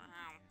up.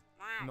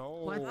 No.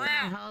 What the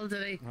hell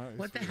did I?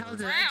 What the hell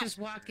did I just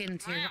walk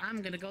into?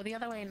 I'm gonna go the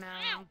other way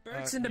now.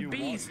 Birds and the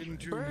bees.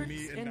 Into Birds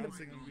me and the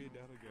announcing I'm being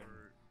dead again.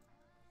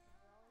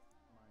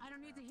 I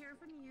don't need to hear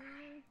from you.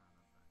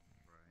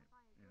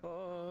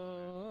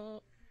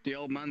 The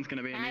old man's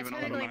gonna be an even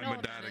older technically man. no,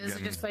 My dad it's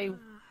again. just say,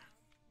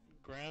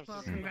 Grabs well,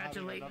 his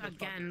congratulate another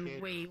again.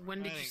 fucking Wait, kid.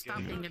 when did I you ain't stop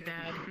getting being a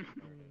dad?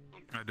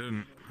 I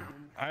didn't.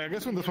 I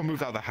guess when this one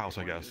moved out of the house,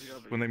 I guess.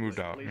 When they moved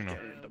out, you know.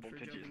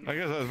 I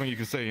guess that's when you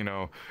can say, you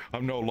know,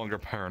 I'm no longer a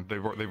parent.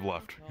 They've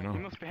left, you know. You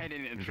must be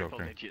heading in I'm triple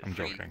joking. digits. I'm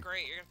joking.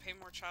 Great, you're gonna pay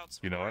more child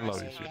support. You know, I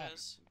love you. That's what it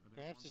is.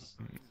 Grabs his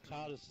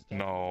child is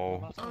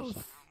No.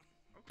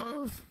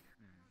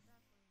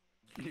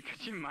 Could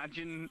you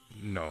imagine,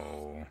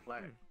 No.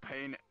 like,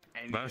 paying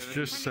any Let's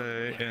just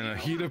say, in a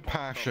heat of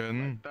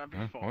passion. That'd be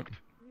What?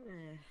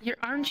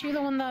 Aren't you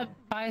the one that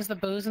buys the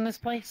booze in this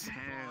place?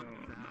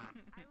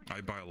 I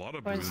buy a lot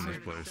of booze in this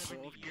place.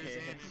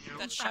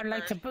 I would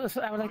like to boost.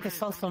 I would like to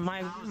sell some.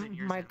 My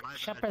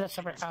shepherd.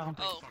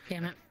 Oh,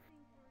 damn it!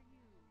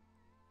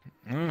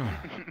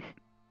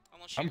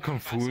 I'm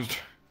confused.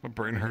 My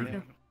brain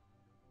hurt.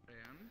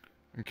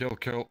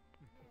 Kill.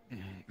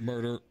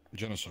 Murder.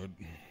 Genocide.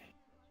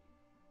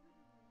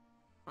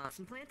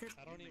 Awesome planted.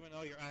 I don't even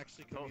know you're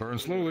actually Burn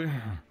slowly.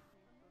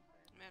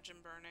 Imagine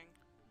burning.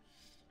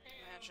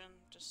 Imagine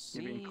just...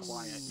 You're being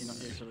quiet. You're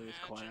not usually this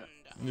quiet.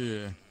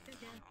 Yeah.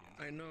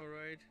 I know,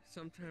 right?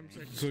 Sometimes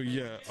I So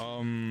yeah,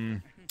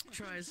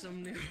 try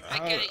some new.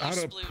 how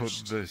to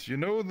put this? You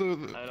know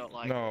the I don't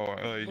like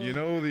you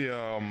know the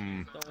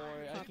Don't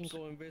worry, I can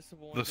go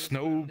invisible. the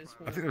snow.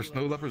 I think they're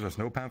snow leopards or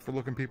snow panther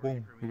looking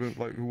people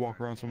who walk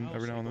around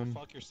every now and then.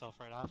 Fuck yourself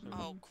right after.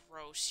 Oh,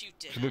 gross! You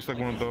did. She looks like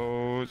one of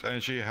those,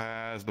 and she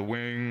has the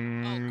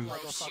wings. Oh,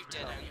 gross! You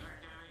didn't.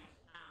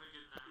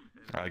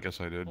 I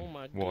guess I did. Oh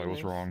my Well, I was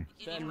goodness. wrong.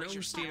 That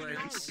gnome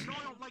stealers. No,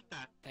 I don't like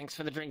that. Thanks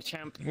for the drink,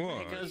 champ.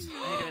 What? Because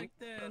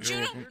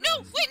Juno!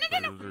 No! Wait!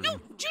 No!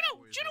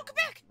 Juno! Come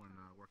back!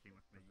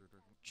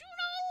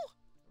 Juno!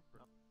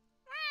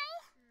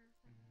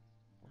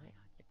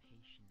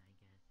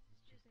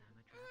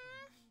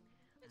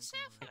 It's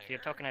Sapphire. If you're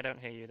talking, I don't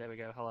hear you. There we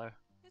go. Hello.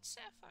 It's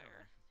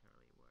Sapphire.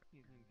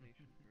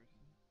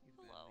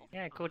 Hello.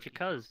 Yeah, I called you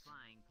cuz.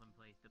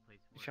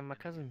 You're my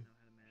cousin.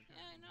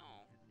 Yeah, I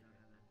know.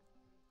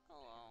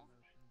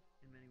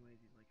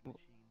 Hello.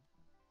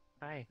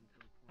 Hi.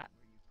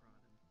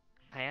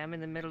 I am in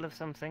the middle of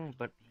something,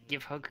 but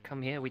give hug.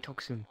 Come here. We talk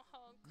soon.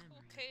 Hug.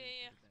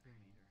 Okay.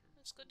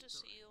 It's good to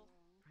see you.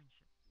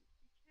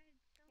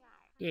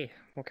 Yeah,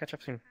 we'll catch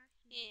up soon.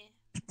 Yeah.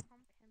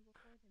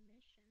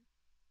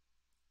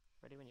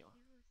 Ready when you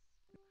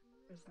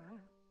are. Is that?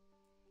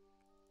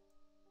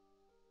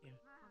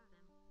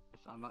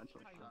 I'm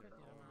actually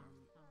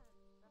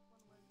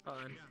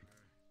Fun.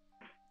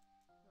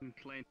 I'm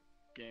playing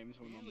games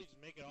with We my usually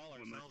just make it all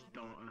with my ourselves.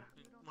 daughter.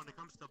 When it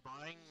comes to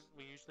buying,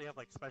 we usually have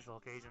like special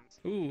occasions.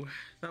 Ooh,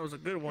 that was a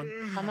good one.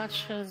 how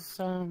much is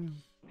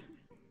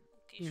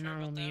you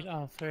know meat?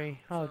 Oh, 3.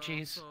 Oh,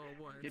 jeez.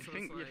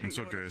 It's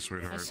okay,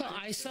 sweetheart.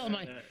 I sell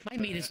my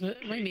meat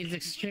is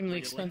extremely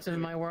expensive in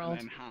my world.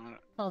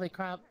 Holy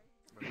crap!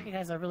 You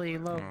guys are really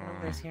low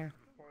numbers here.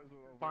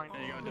 Oh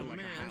man,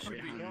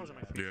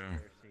 Yeah.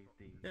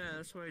 yeah,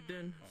 that's what I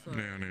did. So.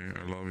 Nanny,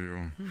 I love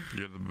you.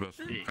 You're the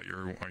best.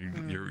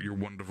 You're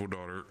wonderful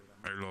daughter.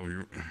 I love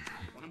you.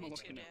 Why am I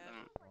looking at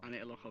that? I need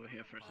to look over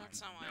here for a second.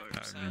 That's not why No, I'm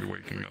it's- upset. I'm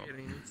waking up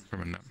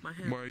from a nap. My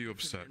hand Why are you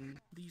upset? in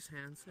these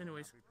hands.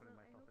 Anyways.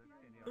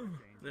 Ooh,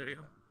 there you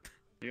go.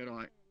 You're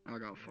like, I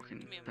gotta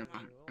fucking.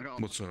 I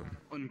gotta What's up?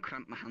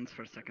 uncramp my hands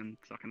for a second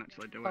so I can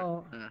actually do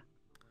Oh. it.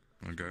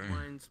 Okay.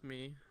 Reminds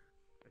me.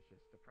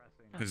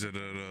 Is it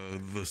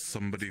the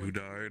somebody who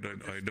died?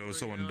 I know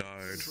someone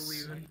died.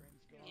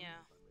 Yeah.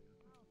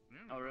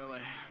 Oh,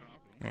 really?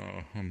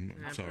 Oh, I'm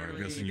sorry.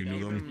 I'm guessing you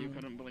knew them. You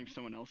couldn't believe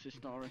someone else's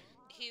story.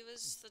 He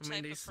was the I mean,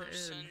 type they of said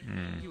person.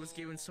 he was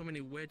given so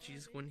many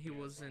wedgies when he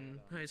was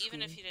in high school.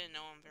 Even if you didn't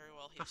know him very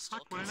well, he was still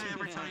Why did I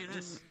ever tell you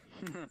considered.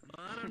 this?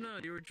 I don't know.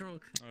 You were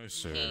drunk. I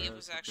see. He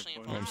was actually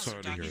involved I'm in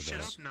sorry to some hear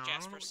Dr. that.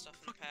 Jasper stuff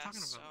in the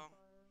past, so...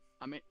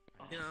 I mean,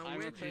 you know, I'm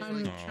we're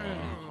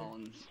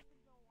Collins.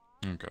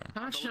 Okay.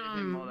 How much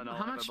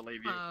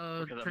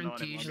drink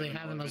do you usually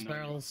have in those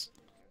barrels?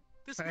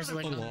 Or is it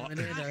like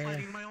unlimited or?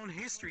 my own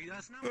history.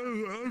 That's not.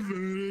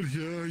 Unlimited,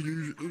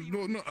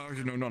 yeah. No,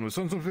 actually, no, none.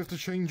 Sometimes we have to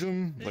change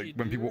them, like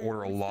when people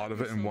order a lot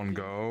of it in one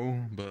go.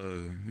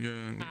 But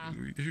yeah,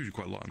 it's usually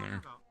quite a lot in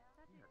there.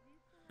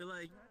 You're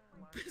like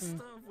pissed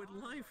off with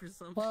life or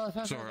something. Well,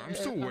 Sorry, I'm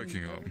still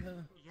waking up.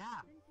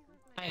 Yeah.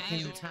 I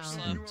can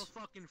tell. You're a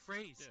fucking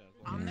phrase.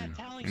 I'm not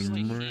telling you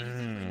like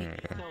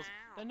details.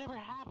 That never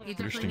happened. You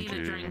definitely need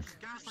a drink.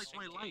 Gaslights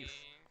my life.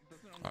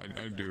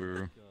 I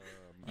do.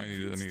 I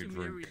need a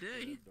drink.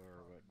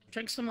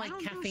 Drink some like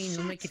caffeine,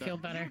 it'll make you feel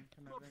better.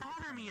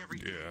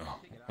 Yeah,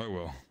 I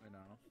will.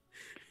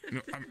 You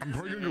know, I'm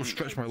probably gonna go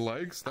stretch my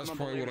legs. That's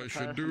probably what I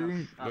should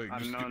do. Like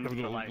just have a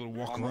little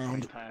walk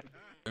around,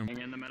 and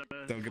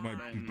that'll get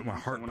my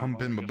heart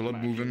pumping, my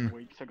blood moving.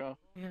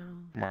 Yeah.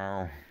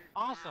 Wow.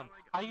 Awesome.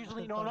 I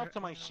usually don't up to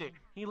my shit.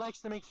 He likes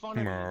to make fun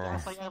of me and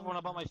gaslight everyone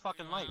about my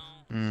fucking life.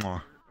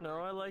 Mwah.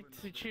 No, I like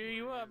to cheer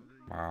you up.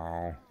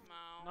 Wow.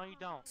 No, you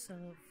don't.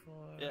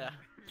 Yeah,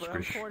 but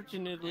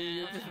unfortunately,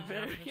 you're just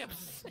very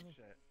upset.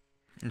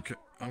 Okay,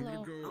 I'm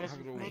gonna go have a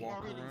little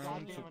walk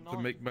around to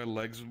make my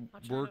legs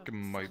work and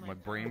my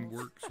brain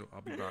work, so I'll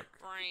be back.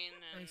 Brain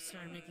and... I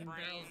started making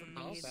barrels of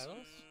these.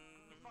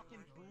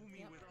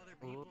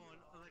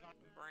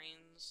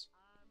 Brains.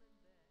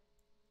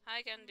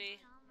 Hi, Gundy.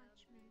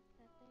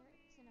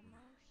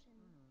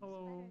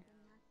 Hello.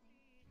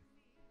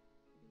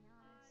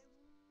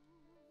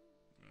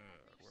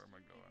 Where am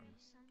I going?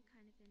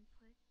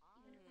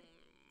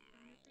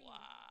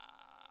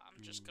 Wow.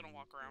 I'm just gonna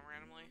walk around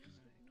randomly.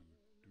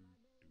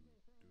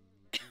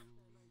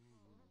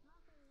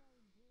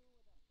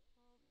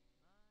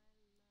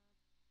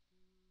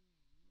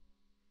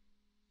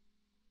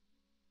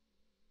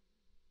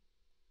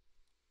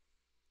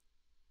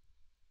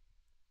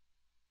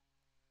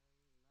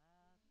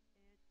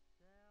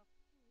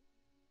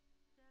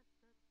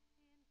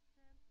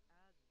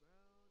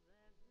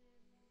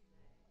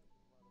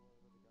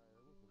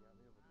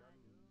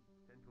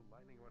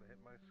 Lightning would have hit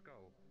my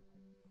skull.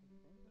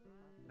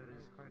 That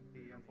is quite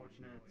the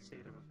unfortunate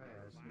state of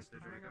affairs,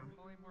 Mr. Draco.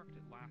 Polymorphed,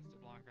 it lasted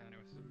longer than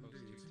it was supposed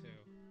to, too.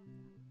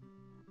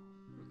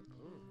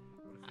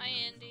 Hi,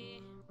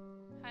 Andy.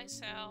 Hi,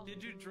 Sal.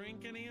 Did you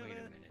drink any of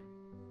it?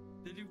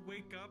 Did you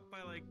wake up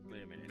by like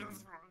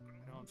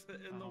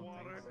in the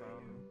water?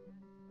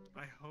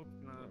 I hope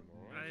not.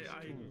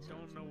 I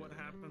don't know what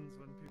happens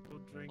when people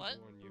drink. What?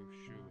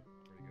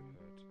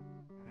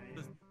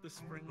 The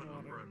spring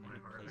water.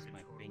 Place my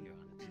finger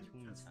on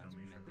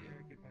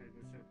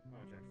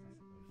it.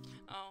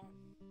 Oh.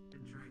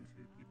 Been trying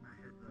to keep my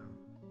head low.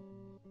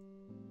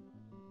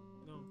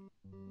 No.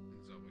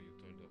 Is that why you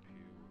turned up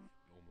here with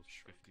almost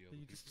 50 other Are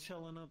you just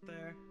chilling up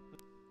there?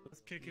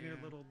 Just kicking your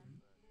little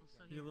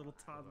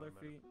toddler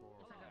feet. So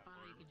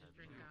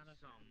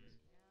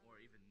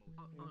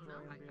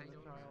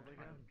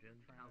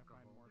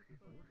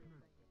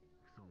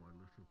I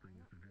listen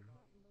things in here.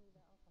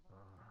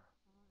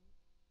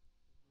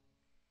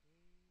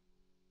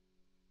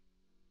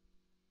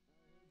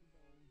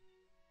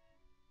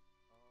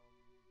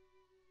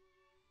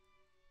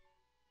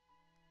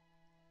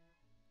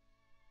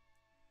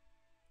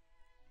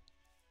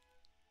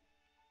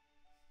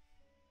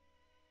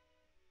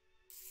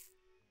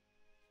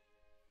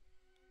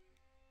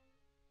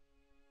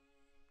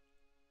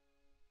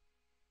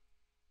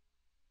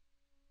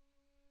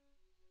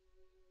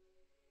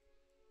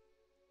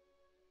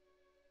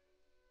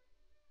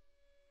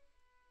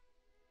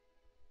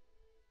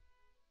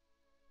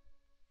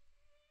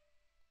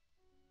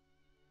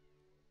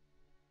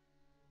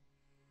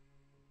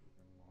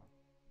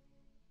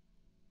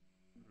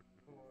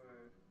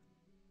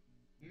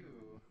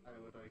 I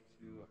would like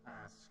to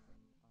ask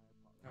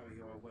how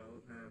your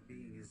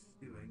well-being is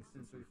doing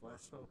since we've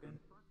last spoken.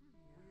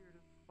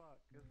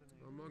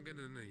 I'm not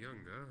getting any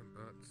younger,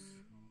 but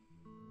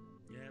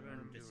you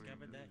haven't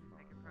discovered that?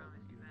 I can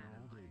promise you that.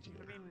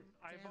 I mean,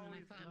 I've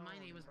always I thought my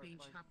name was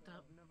being chopped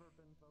up. I've never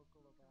been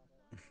vocal about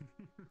it.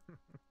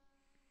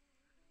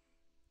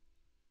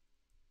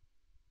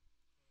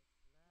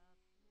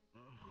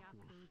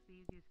 Yaku's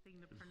the easiest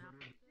thing to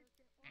pronounce.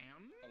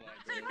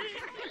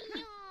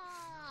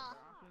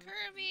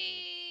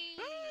 Kirby!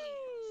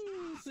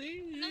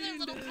 Another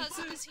little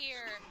cousin is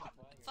here.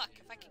 Fuck,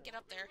 if I could get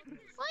up there.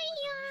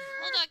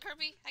 Hold on,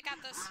 Kirby. I got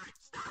this.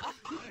 Oh.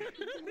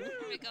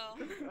 Here we go.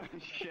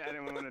 Shit, I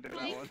didn't want to do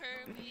Hi, that one.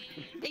 Kirby.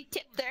 They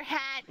tipped their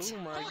hat. Oh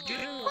my Hello.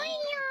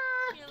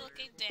 god. You're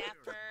looking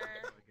dapper.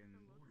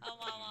 Oh,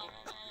 wow, wow, wow,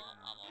 wow,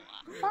 wow,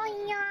 wow, wow.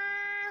 Hiya.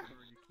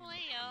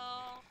 Hiya.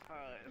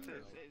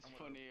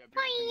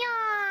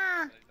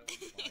 Fire!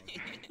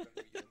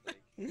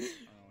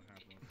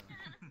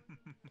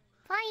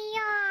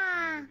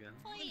 Fire!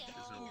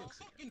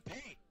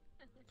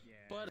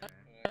 But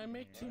I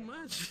make too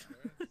much.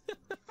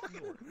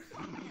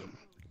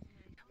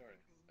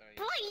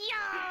 Fire!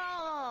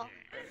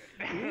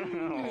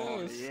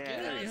 Ooh,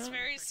 scary, That was huh?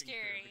 very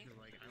scary.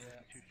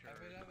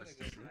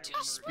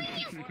 Just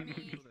wait for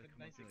me.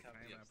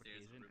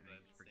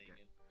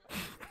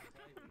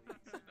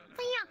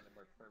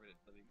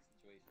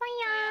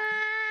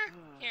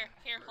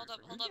 Here, hold up,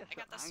 I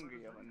got this.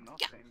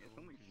 Yeah.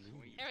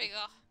 There we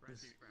go.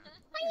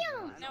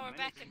 Now we're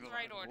back in the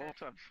right order.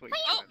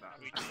 Oh!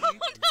 Oh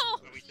no!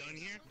 Are we done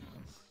here?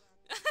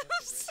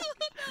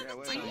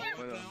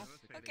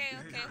 Okay,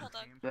 hold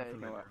on. Yeah, you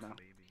go up now.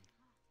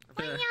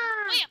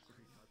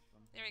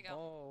 There we go.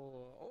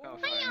 Oh,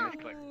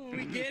 We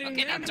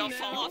okay, now don't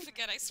fall off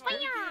again, I swear.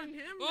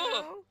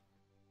 Ooh.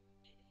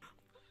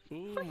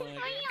 Ooh my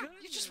god.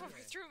 You just went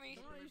right through me.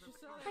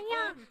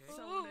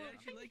 Someone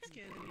actually likes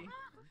candy.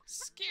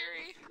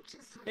 Scary.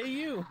 Hey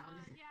you!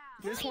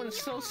 This one's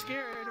so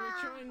scared, we're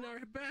trying our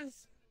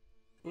best.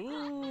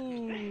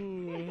 Ooh.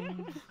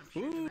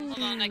 Hold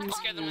on, I can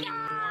scare them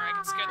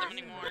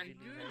anymore.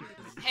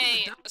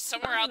 Hey,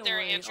 somewhere out there,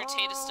 Andrew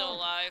Tate is still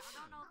alive.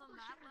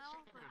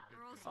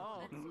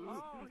 Oh.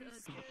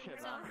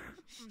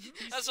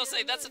 I was gonna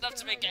say, that's enough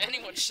to make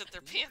anyone shit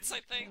their pants,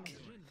 I think.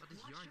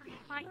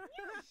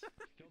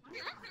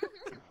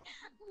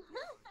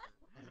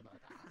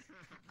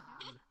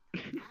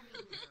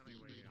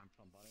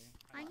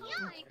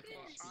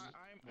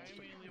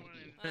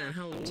 Man,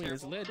 Halloween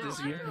is lit this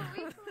year.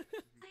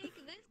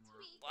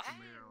 What?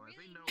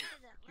 You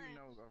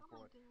know, go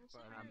for it.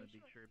 But I'm gonna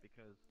be sure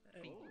because.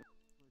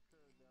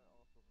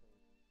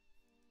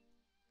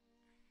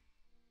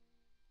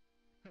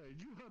 Hey,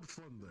 you had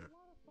fun there.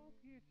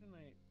 Here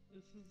tonight.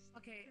 This is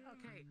Okay.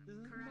 This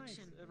is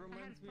Correction. nice. It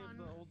reminds me of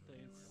the old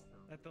days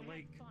at the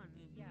lake. Fun.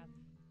 Yes.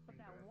 But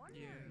that one.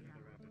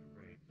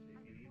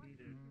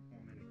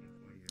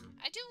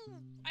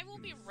 I will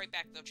be right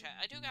back though, chat.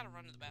 I do gotta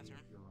run to the bathroom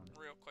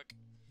real quick.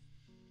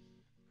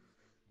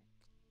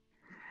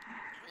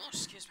 Oh,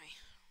 excuse me.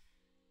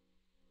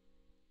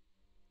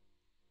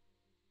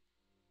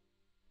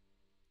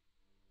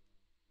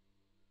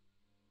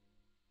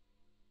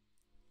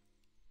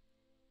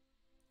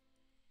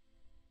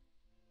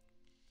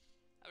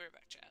 I'll be right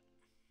back, chat.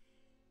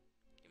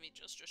 Give me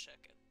just a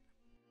second.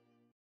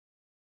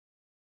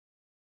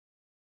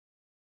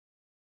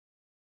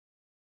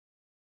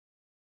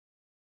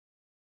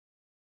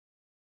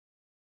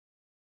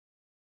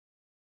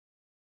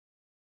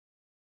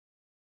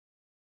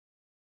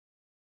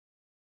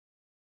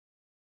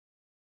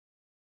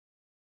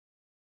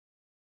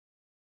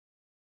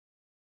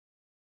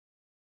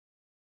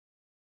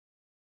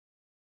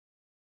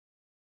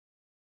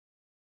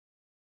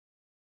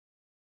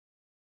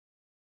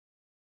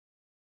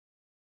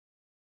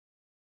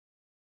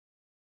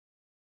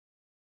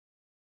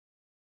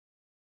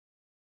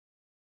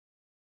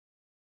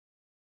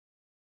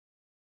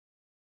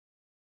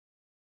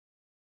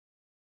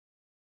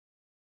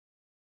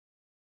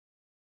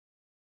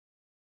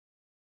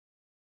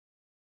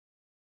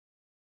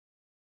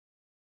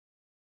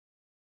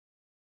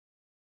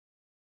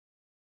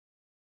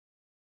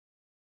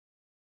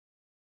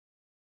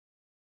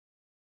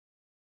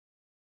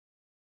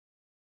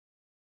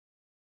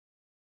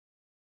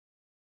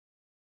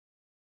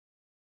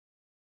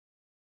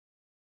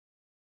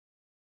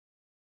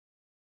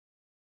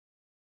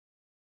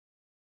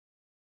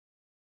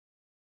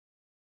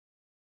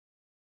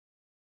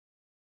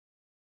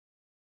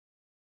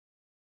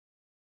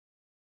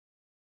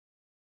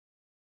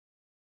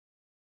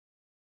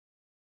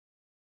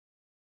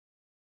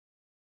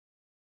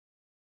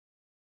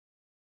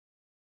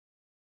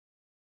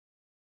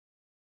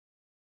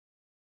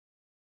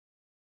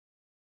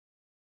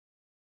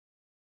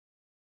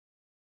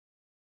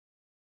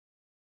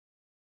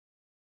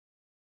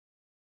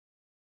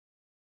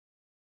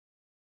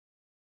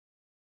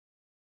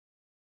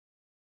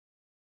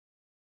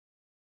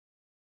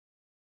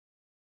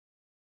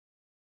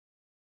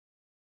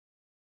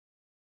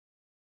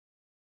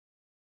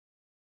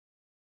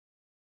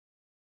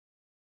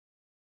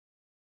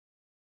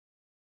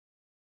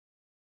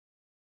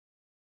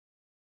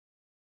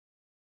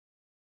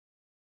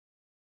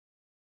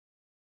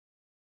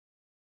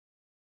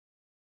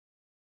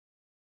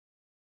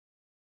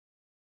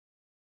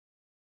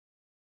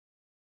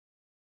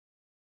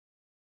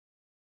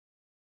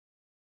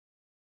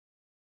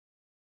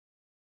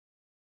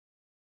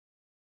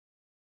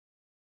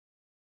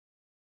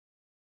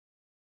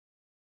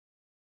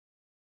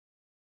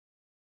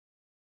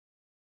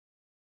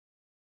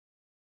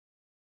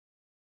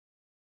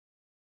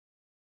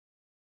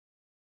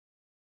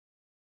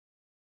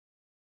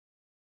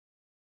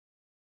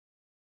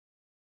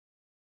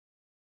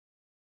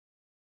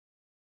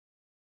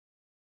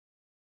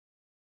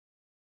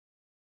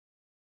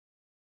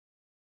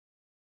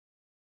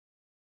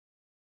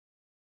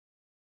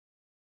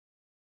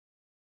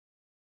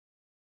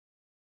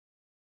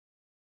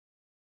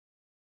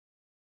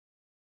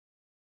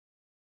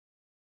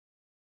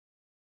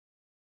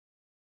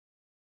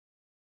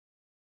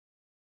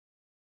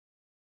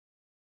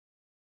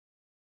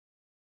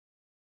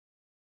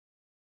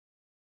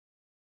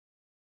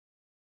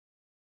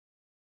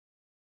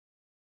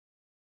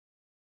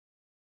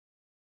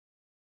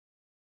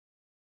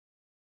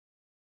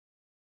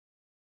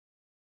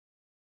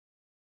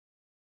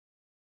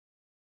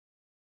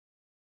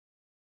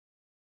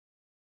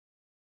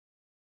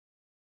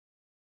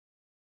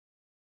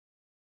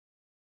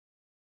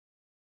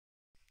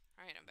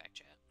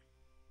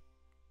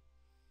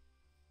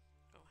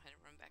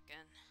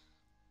 again.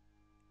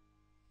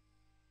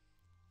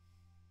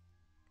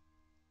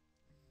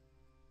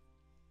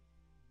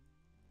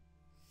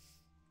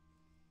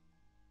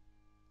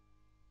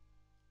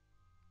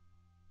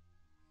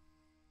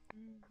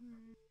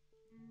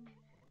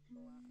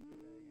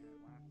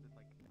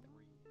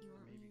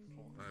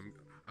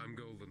 I'm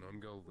golden. I'm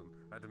golden.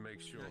 I had to make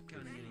sure. Not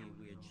counting any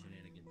weird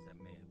shenanigans that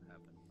may have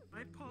happened.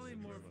 My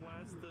polymorph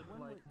lasted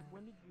like.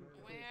 When did you?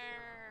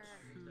 Where?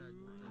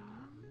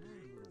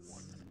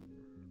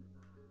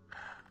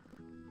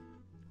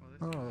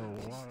 Oh,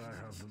 why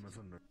I have them as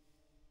under.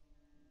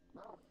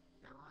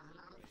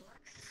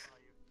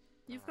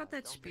 You've got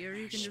that spear,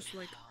 you can just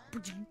like. Yeah,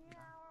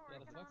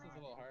 the flex is a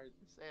little hard.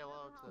 Say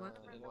hello to What?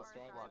 A little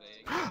strong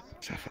today.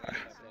 Sapphire.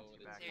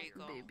 There you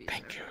go.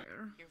 Thank you.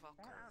 You're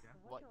welcome.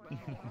 what?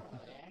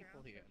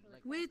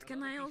 Wait,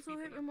 can I also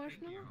have a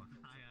marshmallow?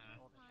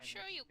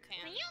 Sure you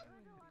can.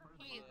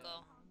 Here you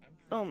go.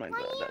 Oh my god,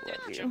 I They're love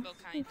the you. jumbo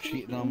kind.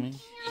 Cheating on me.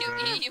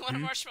 You want a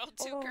marshmallow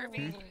too,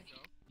 Kirby?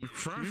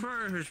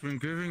 Sapphire has been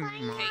giving me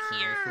Okay,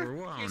 marshmallow for a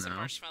while here's a now.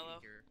 marshmallow.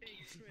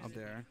 Up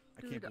there.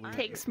 I can't believe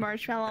Takes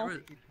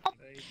marshmallow.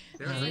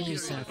 There's you, a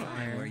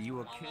Sapphire. where you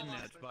were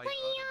kidnapped by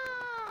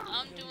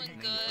I'm doing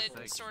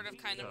good, sort of,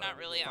 kind of, not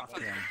really. I'm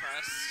fucking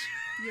depressed.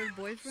 Your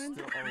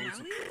boyfriend?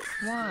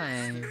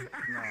 Why? No.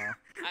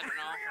 I don't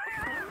know.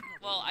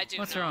 Well, I do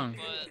What's know, wrong?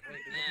 but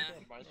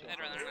yeah, I'd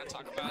rather not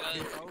talk about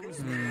it.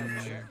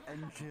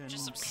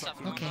 Just some stuff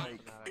going Okay. on.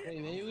 Hey,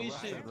 maybe we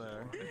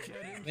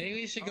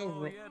should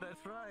go. Yeah,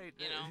 that's right.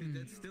 You know?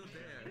 That's still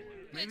there.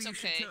 It's we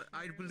should okay.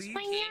 I believe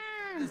Okay.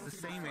 it's the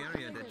same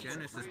area that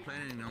Janice is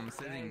planning on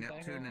sitting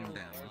Neptune and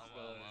down.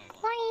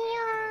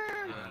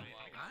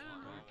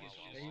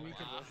 Maybe we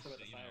could roast them at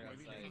the fire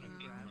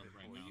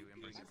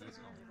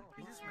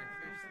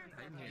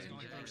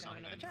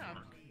outside.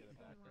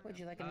 Would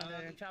you like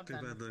another job Too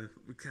done? bad the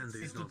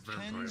candy's It not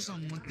depends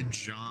vampire. on what the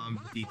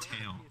job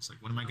details.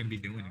 Like, what am I going to be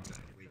doing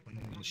exactly?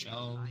 Cleaning the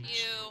shelves?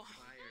 You.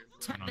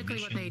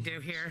 Technically what they do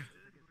here.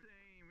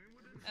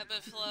 Ebb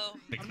and flow.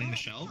 They clean the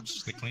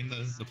shelves? They clean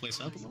the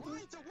place up a little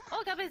bit?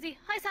 Oh, got busy.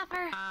 Hi,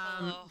 Sapphire.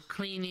 Hello.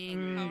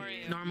 Cleaning, How are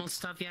you? normal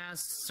stuff,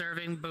 yes,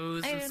 serving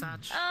booze and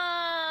such.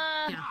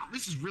 Wow,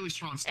 this is really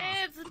strong stuff.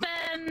 It's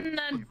been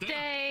a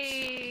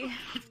day.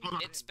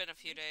 It's been a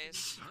few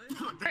days.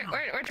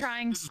 We're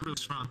trying. This is really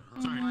strong.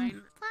 Sorry. Wine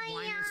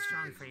is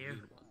strong for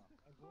you.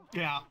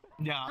 Yeah.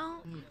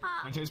 Oh,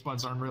 My taste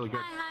buds aren't really good.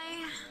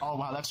 hi. Oh,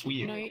 wow, that's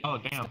sweet. No, Oh,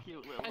 damn.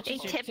 They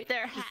tipped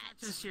their hats.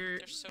 Just your,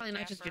 so probably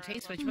not just your dapper.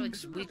 taste, but you're like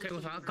sweet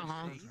with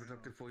alcohol.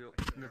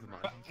 Never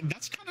mind.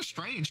 That's kind of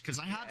strange, because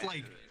I had,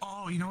 like,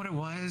 oh, you know what it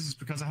was? It's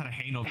because I had a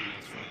hangover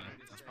yesterday.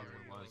 That's probably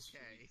what it was.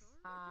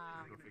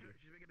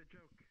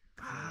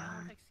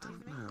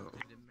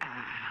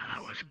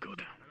 That was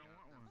good.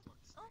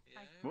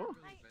 Whoa.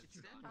 I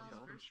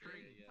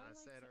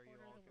said, are you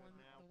all good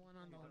now?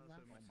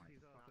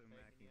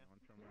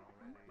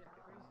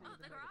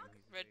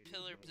 Red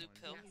pill or blue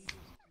pill?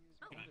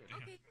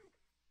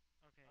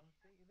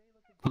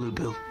 Blue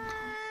pill.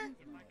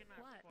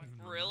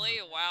 Really?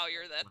 Wow,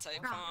 you're that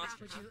type, huh?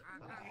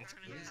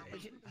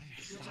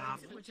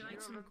 Would you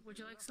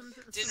like some?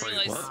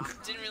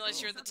 Didn't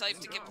realize you're the type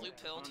to get blue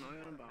pilled.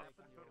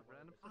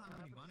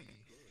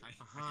 I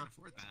can't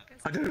afford that.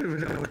 I don't even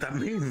know what that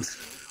means.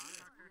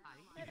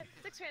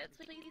 6 credits,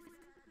 please.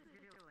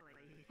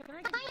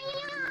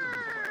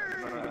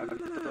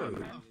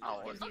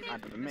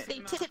 They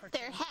tipped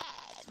their hat.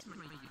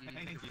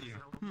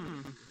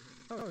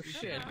 Oh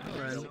shit.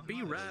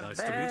 Be right Nice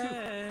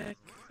back.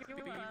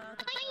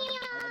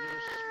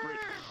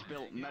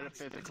 Spilled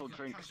metaphysical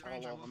drinks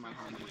all over my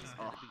hands.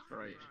 Oh,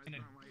 great.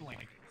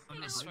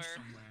 I swear.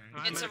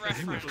 It's a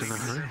reference.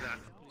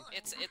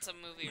 It's a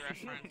movie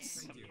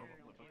reference.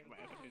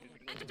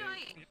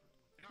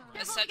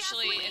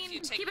 Essentially, if you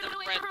take the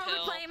red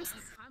pill...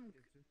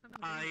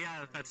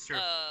 Yeah, that's true.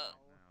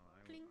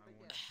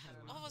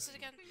 What was it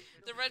again?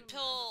 The red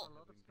pill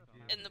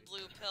and the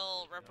blue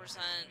pill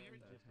represent,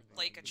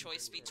 like, a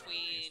choice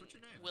between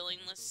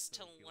willingness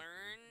to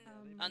learn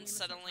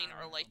unsettling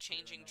or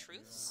life-changing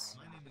truths,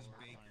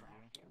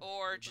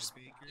 or just,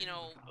 you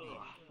know,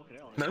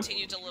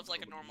 continue to live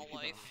like a normal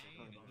life.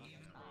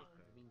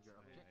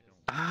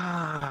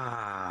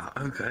 Ah,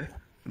 okay.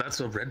 That's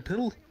a red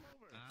pill?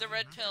 The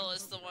red pill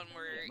is the one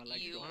where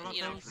you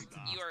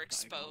are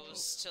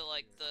exposed to,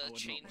 like, the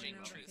changing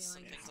truths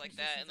and things like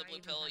that, and the blue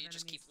pill, you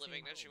just keep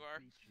living as you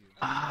are.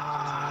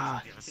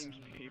 Ah.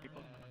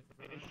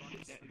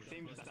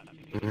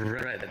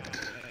 Red.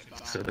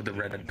 So the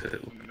red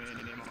pill.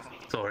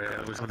 Sorry,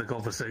 I was having a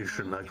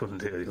conversation, I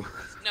couldn't hear you.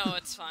 No,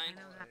 it's fine.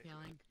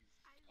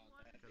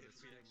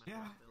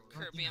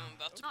 Kirby, I'm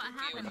about to poop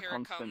you. Here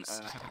it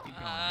comes.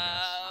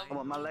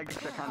 Well, my legs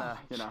are kind of,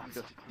 you know,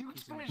 just.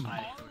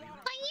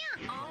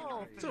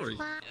 Oh. Sorry.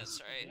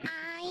 That's right.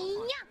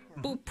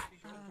 Boop.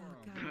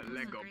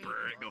 Leg go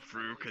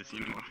through, because, you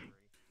know,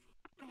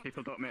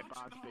 people don't make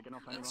bags big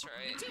enough anymore. That's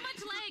right. Too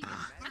much leg.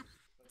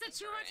 It's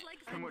a too much leg.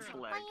 Too much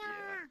leg,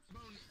 yeah.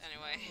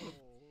 Anyway.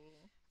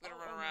 I'm gonna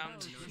run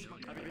around.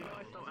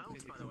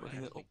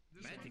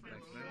 Magic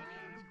back then.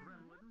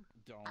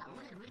 Don't.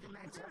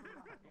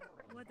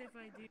 What if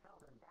I do?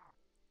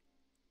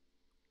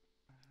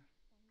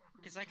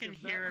 Because I can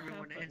hear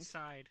everyone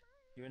inside.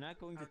 You're not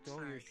going to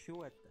throw your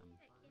shoe at them.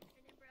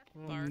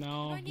 Well,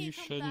 no, he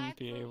shouldn't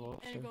be able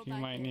to. He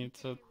might need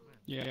to.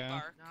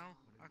 Yeah. No?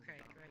 Okay,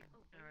 great.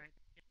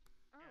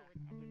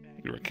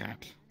 Alright. You're a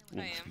cat. I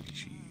am.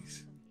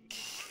 Jeez.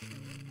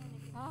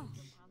 Oh.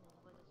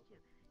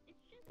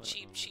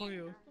 Cheap.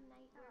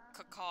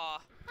 Caw.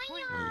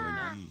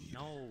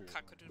 No.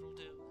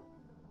 Cock-a-doodle-doo.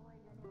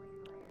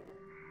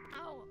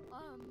 Ow,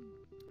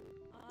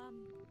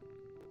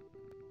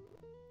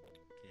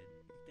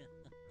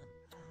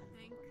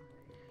 Think.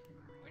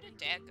 Where did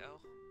Dad go?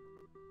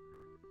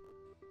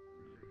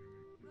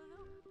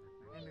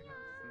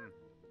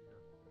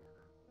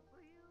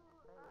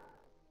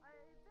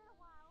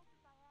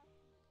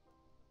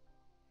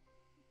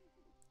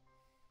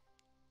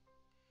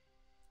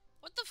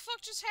 What the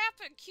fuck just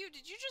happened? Q,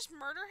 did you just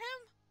murder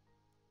him?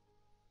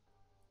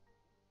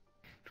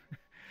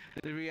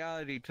 The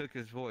reality took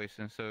his voice,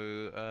 and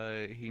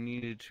so he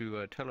needed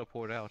to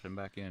teleport out and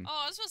back in.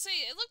 Oh, I was about to say,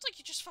 it looked like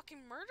you just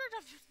fucking murdered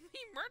him. He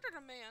murdered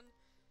a man.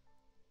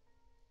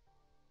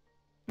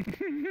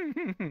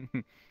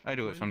 I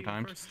do it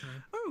sometimes.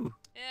 Ooh.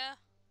 Yeah.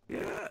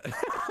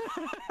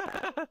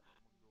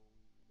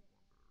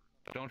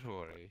 Don't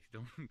worry.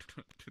 Don't.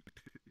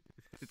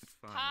 It's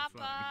fine.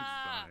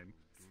 Papa.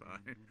 It's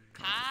fine.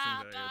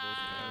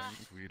 Papa.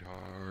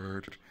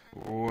 Sweetheart.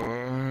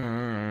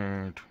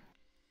 What?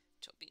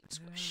 Toby and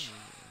Squish.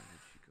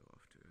 Where'd she go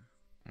off to?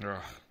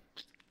 Ugh.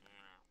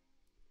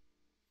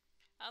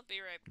 I'll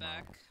be right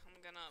back. I'm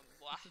gonna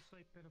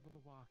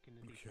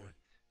Okay.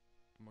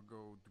 I'm gonna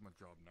go do my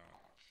job now.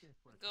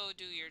 Go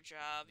do your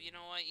job. You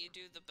know what? You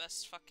do the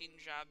best fucking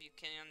job you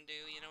can do.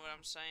 You know what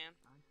I'm saying?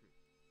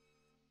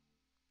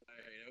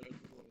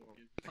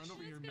 Turn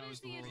over your nose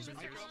the rules.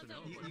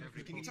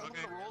 Can you tell me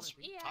Okay. the rules?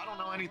 Yeah. I don't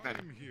know anything.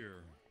 I'm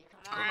here.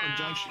 I don't know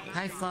jack shit.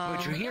 High five.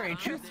 But you're here,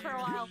 ain't you? For a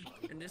while.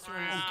 And this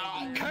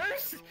Oh,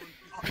 curse?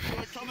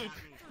 It's coming.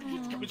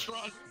 It's coming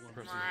strong.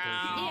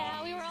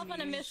 Yeah, we were off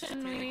on a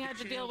mission. We had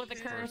to deal with the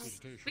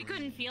curse. We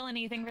couldn't feel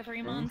anything for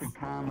 3 months.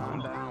 Calm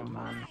down,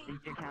 man.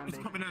 It's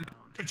coming in.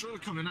 It's really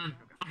coming in.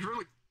 I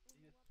really.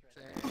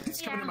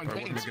 It's coming in my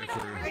veins. So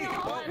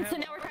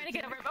now we're trying to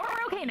get over it, but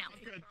we're okay now.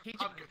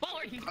 Well,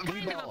 we're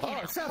kind of okay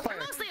now. Sapphire.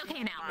 We're mostly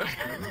okay now.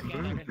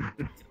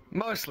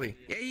 Mostly.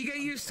 Yeah, you get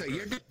used to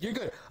it. You're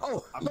good.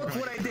 Oh, look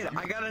what I did.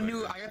 I got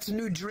some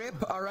new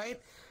drip,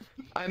 alright?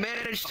 I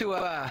managed to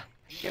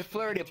get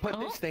Flurry to put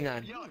this thing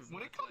on.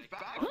 When it comes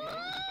back. Oh,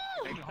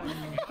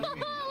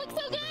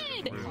 looks so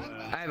good!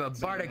 I have a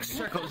Bardic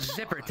Circle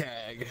zipper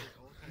tag.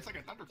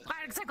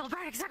 Bardic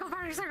circle.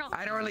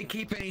 I don't really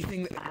keep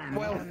anything.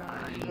 Well,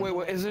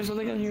 wait, is there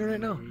something on here right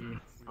now?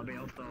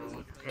 Yeah,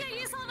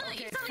 you saw the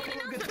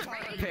announcement,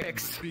 right?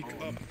 Picks.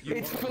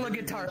 It's full of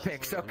guitar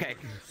picks. Okay.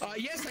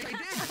 Yes, I did.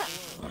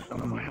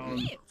 My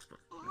home.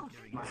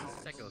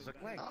 Seconds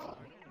look like.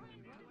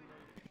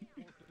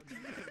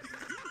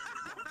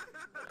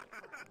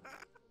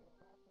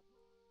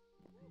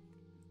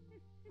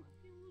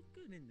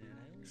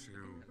 So,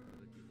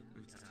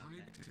 it's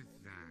tied to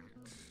that.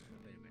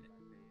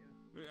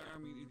 I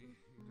mean, it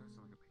does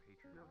sound like a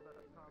Patreon.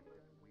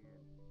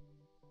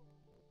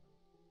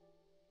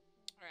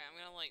 Alright, I'm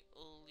gonna like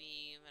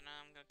leave and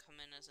I'm gonna come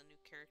in as a new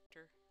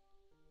character.